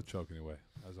 He'll choke anyway,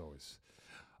 as always.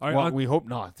 All right, Well, we hope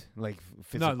not. Like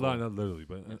physical. not literally,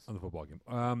 but on the football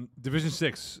game. Division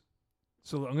 6.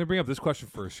 So I'm going to bring up this question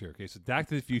first here. Okay, so Dak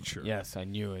to the future. Yes, I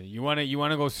knew it. You want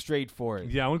to go straight for it.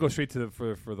 Yeah, I want to go straight to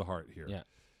for the heart here. Yeah.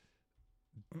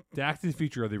 Dak to the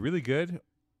future, are they really good?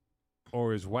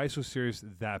 Or is Why So Serious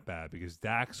that bad? Because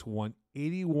Dak's won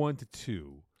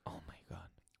 81-2. Oh my god.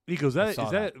 Eagles, is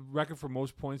saw that a record for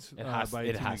most points It has- by it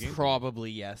a team in a has game?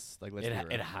 Probably yes. Like let's be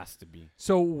real. It has to be.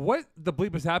 So what the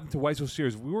bleep has happened to Why So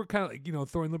Serious? We were kind of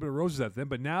throwing a little bit of roses at them,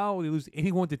 but now they lose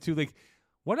 81-2. Like,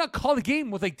 why not call the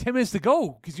game with like 10 minutes to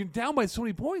go? Because you're down by so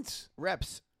many points.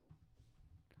 Reps.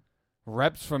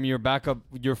 Reps from your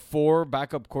 4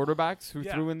 backup quarterbacks who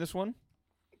Yeah. threw in this one?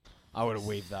 I would have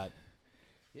waived that.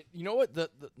 You know what?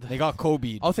 They got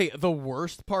Kobe. I'll say the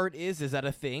worst part is that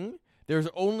a thing? There's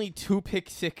only 2 pick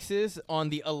 6s on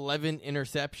the 11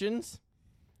 interceptions.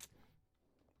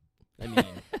 I mean,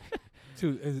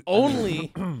 Dude,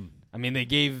 Only I mean, they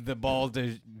gave the ball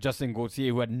to Justin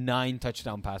Gauthier, who had 9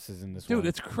 touchdown passes in this one. dude,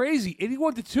 it's crazy.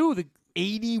 81-2.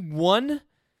 81?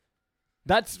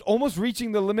 That's almost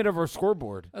reaching the limit of our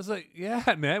scoreboard. I was like,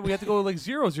 yeah, man. We had to go like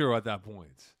 0-0 at that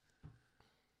point.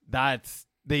 That's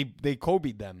they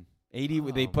Kobe'd them.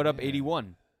 80. They put up man.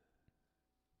 81.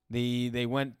 They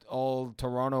went all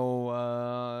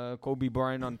Toronto, Kobe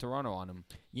Bryant on Toronto on him.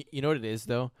 you know what it is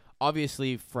though.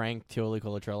 Obviously, Frank Tioli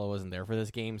Colatrella wasn't there for this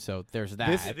game, so there's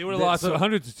that. They would have lost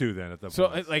 100-2 then at that So,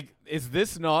 point. like, is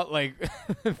this not like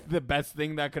the best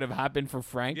thing that could have happened for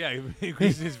Frank? Yeah, he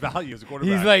increased his value as a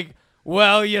quarterback. He's like,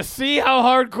 well, you see how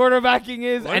hard quarterbacking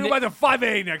is, well, I go back to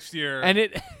 5A next year. and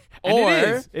it Or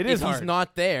it is if hard. he's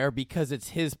not there because it's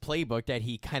his playbook that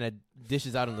he kind of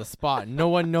dishes out on the spot. No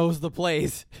one knows the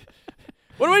plays.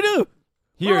 What do I do?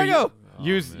 Here, Where do I go?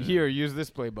 Use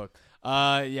this playbook.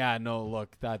 Yeah, no,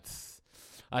 look, that's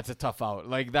a tough out.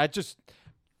 Like that just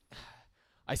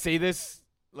I say this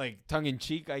like tongue in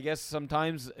cheek, I guess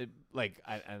sometimes and like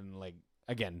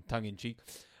again, tongue in cheek.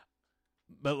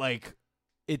 But like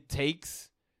it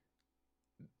takes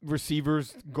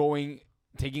receivers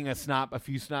taking a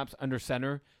few snaps under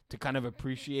center to kind of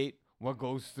appreciate what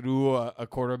goes through a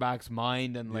quarterback's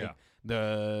mind and like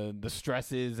the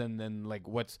stresses and then like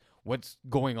what's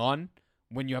going on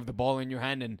when you have the ball in your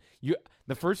hand. And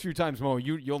the first few times, Mo,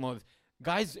 you'll know this.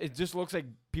 Guys, it just looks like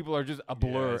people are just a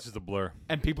blur. Yeah, it's just a blur.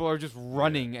 And people are just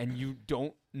running and you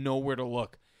don't know where to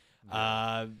look.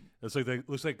 It's like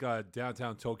looks like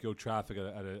downtown Tokyo traffic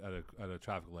at a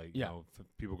traffic light. Yeah. You know,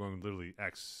 people going literally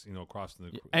X, across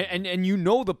the. And you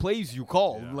know the plays you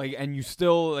call, Yeah. like, and you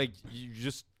still like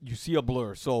you see a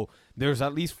blur. So there's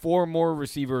at least 4 more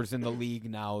receivers in the league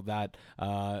now that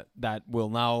will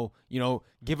now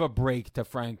give a break to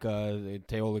Frank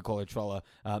Teoli Colatrella,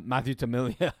 Matthew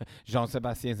Tamilia,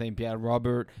 Jean-Sébastien Saint-Pierre,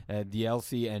 Robert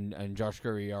DLC, and Josh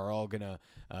Curry are all gonna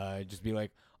just be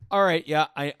like, all right, yeah,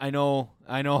 I know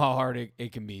how hard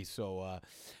it can be. So,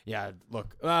 yeah,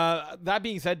 look. That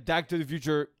being said, Back to the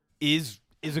Future is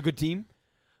a good team,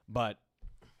 but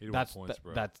 81 that's points,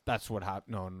 bro. that's what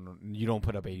happened. No, you don't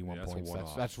put up 81 Yeah, that's a points.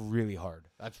 one-off. That's really hard.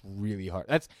 That's really hard.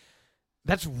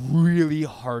 That's really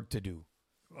hard to do.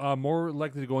 More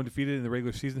likely to go undefeated in the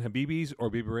regular season, Habibis or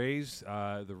Baby Rays.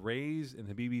 The Rays and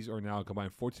Habibis are now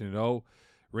combined 14-0.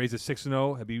 Rays at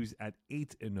 6-0. Habibis at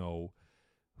 8-0.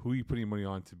 Who are you putting money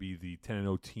on to be the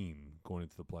 10-0 team going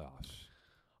into the playoffs?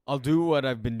 I'll do what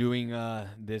I've been doing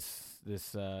this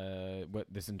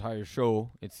entire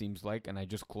show, it seems like, and I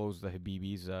just closed the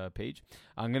Habibis page.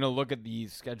 I'm gonna look at the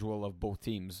schedule of both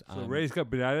teams. So Rays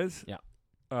got Bananas. Yeah.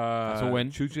 That's a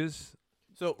win. Chooches.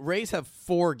 So Rays have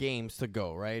 4 games to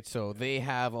go, right? So they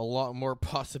have a lot more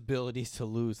possibilities to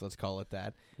lose, let's call it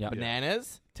that. Yeah.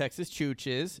 Bananas, Texas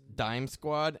Chooches, Dime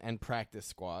Squad, and Practice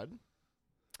Squad.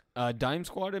 Dime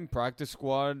Squad and Practice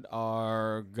Squad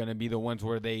are gonna be the ones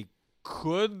where they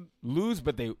could lose,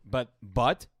 but they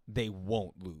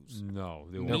won't lose. No.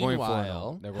 They They're won't. going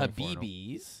Meanwhile, 4-0. They're going 4-0.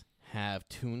 Habibis have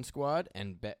Toon Squad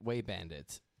and Betway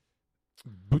Bandits.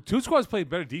 But two squads played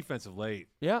better defense of late.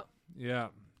 Yeah. Yeah.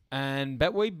 And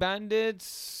Betway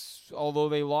Bandits, although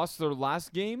they lost their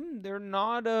last game, they're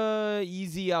not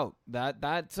easy out.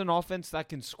 That's an offense that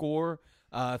can score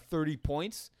 30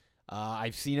 points.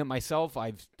 I've seen it myself.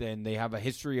 And they have a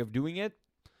history of doing it.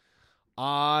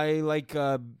 I like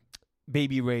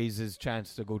Baby Rays'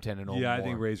 chance to go 10-0. Yeah, I more.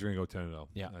 think Rays are going to go 10-0.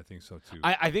 Yeah. I think so too.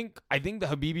 I think the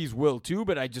Habibis will too,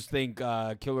 but I just think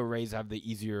Killer Rays have the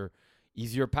easier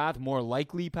path, more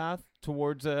likely path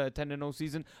towards a 10-0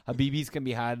 season. Habibis can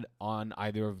be had on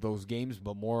either of those games,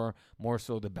 but more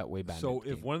so the Betway Bandits. So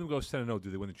if game. one of them goes 10-0, do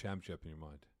they win the championship in your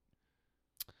mind?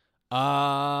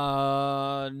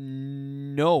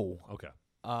 No. Okay.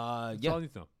 Yeah. That's all I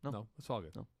need to know. No. No, that's all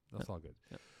good. No. That's all good.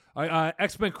 Yeah. All right,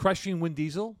 X-Men crushing Vin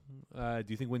Diesel. Do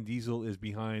you think Vin Diesel is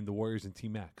behind the Warriors and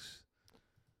Team X?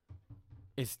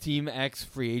 Is Team X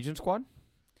free agent squad?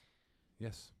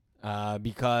 Yes.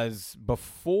 Because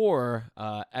before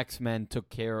X-Men took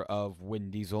care of Vin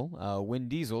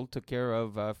Diesel took care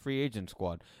of free agent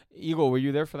squad. Eagle, were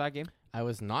you there for that game? I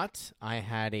was not. I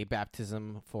had a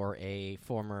baptism for a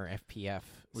former FPF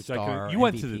Which star you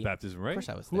went to MVP. the baptism, right? Of course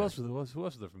I was Who there. else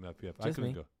was there from FPF? I Just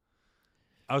couldn't me. go.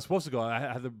 I was supposed to go. I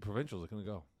had the provincials. I couldn't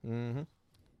go. Mm-hmm.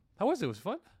 How was it? Was it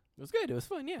fun? It was good. It was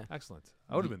fun, yeah. Excellent.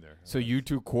 I would have been there. So you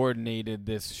two coordinated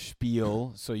this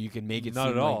spiel so you can make it Not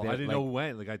seem at all. like I that- didn't like- know who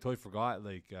went. Like I totally forgot.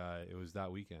 Like it was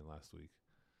that weekend last week.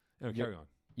 Anyway, carry on.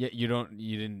 Yeah,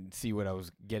 you didn't see what I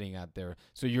was getting at there.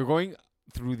 So you're going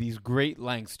through these great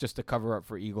lengths just to cover up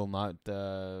for Eagle not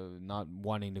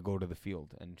wanting to go to the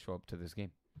field and show up to this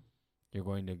game. You're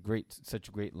going to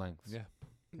such great lengths. Yeah.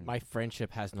 My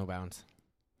friendship has no bounds.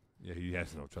 Yeah, he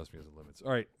has no. Trust me, he has no limits.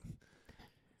 All right.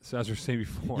 So as we were saying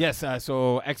before. Yes.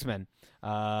 So X-Men.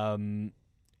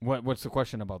 What's the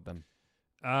question about them?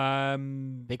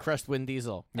 They crushed Vin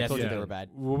Diesel. I Yes, told you yeah. they were bad.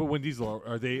 What about Vin Diesel?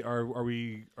 Are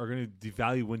we going to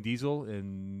devalue Vin Diesel?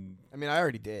 And I mean, I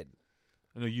already did.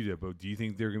 I know you did, but do you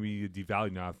think they're going to be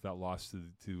devalued now after that loss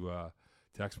to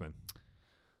X-Men?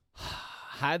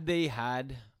 Had they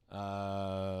had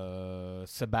Will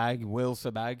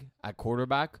Sabag at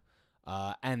quarterback,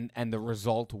 and the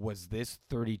result was this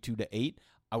 32-8,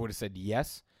 I would have said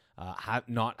yes.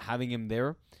 Not having him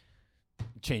there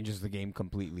changes the game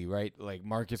completely, right? Like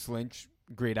Marcus Lynch,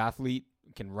 great athlete,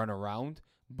 can run around,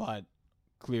 but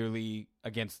clearly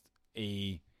against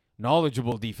a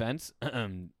knowledgeable defense,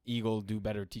 Eagle do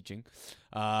better teaching.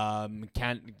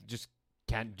 Can't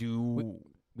do.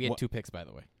 We had What- 2 picks, by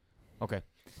the way. Okay.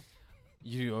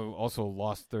 You also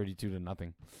lost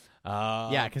 32-0.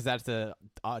 Yeah, because that's the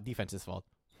defense's fault.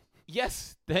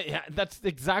 Yes, that's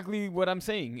exactly what I'm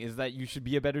saying. Is that you should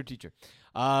be a better teacher.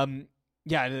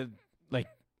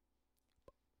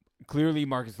 Clearly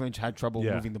Marcus Lynch had trouble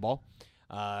Yeah. moving the ball,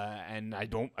 and I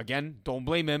don't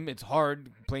blame him. It's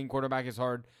hard playing quarterback is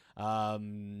hard.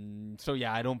 So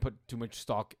yeah, I don't put too much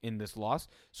stock in this loss.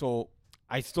 So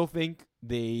I still think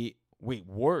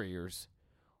Warriors.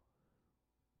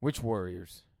 Which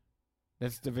Warriors?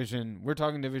 That's division. We're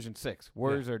talking Division 6.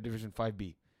 Warriors are Division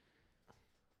 5B.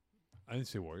 I didn't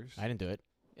say Warriors. I didn't do it.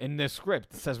 In the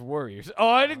script, it says Warriors.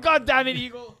 Oh, God damn it,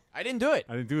 Eagle. I didn't do it.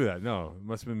 I didn't do that. No, it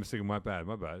must have been a mistake. My bad.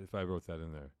 If I wrote that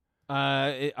in there.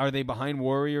 Are they behind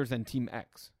Warriors and Team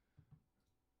X?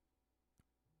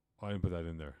 Oh, I didn't put that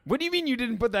in there. What do you mean you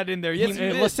didn't put that in there? Yes, you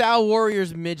did. LaSalle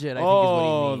Warriors midget, I think is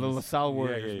what he the means. LaSalle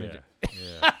Warriors. Yeah. midget.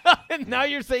 Yeah. Now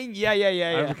you're saying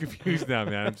yeah. I'm confused now,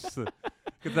 man. I'm just get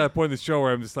to that point in the show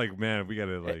where I'm just like, man, we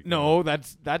gotta like. No,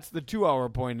 that's the 2-hour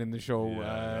point in the show, Yeah,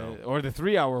 I know. or the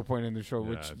 3-hour point in the show, Yeah,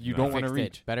 which you no. don't want to Fixed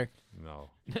reach. it. Better. No.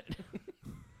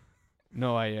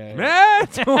 No, Man,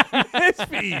 don't miss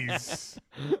fees.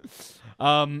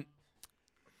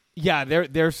 Yeah,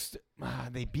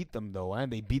 they beat them though,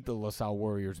 and they beat the LaSalle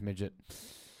Warriors midget.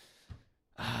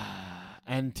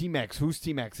 And Team X, who's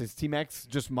Team X? Is Team X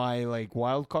just my like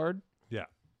wild card? Yeah.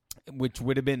 Which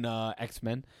would have been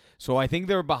X-Men. So I think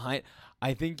they're behind.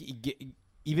 I think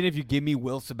even if you give me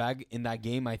Will Sabag in that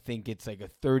game, I think it's like a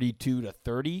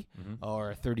 32-30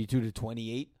 or a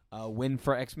 32-28 win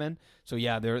for X-Men. So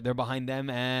yeah, they're behind them,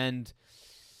 and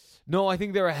no, I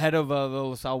think they're ahead of the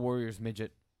LaSalle Warriors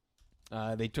midget.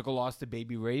 They took a loss to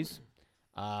Baby Rays,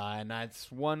 and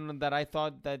that's one that I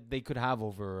thought that they could have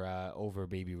over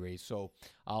Baby Rays. So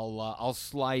I'll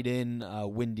slide in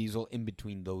Vin Diesel in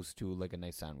between those two like a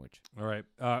nice sandwich. All right.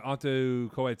 On to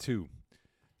Co-Ed 2.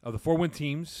 Of the 4-win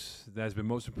teams that has been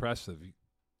most impressive,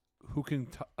 who can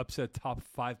upset a top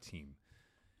 5 team?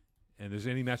 And is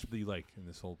there any matchup that you like in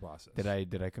this whole process?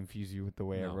 Did I confuse you with the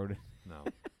way I No. wrote it? No.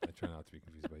 I try not to be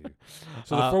confused by you.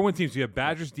 So the 4-win teams, you have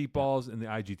Badgers, Deep Balls, and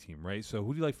the IG team, right? So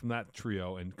who do you like from that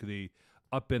trio? And could they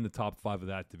upend the top 5 of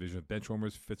that division?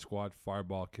 Benchwarmers, Fit Squad,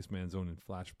 Fireball, Kissman Zone, and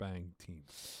Flashbang team.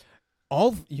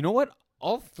 You know what?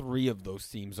 All 3 of those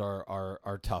teams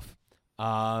are tough.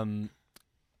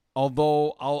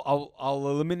 Although I'll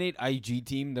eliminate IG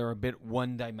team. They're a bit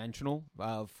one-dimensional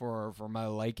for my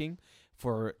liking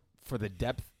for the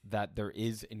depth that there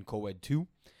is in Co-Ed 2.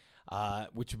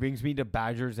 Which brings me to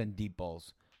Badgers and Deep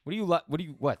Balls. What?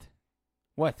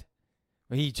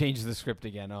 He changed the script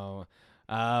again. Oh,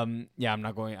 yeah. I'm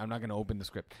not going to open the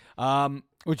script.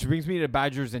 Which brings me to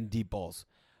Badgers and Deep Balls.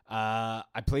 I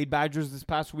played Badgers this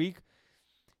past week.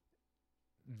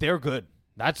 They're good.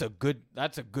 That's a good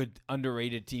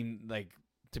underrated team. Like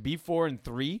to be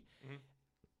 4-3,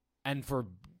 and for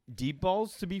Deep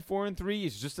Balls to be 4-3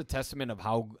 is just a testament of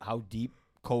how deep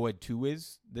Co-Ed 2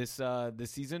 is this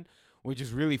season, which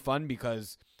is really fun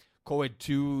because Co-Ed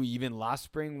 2 even last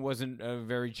spring wasn't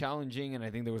very challenging, and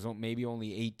I think there was maybe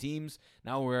only 8 teams.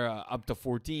 Now we're up to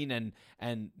 14,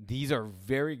 and these are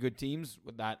very good teams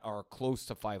that are close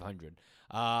to 500.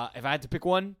 If I had to pick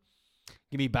one,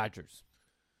 give me Badgers.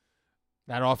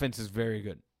 That offense is very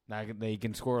good. They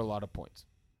can score a lot of points.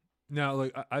 Now,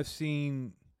 like I've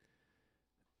seen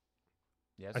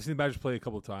Yes. the Badgers play a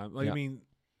couple of times. Like Yeah. I mean,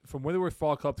 from where they were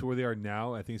Fall Cup to where they are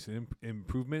now, I think it's an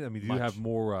improvement. I mean, you Much. have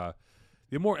more.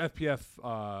 They have more FPF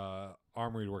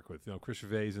armory to work with. You know, Chris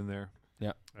Gervais in there.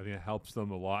 Yeah. I think it helps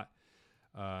them a lot.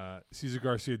 Cesar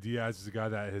Garcia Diaz is a guy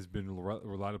that has been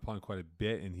relied upon quite a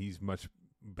bit, and he's much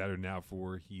better now for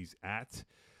where he's at.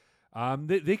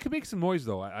 They could make some noise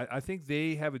though. I think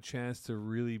they have a chance to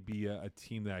really be a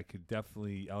team that could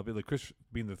definitely elevate. Like Chris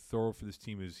being the thrower for this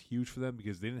team is huge for them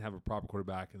because they didn't have a proper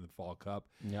quarterback in the Fall Cup,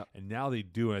 and now they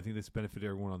do. And I think this benefited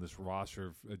everyone on this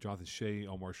roster: Jonathan Shea,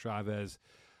 Omar Chavez.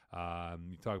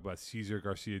 You talk about Cesar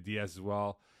Garcia Diaz as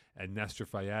well, and Nestor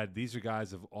Fayad. These are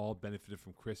guys that have all benefited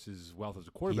from Chris's wealth as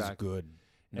a quarterback. He's good.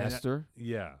 And Nestor,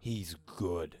 yeah, he's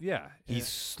good. yeah, He's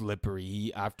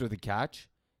slippery. After the catch,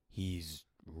 he's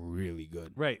really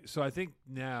good. right. So I think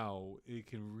now it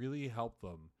can really help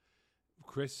them.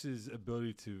 Chris's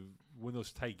ability to win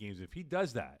those tight games. If he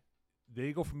does that,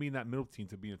 they go from being that middle team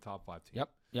to being a top 5 team.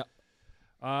 Yep.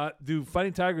 Do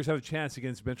Fighting Tigers have a chance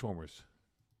against Benchwarmers?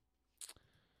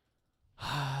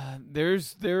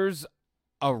 There's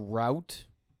a route.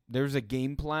 There's a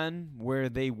game plan where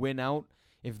they win out.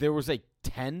 If there was like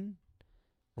 10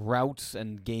 routes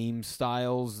and game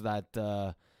styles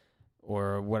that,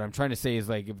 or what I'm trying to say is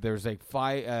like if there's like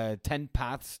 10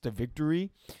 paths to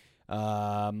victory,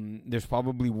 there's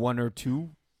probably 1 or 2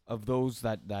 of those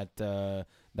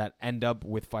that end up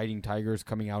with Fighting Tigers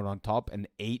coming out on top, and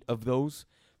 8 of those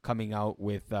coming out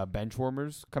with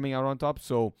Benchwarmers coming out on top.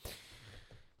 So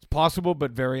it's possible,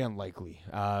 but very unlikely.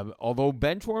 Although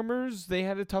Benchwarmers, they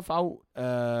had a tough out,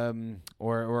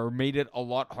 or made it a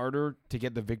lot harder to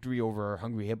get the victory over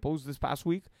Hungry Hippos this past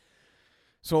week.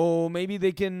 So maybe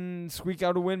they can squeak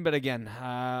out a win, but again,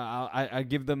 I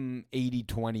give them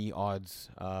 80-20 odds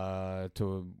or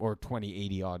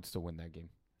 20-80 odds to win that game.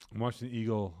 I'm watching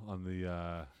Eagle on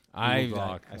the I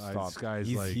doc. stopped. This guy's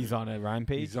He's on a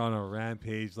rampage. He's on a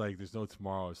rampage like there's no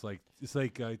tomorrow. It's like trying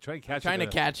to catch. Trying to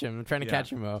like catch him. I'm trying to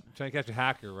catch him, Mo. trying to catch a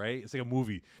hacker, right? It's like a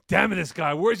movie. Damn it, this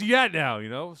guy. Where's he at now? You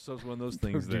know, so it's one of those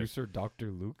things. Producer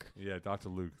Dr. Luke. Yeah, Dr.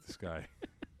 Luke. This guy.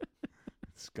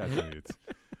 This guy's idiots.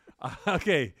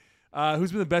 Okay.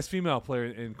 Who's been the best female player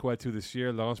in Quad 2 this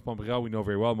year? Laurence Pombregal, we know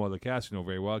very well. Maud Lacasse, we know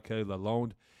very well. Kelly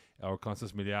Lalonde or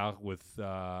Constance Milliard with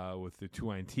the 2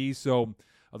 INTs. So,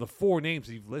 of the 4 names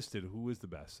you've listed, who is the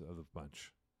best of the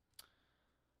bunch?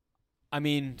 I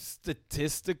mean,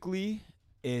 statistically,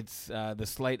 it's the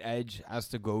slight edge has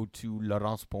to go to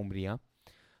Laurence Pombregal.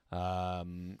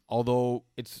 Although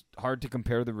it's hard to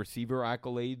compare the receiver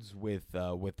accolades with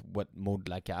what Maud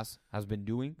Lacasse has been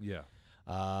doing. Yeah.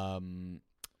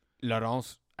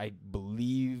 Laurence, I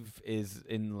believe, is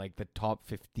in like the top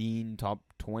 15, top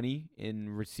 20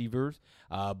 in receivers,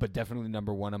 but definitely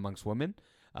number 1 amongst women.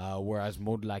 Whereas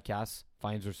Maud Lacasse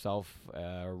finds herself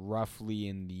roughly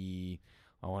in the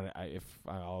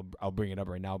I'll bring it up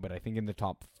right now, but I think in the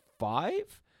top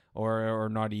 5 or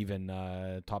not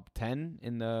even top 10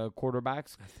 in the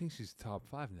quarterbacks. I think she's top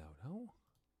 5 now, no?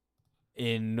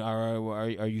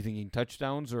 Are you thinking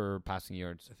touchdowns or passing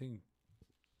yards? I think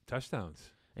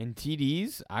touchdowns. In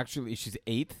TDs, actually, she's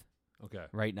 8th. Okay.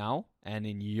 Right now, and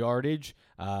in yardage,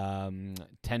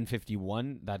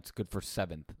 1051. That's good for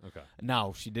 7th. Okay.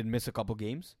 Now she did miss a couple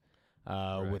games,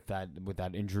 Right. with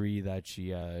that injury that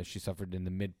she suffered in the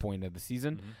midpoint of the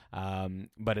season. Mhm.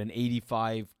 But an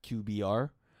 85 QBR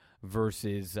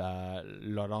versus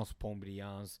Laurence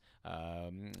Pombregal's.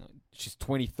 She's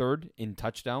 23rd in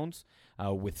touchdowns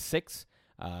with 6,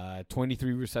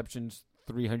 23 receptions,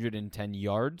 310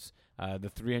 yards. The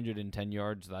 310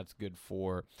 yards, that's good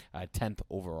for 10th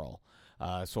overall.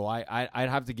 So I'd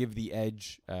have to give the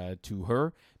edge to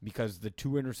her because the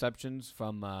 2 interceptions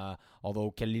from,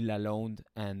 although Kelly Lalonde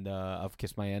and of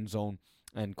Kiss My End Zone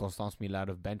and Constance Millard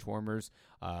of Benchwarmers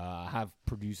have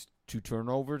produced 2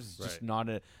 turnovers. It's just not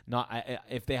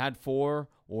if they had 4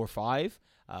 or 5,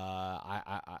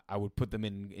 I would put them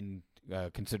in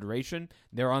consideration.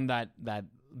 They're on that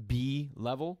B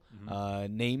level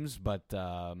names, but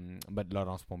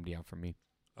Laurence Pombregal for me.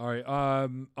 All right.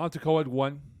 On to Coed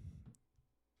 1.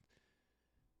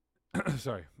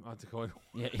 Sorry. On to Coed.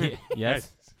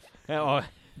 Yes. Oh,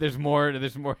 there's more.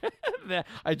 There's more.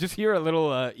 I just hear a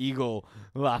little eagle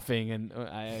laughing, and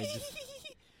I just.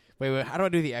 Wait. How do I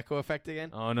do the echo effect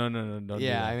again? Oh no! Don't do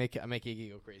Yeah, that. I make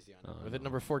Iggy go crazy on it. Was it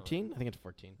number 14? I think it's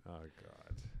 14. Oh,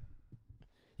 God.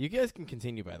 You guys can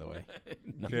continue, by the way.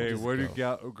 No, Okay, just where do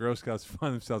go. Girl Scouts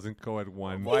find themselves in Coed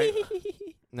 1? Why?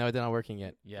 No, they're not working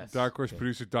yet. Yes. Dark Horse Okay.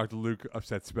 producer Dr. Luke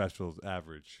upset specials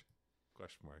average?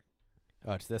 Question mark.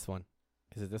 Oh, it's this one.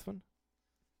 Is it this one?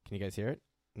 Can you guys hear it?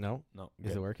 No? No.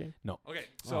 Is it working? Okay,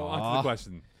 so on to the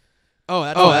question. Oh,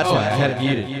 that's That's why. why I had it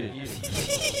muted.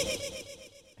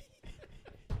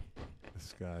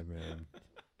 This guy, man.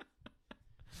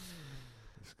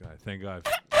 This guy. Thank God.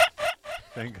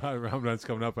 Thank God Ramadan's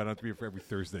coming up. I don't have to be here for every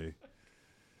Thursday.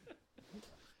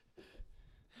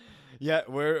 Yeah,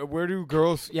 where do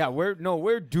girls? Yeah, where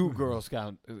do Girl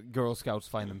Scouts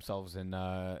find themselves in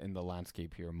the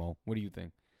landscape here, Mo? What do you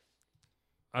think?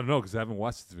 I don't know because I haven't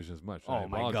watched this division as much. I Oh,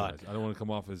 my apologize. God. I don't want to come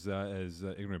off as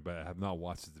ignorant, but I have not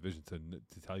watched this division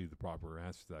to tell you the proper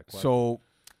answer to that question. So,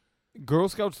 Girl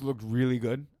Scouts looked really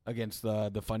good against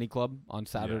the Funny Club on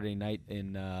Saturday night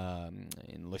in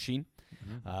Lachine.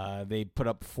 Mhm. They put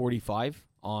up 45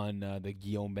 on the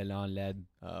Guillaume Bellan led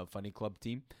Funny Club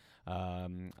team.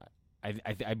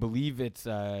 I believe it's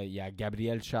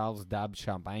Gabriel Charles Dab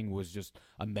Champagne was just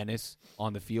a menace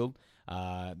on the field.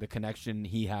 The connection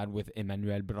he had with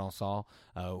Emmanuel Bransard,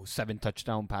 7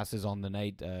 touchdown passes on the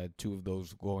night, 2 of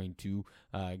those going to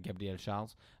Gabriel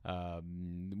Charles,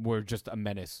 were just a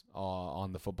menace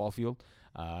on the football field.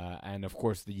 And of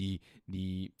course the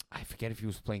I forget if he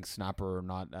was playing snapper or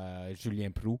not.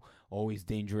 Julien Proux, always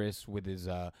dangerous with his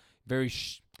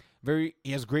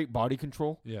he has great body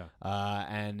control. Yeah.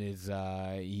 And is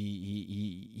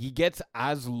he gets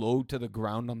as low to the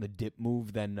ground on the dip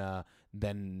move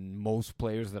than most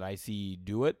players that I see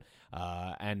do it.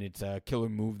 And it's a killer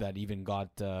move that even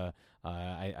got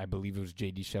I believe it was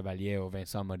JD Chevalier or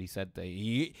Vincent Morissette.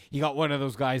 He got one of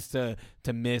those guys to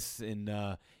miss in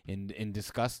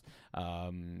disgust.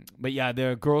 But yeah,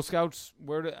 the Girl Scouts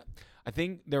I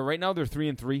think they're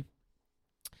 3-3.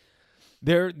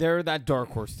 They're that dark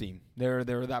horse team. They're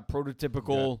that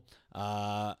prototypical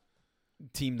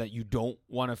team that you don't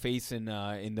want to face in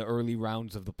the early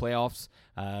rounds of the playoffs.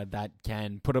 That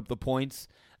can put up the points.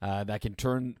 That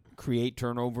can create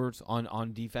turnovers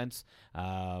on defense.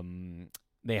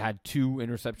 They had 2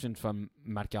 interceptions from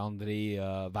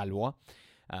Marc-André Valois.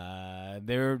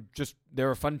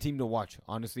 They're a fun team to watch.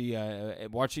 Honestly,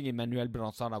 watching Emmanuel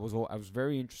Bransard, I was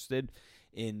very interested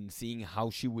in seeing how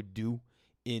she would do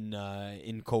in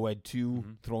co-ed 2,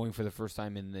 throwing for the first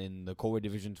time in the co-ed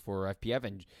divisions for FPF,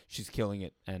 and she's killing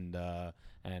it, and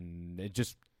it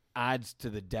just adds to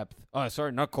the depth. Oh,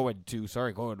 sorry, not co-ed 2,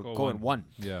 sorry, co-ed 1.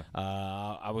 Yeah.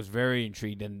 I was very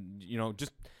intrigued, and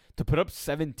just to put up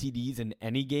 7 TDs in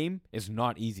any game is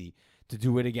not easy. To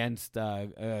do it against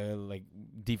like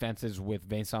defenses with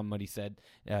Vincent Morissette,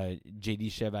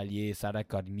 JD Chevalier, Sarah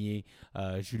Cormier,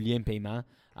 Julien Paiement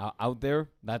out there,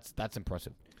 that's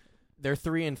impressive. They're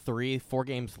 3-3, 4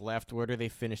 games left. Where do they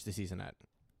finish the season at?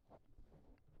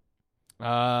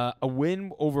 A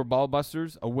win over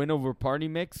Ballbusters, a win over Party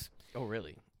Mix. Oh,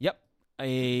 really? Yep. I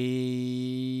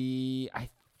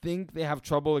think they have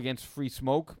trouble against Free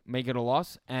Smoke, make it a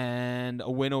loss, and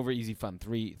a win over Easy Fun,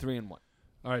 3-1.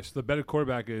 All right, so the better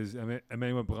quarterback is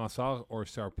Emmanuel Bransard or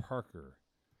Sarah Parker?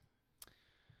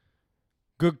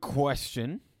 Good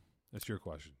question. That's your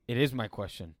question. It is my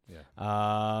question. Yeah.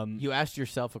 You asked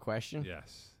yourself a question?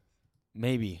 Yes.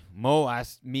 Maybe. Mo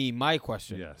asked me my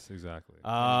question. Yes, exactly.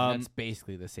 That's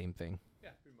basically the same thing. Yeah,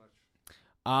 pretty much.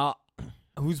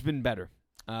 Who's been better?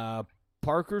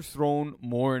 Parker's thrown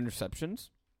more interceptions,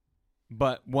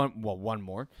 but one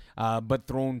more, but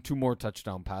thrown 2 more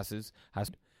touchdown passes.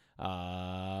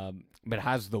 But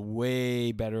has the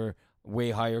way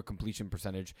higher completion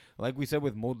percentage. Like we said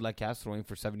with Maud Lacasse throwing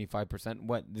for 75%.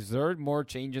 What? Is there more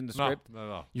change in the script?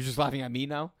 No. You're just laughing at me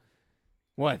now?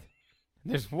 What?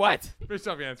 There's what? Finish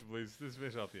off the answer, please. Just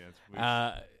finish off the answer,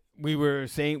 please. We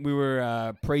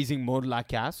were praising Maud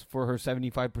Lacasse for her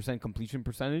 75% completion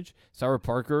percentage. Sarah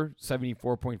Parker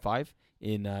 74.5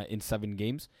 in 7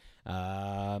 games.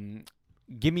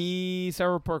 Give me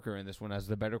Sarah Parker in this one as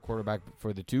the better quarterback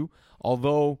for the 2,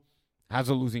 although has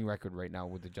a losing record right now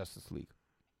with the Justice League.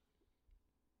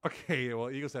 Okay, well,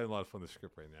 Eagles having a lot of fun with the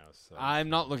script right now. So I'm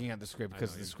not looking at the script because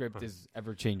I know the you- script is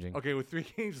ever changing. Okay, with 3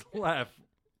 games left,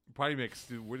 Party Mix,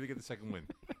 dude, where did they get the second win?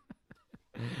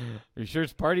 Are you sure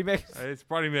it's Party Mix? It's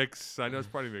Party Mix. I know it's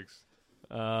Party Mix.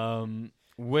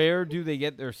 Where do they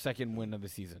get their second win of the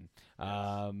season?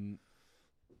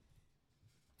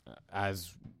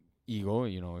 As Eagle,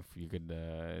 if you could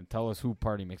tell us who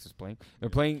Party Mix is playing. They're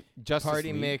playing Justice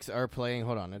Party League. Mix are playing.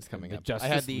 Hold on, it's coming The up. I Justice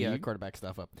had the League. quarterback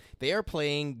stuff up. They are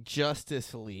playing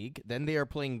Justice League. Then they are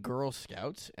playing Girl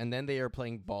Scouts, and then they are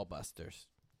playing Ballbusters.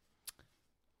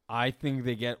 I think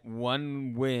they get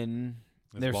 1 win,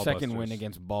 It's their second Ballbusters. win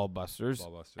against Ballbusters.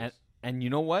 Ballbusters. And you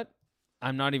know what?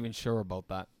 I'm not even sure about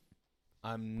that.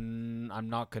 I'm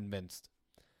not convinced.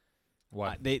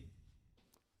 What? They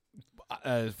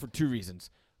for 2 reasons.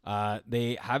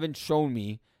 They haven't shown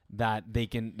me that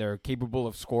they're capable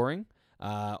of scoring.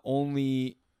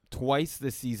 Only twice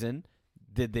this season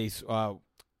did they.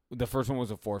 The first one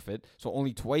was a forfeit, so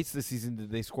only twice this season did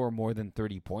they score more than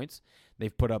 30 points.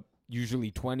 They've put up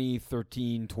usually 20,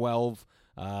 13, 12,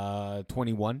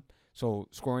 21. So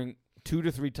scoring 2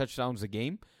 to 3 touchdowns a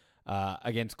game.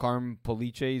 against Carm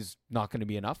Police is not going to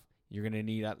be enough. You're going to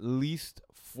need at least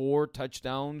 4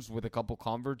 touchdowns with a couple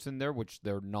converts in there, which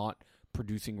they're not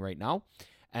producing right now.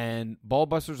 And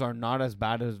Ballbusters are not as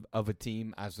bad of a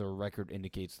team as their record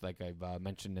indicates, like I've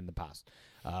mentioned in the past.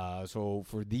 So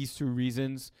for these 2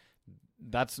 reasons,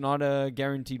 that's not a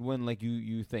guaranteed win like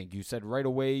you think. You said right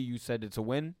away, you said it's a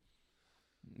win.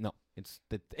 No, it's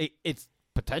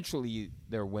potentially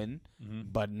their win,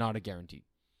 but not a guarantee.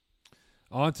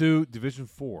 On to Division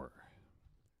 4.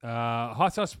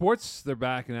 Hot Sauce Sports, they're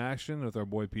back in action with our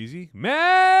boy Peasy.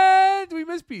 Man, do we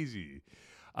miss Peasy?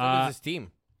 What is this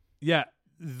team? Yeah.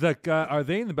 Are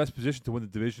they in the best position to win the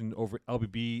division over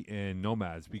LBB and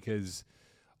Nomads? Because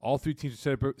all 3 teams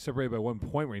are separated by 1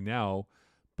 point right now,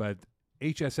 but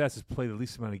HSS has played the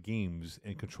least amount of games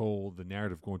and control the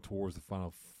narrative going towards the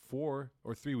final 4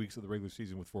 or 3 weeks of the regular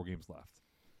season with 4 games left.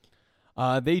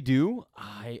 They do.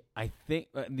 I think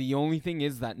the only thing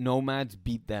is that Nomads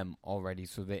beat them already.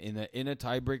 So they in a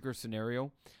tiebreaker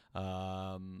scenario,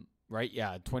 right?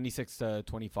 Yeah,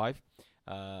 26-25.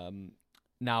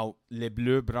 Now Les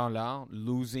Bleus Branlards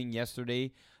losing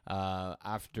yesterday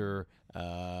after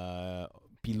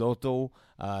Piloto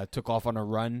took off on a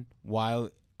run while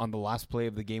on the last play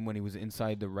of the game when he was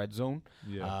inside the red zone.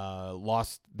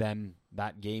 Lost them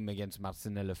that game against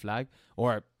Martin Le Flag,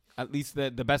 or at least the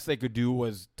best they could do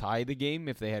was tie the game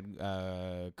if they had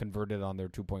converted on their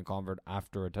 2-point convert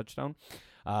after a touchdown.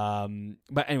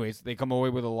 But anyways, they come away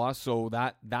with a loss. So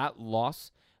that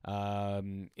loss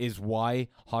is why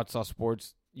Hot Sauce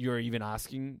Sports, you're even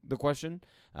asking the question,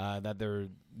 that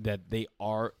they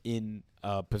are in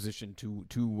a position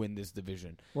to win this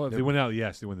division. Well, if they win out,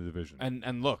 yes, they win the division.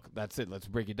 And look, that's it. Let's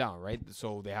break it down, right?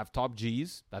 So they have top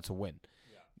G's. That's a win.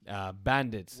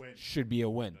 Bandits should be a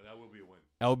win. No, that will be a win.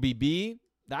 LBB,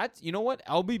 you know what?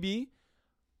 LBB,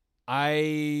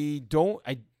 I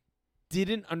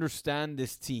didn't understand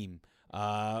this team.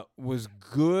 Was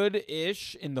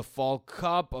good-ish in the Fall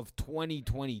Cup of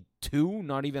 2022,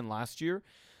 not even last year.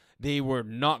 They were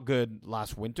not good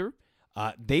last winter.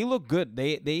 They look good.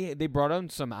 They brought on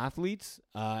some athletes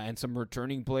and some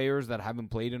returning players that haven't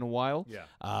played in a while.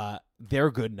 Yeah.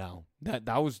 They're good now.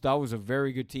 That was a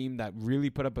very good team that really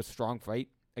put up a strong fight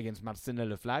against Martin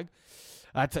Le Flag.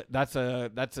 That's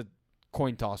a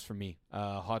coin toss for me.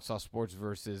 Hot Sauce Sports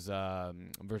versus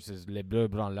Les Bleus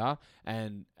Branlards,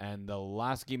 and the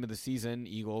last game of the season.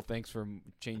 Eagle, thanks for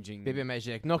changing. Baby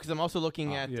Magic. No, because I'm also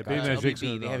looking at Baby Magic.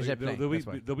 LBB. They have Jet Play.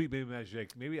 They'll beat Baby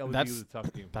Magic. Maybe LBB was a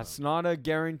tough game. That's not a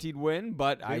guaranteed win,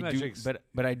 but I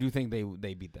do think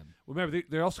they beat them. Remember,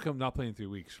 they're also not playing 3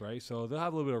 weeks, right? So they'll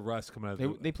have a little bit of rest coming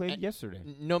out. They played yesterday.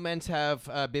 No Men's have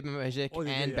Baby Magic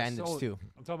and Bandits too.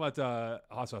 I'm talking about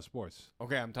Hot Sauce Sports.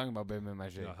 Okay, I'm talking about Baby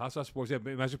Magic. No, Hot Sauce Sports. Yeah,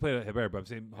 Baby Magic played at Hebert, but I'm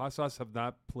saying Hot Sauce have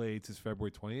not played since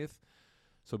February 20th.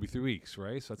 So it'll be 3 weeks,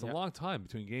 right? So it's a long time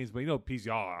between games. But you know,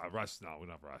 PZ, rest. No, we're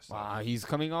not rest. He's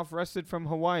coming off rested from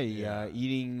Hawaii,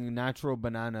 eating natural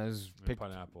bananas, picked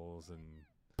pineapples, and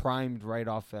primed right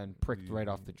off and pricked right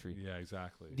off the tree. Yeah,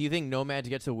 exactly. Do you think Nomads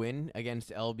gets a win against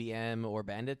LBM or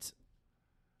Bandits?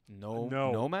 No.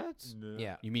 Nomads? No.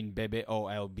 Yeah. You mean Bebe? Oh,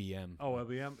 LBM. Oh,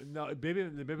 LBM. No, Baby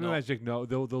Magic. No,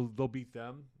 they'll beat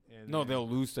them. They'll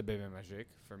lose to Baby Magic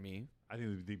for me. I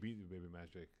think they beat Baby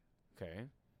Magic. Okay.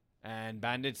 And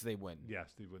Bandits, they win.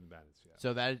 Yes, they win the Bandits. Yeah.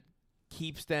 So that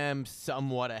keeps them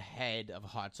somewhat ahead of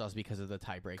Hot Sauce because of the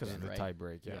tiebreak. Because of the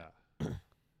tiebreak, yeah.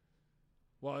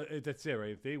 Well, that's it, right?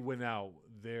 If they win out,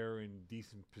 they're in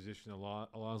decent position.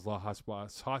 Alon's Law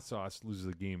Hot Sauce loses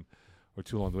a game or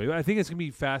 2 along the way. But I think it's going to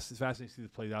be fascinating to see this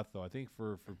play out, though. I think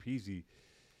for Peasy,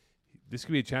 this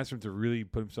could be a chance for him to really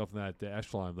put himself in that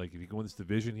echelon. Like, if he can win this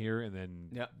division here and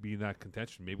then be in that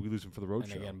contention, maybe we lose him for the road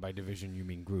show. And again, by division, you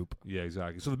mean group. Yeah,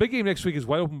 exactly. So the big game next week is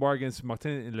Wide Open Bar against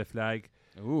Martin and Le Flag.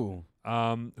 Ooh.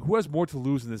 Who has more to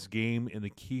lose in this game and the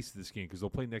keys to this game? Because they'll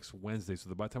play next Wednesday.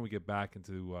 So by the time we get back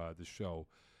into the show,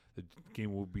 the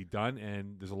game will be done.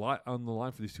 And there's a lot on the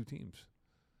line for these 2 teams.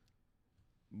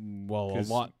 Well,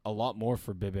 a lot more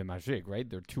for Bebe Magic, right?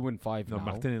 They're 2-5 now. No,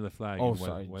 Martin and Le Flag. Oh,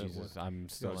 sorry, Jesus, I'm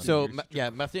still. So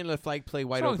Martin and Le Flag play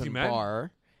Wide Open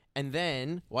Bar, and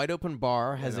then Wide Open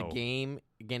Bar has a game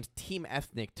against Team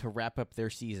Ethnic to wrap up their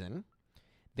season.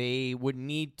 They would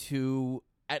need to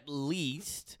at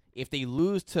least, if they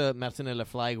lose to Martin and Le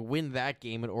Flag, win that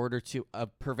game in order to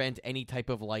prevent any type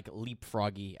of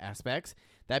leapfroggy aspects.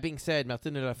 That being said,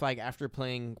 Martin and Le Flag, after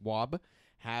playing WAB,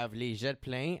 have Les Jet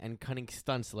Plein and Cunning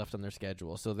Stunts left on their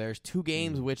schedule. So there's 2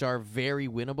 games which are very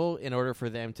winnable in order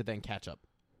for them to then catch up.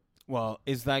 Well,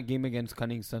 is that game against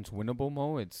Cunning Stunts winnable,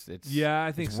 Mo? It's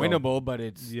I think it's so. Winnable, but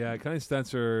it's Cunning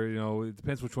Stunts are, it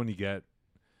depends which one you get.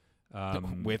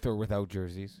 With or without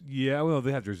jerseys. Yeah, well,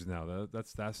 they have jerseys now.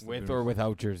 That's With or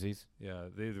without jerseys. Yeah,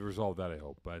 they've resolved that, I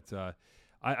hope. But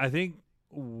I think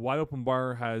Wide Open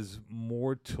Bar has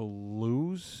more to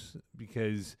lose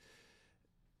because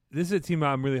this is a team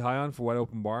I'm really high on for Wide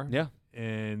Open Bar. Yeah.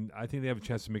 And I think they have a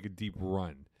chance to make a deep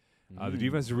run. The Mm.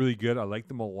 defense is really good. I like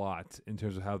them a lot in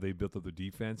terms of how they built up their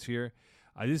defense here.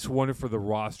 I just wonder for the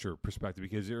roster perspective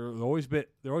because there's always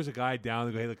a guy down.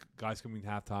 They go, hey, look, guys coming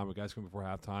halftime or guys coming before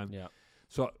halftime. Yeah.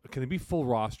 So can they be full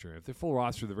roster? If they're full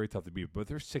roster, they're very tough to beat. But if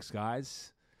there's 6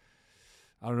 guys,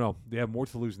 I don't know. They have more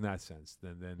to lose in that sense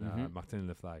than Martin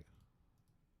Leflag.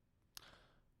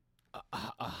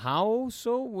 How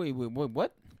so? Wait,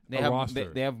 what? They A have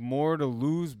roster. they have more to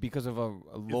lose because of a low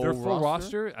If they're full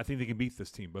roster. roster, I think they can beat this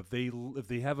team. But if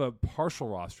they have a partial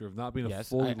roster of not being a Yes,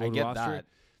 fully I loaded get roster, that.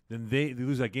 then they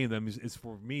lose that game. That means it's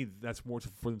for me. That's more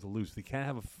for them to lose. They can't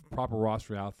have a proper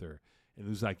roster out there and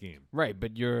lose that game. Right,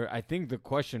 but I think the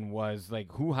question was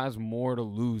like, who has more to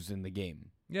lose in the game?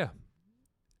 Yeah,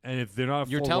 and if they're not,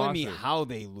 You're full telling me roster, how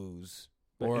they lose,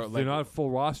 but or if they're not a full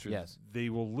roster, Yes. they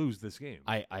will lose this game.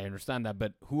 I understand that,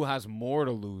 but who has more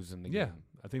to lose in the Yeah, game?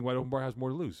 I think Wide Open Bar has more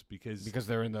to lose because Because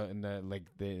they're in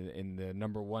the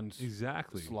number one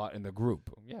exactly. slot in the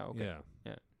group. Yeah. Okay. Yeah.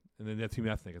 Yeah. And then they have Team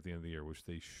Ethnic at the end of the year, which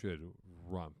they should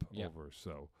rump Yeah. over.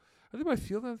 So, are they by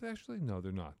field actually? No,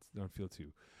 they're not. They're on field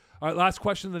 2. All right, last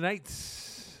question of the night.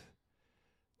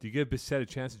 Do you give Bissett a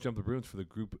chance to jump the Bruins for the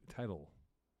group title?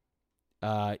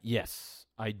 Yes,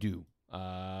 I do.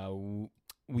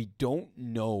 We don't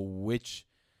know which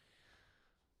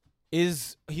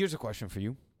is. Here's a question for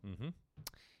you: Mm-hmm.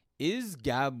 Is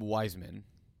Gab Wiseman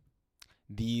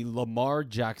the Lamar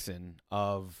Jackson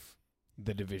of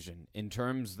the division in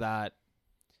terms that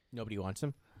Nobody wants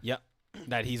him.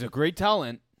 that he's a great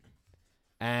talent,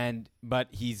 but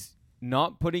he's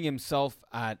not putting himself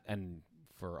and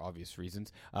for obvious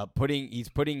reasons, he's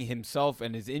putting himself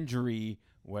and his injury,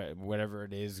 whatever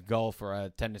it is, golf or a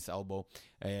tennis elbow,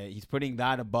 he's putting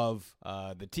that above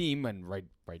the team, and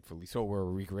rightfully so. We're a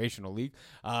recreational league,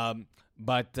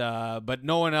 but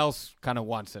no one else kind of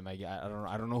wants him. I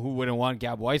don't know who wouldn't want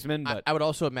Gab Wiseman, but I would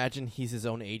also imagine he's his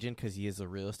own agent because he is a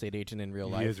real estate agent in real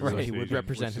He life. is a real Right, he estate would agent,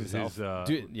 represent which is himself,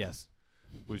 his, yes.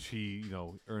 which he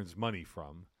earns money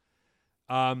from.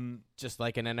 just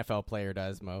like an NFL player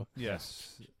does, Mo.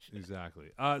 Yes, exactly.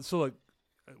 So look,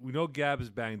 we know Gab is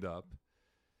banged up.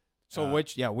 So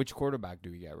which quarterback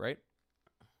do we get, right?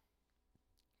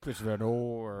 Chris Verdeau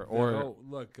or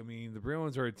look, I mean, the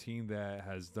Bruins are a team that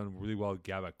has done really well with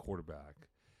Gab at quarterback.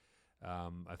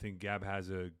 I think Gab has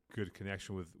a good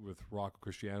connection with Rocco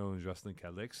Cristiano and Justin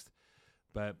Calixt.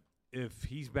 But if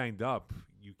he's banged up,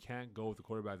 you can't go with the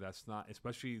quarterback that's not,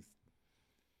 especially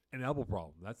an elbow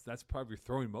problem. That's part of your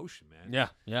throwing motion, man.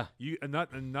 yeah. You and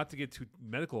not to get too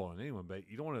medical on anyone, but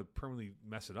you don't want to permanently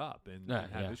mess it up and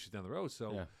have issues down the road.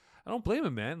 So Yeah. I don't blame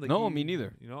him, man. Like, No, me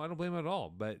neither. I don't blame him at all.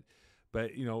 But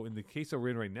in the case that we're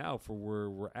in right now, for where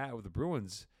we're at with the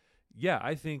Bruins, yeah,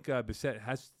 I think Bissett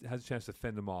has a chance to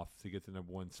fend them off to get the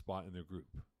number 1 spot in their group.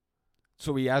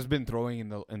 So he has been throwing in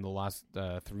the last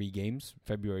 3 games,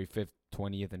 February 5th,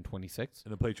 20th, and 26th.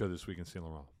 And they play each other this week in Saint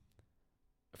Laurent.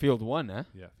 Field 1, huh?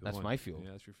 Yeah, field That's 1. my field.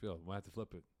 Yeah, that's your field. Might have to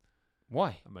flip it.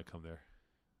 Why? I might come there.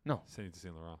 No. Send it to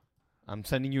Saint Laurent. I'm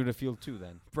sending you to field 2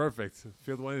 then. Perfect.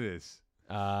 Field 1 it is.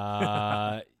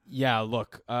 Yeah,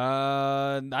 look.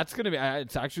 That's going to be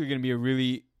it's actually going to be a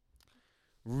really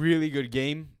really good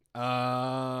game.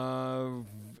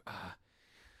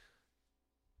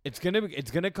 It's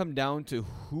going to come down to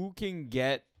who can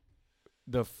get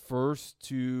the first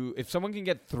 2. If someone can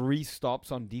get 3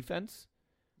 stops on defense,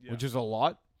 which is a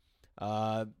lot,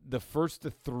 the first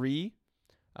to 3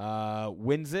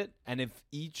 wins it, and if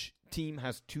each team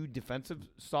has 2 defensive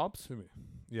stops,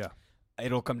 Yeah.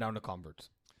 it'll come down to converts.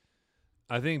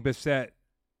 I think Bissett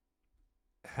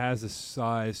has the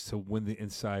size to win the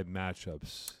inside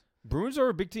matchups. Bruins are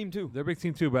a big team too. They're a big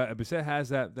team too, but Bissett has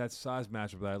that size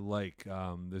matchup that I like.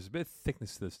 There's a bit of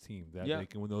thickness to this team that they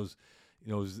can win those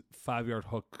 5-yard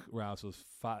hook routes, those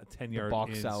 10-yard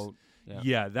box ins. out.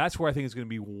 Yeah, that's where I think it's going to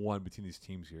be won between these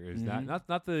teams here. Is Mhm. that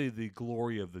not the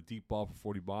glory of the deep ball for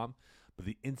 40 bomb, but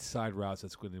the inside routes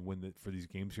that's going to win it for these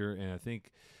games here. And I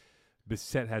think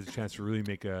Bissett has a chance to really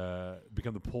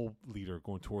become the poll leader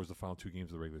going towards the final 2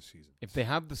 games of the regular season. If they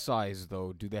have the size,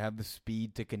 though, do they have the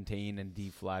speed to contain and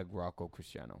deflag Rocco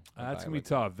Cristiano? That's going to be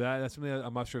tough. That's something that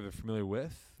I'm not sure if they're familiar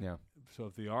with. Yeah. So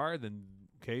if they are, then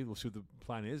okay, we'll see what the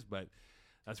plan is. But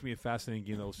that's going to be a fascinating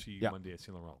game that we'll see Monday at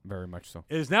Saint Laurent. Very much so.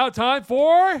 It is now time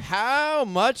for How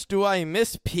much do I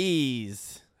miss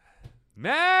peas?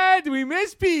 Mad Do We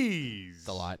Miss Peas? It's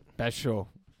a lot. Best show.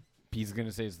 He's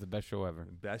gonna say it's the best show ever.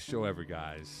 Best show ever,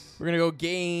 guys. We're going to go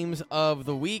games of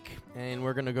the week, and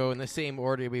we're going to go in the same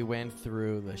order we went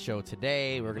through the show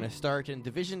today. We're going to start in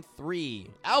Division 3.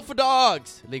 Alpha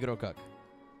Dogs, Ligro Cook.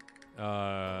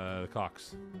 The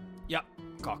Cox. Yeah,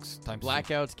 Cox times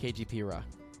Blackouts, KGP Raw.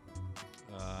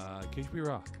 KGP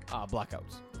Raw.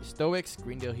 Blackouts. Stoics,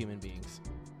 Greendale Human Beings.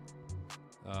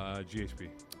 GHP.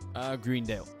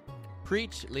 Greendale.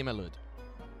 Preach, Lima Lud.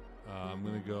 I'm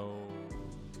gonna go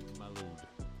Malud.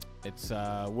 It's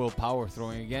willpower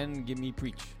throwing again. Give me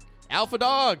preach. Alpha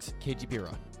Dogs, KGP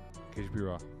Raw. KGP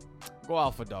Raw. Go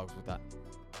Alpha Dogs with that.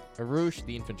 Arush,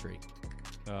 the Infantry.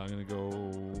 I'm gonna go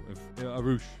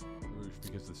Arush. Arush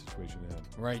because of the situation they had.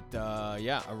 Right.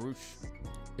 Yeah, Arush.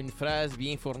 Une phrase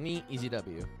bien fournie,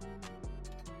 EZW.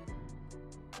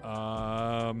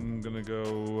 I'm gonna go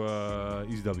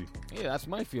ECW. Hey, that's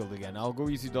my field again. I'll go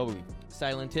ECW.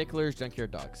 Silent Ticklers,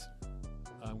 Junkyard Dogs.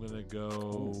 I'm gonna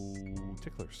go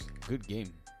Ticklers. Good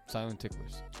game. Silent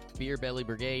Ticklers. Beer Belly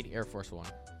Brigade, Air Force One.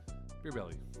 Beer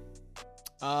Belly.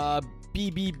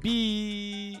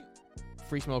 BBB.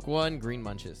 Free Smoke 1, Green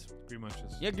Munches. Green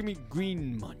Munches. Yeah, give me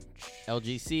Green Munch.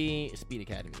 LGC, Speed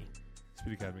Academy.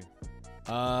 Speed Academy.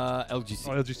 LGC.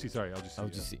 Oh, LGC. Sorry, LGC.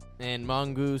 LGC. And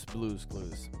Mongoose, Blues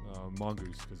Clues.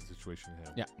 Mongoose because of the situation they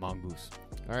had. Yeah, Mongoose.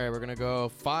 All right, we're going to go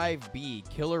 5B,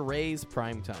 Killer Rays,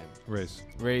 Primetime. Race.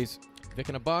 Raise. Vic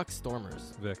in a Box,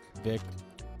 Stormers. Vic. Vic.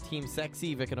 Team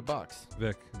Sexy, Vic in a Box.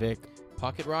 Vic. Vic.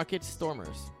 Pocket Rockets,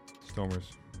 Stormers.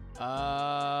 Stormers.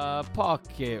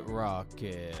 Pocket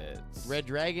Rockets. Red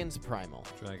Dragons, Primal.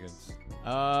 Dragons.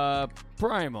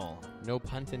 Primal. No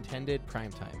pun intended,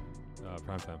 Primetime.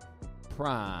 Primetime.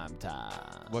 Prime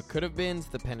time. What could have been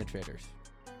the Penetrators.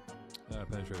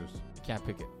 Penetrators. Can't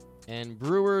pick it. And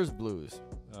Brewers, Blues.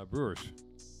 Brewers.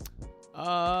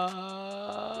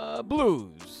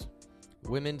 Blues.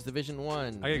 Women's Division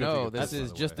 1. I gotta go No, take a this piss, by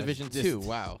is the just way. Division That's 2. just-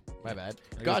 Wow. My bad.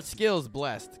 I Got guess- Skills,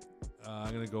 Blessed.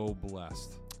 I'm gonna go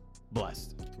Blessed.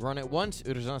 Blessed. Run It Once,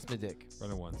 Urgence Medic.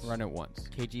 Run it once. Run it once.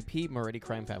 KGP, Moretti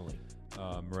Crime Family.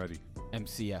 Moretti.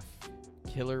 MCF.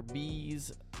 Killer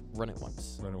Bees, Run It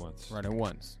Once. Run it once. Run it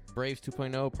once. Braves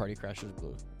 2.0, Party Crashers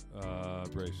Blue.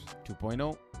 Brace.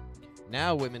 2.0.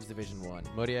 Now Women's Division 1.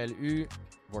 Montréal U,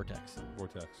 Vortex.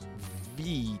 Vortex.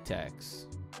 VTEX.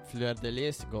 Fleur de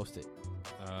Lis, Ghosted.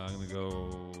 I'm gonna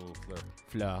go Fleur.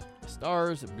 Fleur.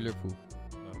 Stars, Bleu Pou.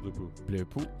 Blue Poo. Bleu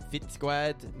Pou. Fit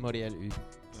Squad, Montréal U.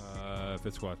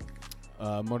 Fit Squad.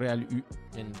 Montréal U.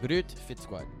 And Brut, Fit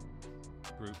Squad.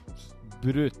 Brutes.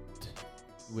 Brut.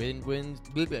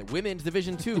 Women's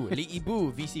Division 2, Les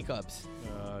Hibou, VC Cubs.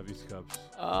 VC Cubs.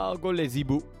 I'll go Les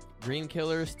Hibou. Green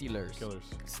Killers, Steelers. Killers.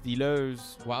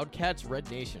 Steelers. Wildcats, Red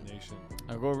Nation. Nation.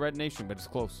 I'll go Red Nation, but it's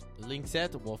close. Linkset,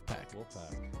 Wolfpack.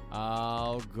 Wolfpack.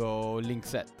 I'll go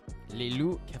Linkset. Les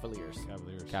Loups, Cavaliers.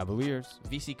 Cavaliers. Cavaliers.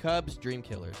 VC Cubs, Dream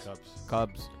Killers. Cubs.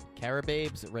 Cubs.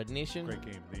 Carababes, Red Nation. Great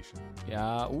game. Nation.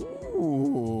 Yeah.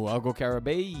 Ooh. I'll go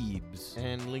Carababes.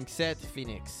 And Linkset,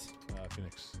 Phoenix.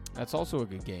 Phoenix. That's also a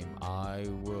good game. I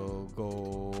will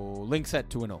go Linkset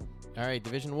 2-0. All right,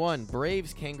 Division 1,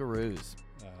 Braves, Kangaroos.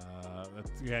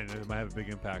 It might have a big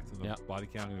impact on the Yeah. body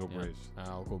count. I'm gonna go Yeah. Braves.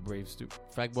 I'll go Braves too.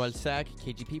 Fragboil Sac,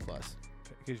 KGP Plus.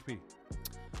 KGP.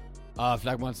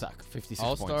 Flagmon Sack, 56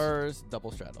 All points. Stars,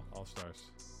 Double Straddle. All Stars.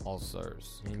 All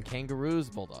Stars. And Kangaroos,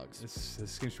 Bulldogs.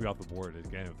 This game should be off the board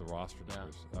again with the roster Yeah.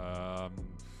 numbers.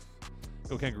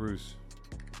 Go Kangaroos.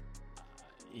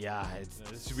 Yeah,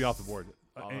 This should be off the board.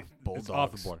 Bulldogs. It's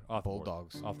off the board. Off the board.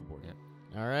 Bulldogs. Off the board. Yeah.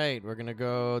 All right, we're going to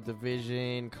go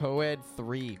Division Co-Ed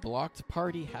 3, Blocked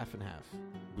Party, half and half.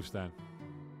 Bustan.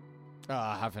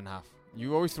 Half and half.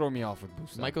 You always throw me off with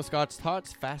Boost. Michael Scott's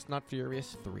Tots, Fast Not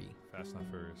Furious 3. Fast Not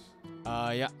Furious.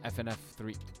 Yeah, FNF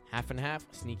 3. Half and half,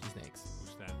 Sneaky Snakes.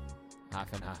 Bustan.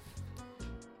 Half and half.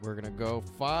 We're going to go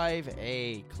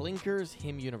 5A, Clinkers,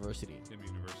 Him University. Tim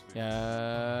University.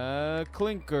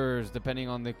 Clinkers, depending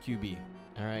on the QB.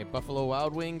 All right, Buffalo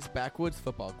Wild Wings, Backwoods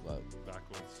Football Club.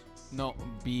 Backwards. No,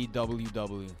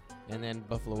 BWW. And then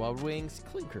Buffalo Wild Wings,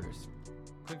 Clinkers.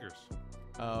 Clinkers.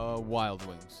 Wild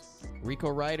Wings. Rico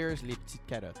Riders, Les Petites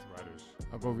Carottes. Riders.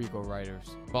 I'll go Rico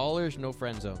Riders. Ballers, No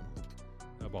Friend Zone.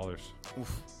 Ballers.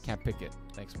 Oof, can't pick it.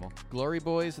 Thanks, Mo. Glory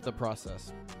Boys, The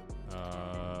Process.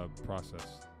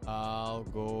 Process. I'll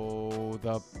go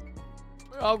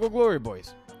Glory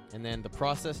Boys. And then The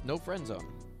Process, No Friend Zone.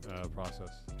 Process.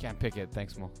 Can't pick it.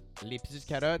 Thanks, Mo. Les Petites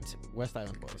Carottes, West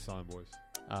Island The Boys. Silent Boys.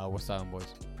 West Island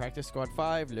Boys. Practice Squad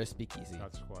 5, Le Speakeasy.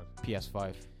 God Squad.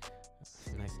 PS5.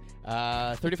 Nice.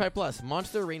 35 plus,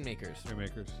 Monster Rainmakers.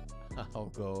 Rainmakers. I'll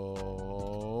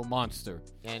go Monster.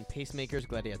 And Pacemakers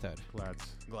Gladiator.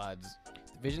 Glads. Glads.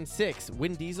 Division 6,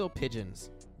 Win Diesel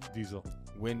Pigeons. Diesel.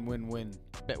 Win, win, win.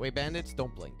 Betway Bandits,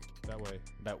 Don't Blink. That way.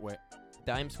 That way.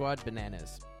 Dime Squad,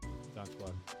 Bananas. Down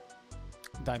squad.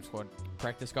 Dime Squad.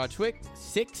 Practice Squad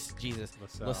 6, Jesus.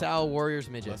 LaSalle. LaSalle Warriors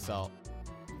Midget. LaSalle.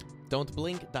 Don't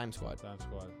Blink, Dime Squad. Down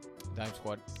squad. Dime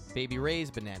Squad. Baby Rays,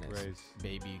 Bananas. Rays.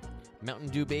 Baby. Mountain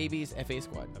Dew Babies, FA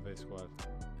Squad. FA squad.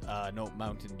 No,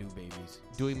 Mountain Dew babies.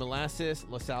 Dewey Molasses,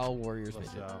 LaSalle Warriors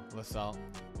Midget. LaSalle. LaSalle.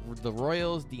 The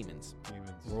Royals, Demons. Demons.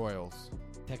 Royals.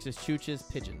 Texas Chooches,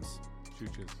 Pigeons.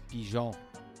 Chooches. Pigeon.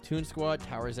 Toon Squad,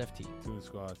 Towers FT. Toon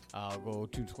squad. I'll go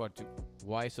Toon Squad 2.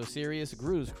 Why So Serious,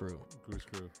 Grooves Crew. Goose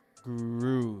crew.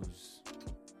 Grooves.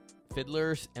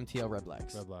 Fiddlers, MTL Red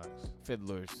Blacks. Red Blacks.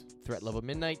 Fiddlers. Threat Level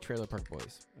Midnight, Trailer Park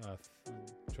Boys.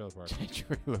 Trailer park.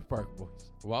 Trailer Park Boys.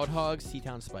 Wild Hogs,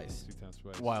 Seatown Spice. Seatown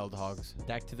Spice. Wild Hogs.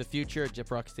 Back to the Future,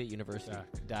 Gyprock State University.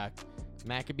 Dak. Dak.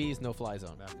 Maccabees, No Fly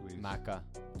Zone. Maccabees. Maca.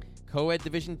 Co-ed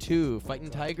Division 2, Fighting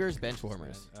Tigers,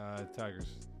 Benchwarmers.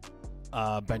 Tigers.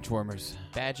 Benchwarmers.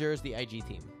 Badgers, the IG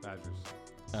team.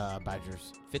 Badgers.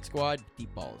 Badgers. Fit Squad,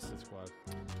 Deep Balls. Fit squad.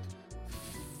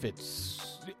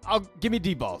 Fits. Give me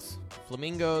D-balls.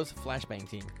 Flamingos, Flashbang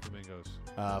team. Flamingos.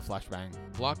 Flashbang.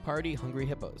 Block Party, Hungry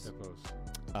Hippos. Hippos.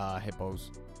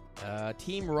 Hippos.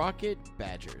 Team Rocket,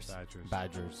 Badgers. Badgers.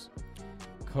 Badgers.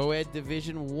 Co-ed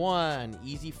Division 1,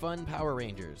 Easy Fun, Power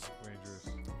Rangers. Rangers.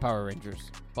 Power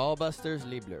Rangers. Ballbusters,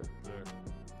 Les Bleus. Blur.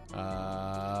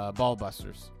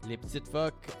 Ballbusters. Les Petites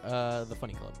Fuck, The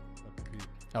Funny Club.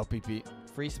 LPP.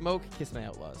 Free Smoke, Kiss My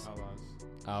Outlaws. Outlaws.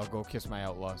 I'll go Kiss My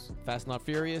Outlaws. Fast Not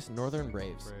Furious, Northern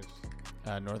Braves.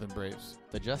 Braves. Northern Braves.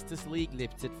 The Justice League, Les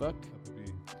Petites Fuck.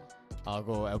 LPP. I'll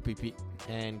go LPP.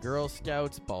 And Girl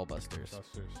Scouts, Ballbusters.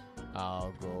 Busters.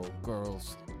 I'll go Girl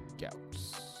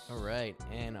Scouts. All right,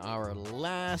 and our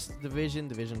last division,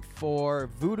 Division 4,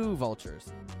 Voodoo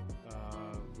Vultures.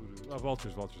 Voodoo.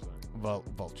 Vultures. Vultures.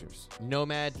 Vultures.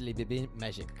 Nomad, Les Bébés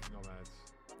Magiques. Nomads.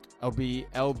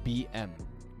 LBM.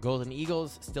 Golden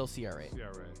Eagles, still CRA.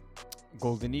 CRA.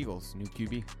 Golden Eagles. New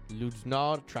QB. Ludes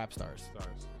Nord, Trap Stars.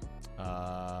 Stars.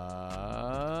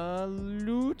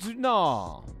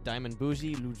 Lutna. Diamond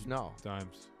Bougie, Ludes Nord.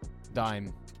 Dimes.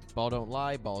 Dime. Ball Don't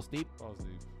Lie, Balls Deep. Balls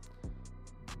deep.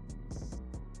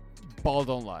 Ball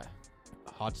Don't Lie.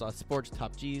 Hot Sauce Sports,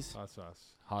 Top G's. Hot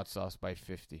sauce. Hot Sauce by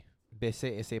 50.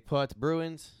 BC et ses potes,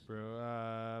 Bruins.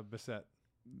 Bissett.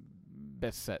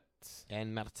 Best sets.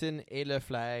 And Martin et Le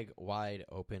Flag, Wide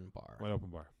Open Bar. Wide open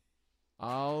bar.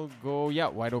 I'll go,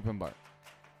 wide open bar.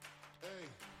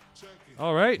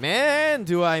 All right. Man,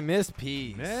 do I miss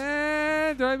Peas.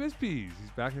 Man, do I miss Peas?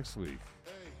 He's back next week.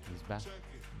 He's back.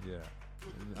 Yeah.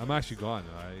 I'm actually gone.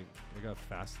 I got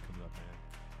fast coming up, man.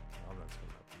 All that's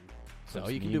coming up, dude. So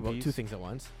you can do both, two things at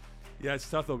once. Yeah, it's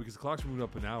tough though because the clock's moving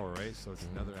up an hour, right? So it's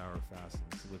another hour fast.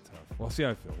 And it's a little tough. We'll see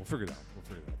how I feel. We'll figure it out.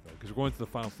 though, because we're going to the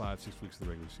final 5-6 weeks of the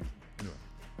regular season.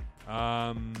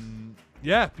 Anyway,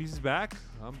 yeah, Peace is back.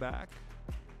 I'm back.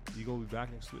 Eagle will be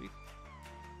back next week.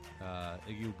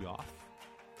 Iggy will be off.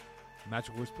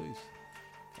 Magic words, please.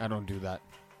 I don't do that.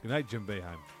 Good night, Jim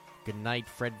Boeheim. Good night,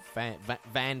 Fred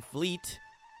Van Fleet,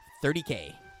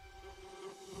 30K.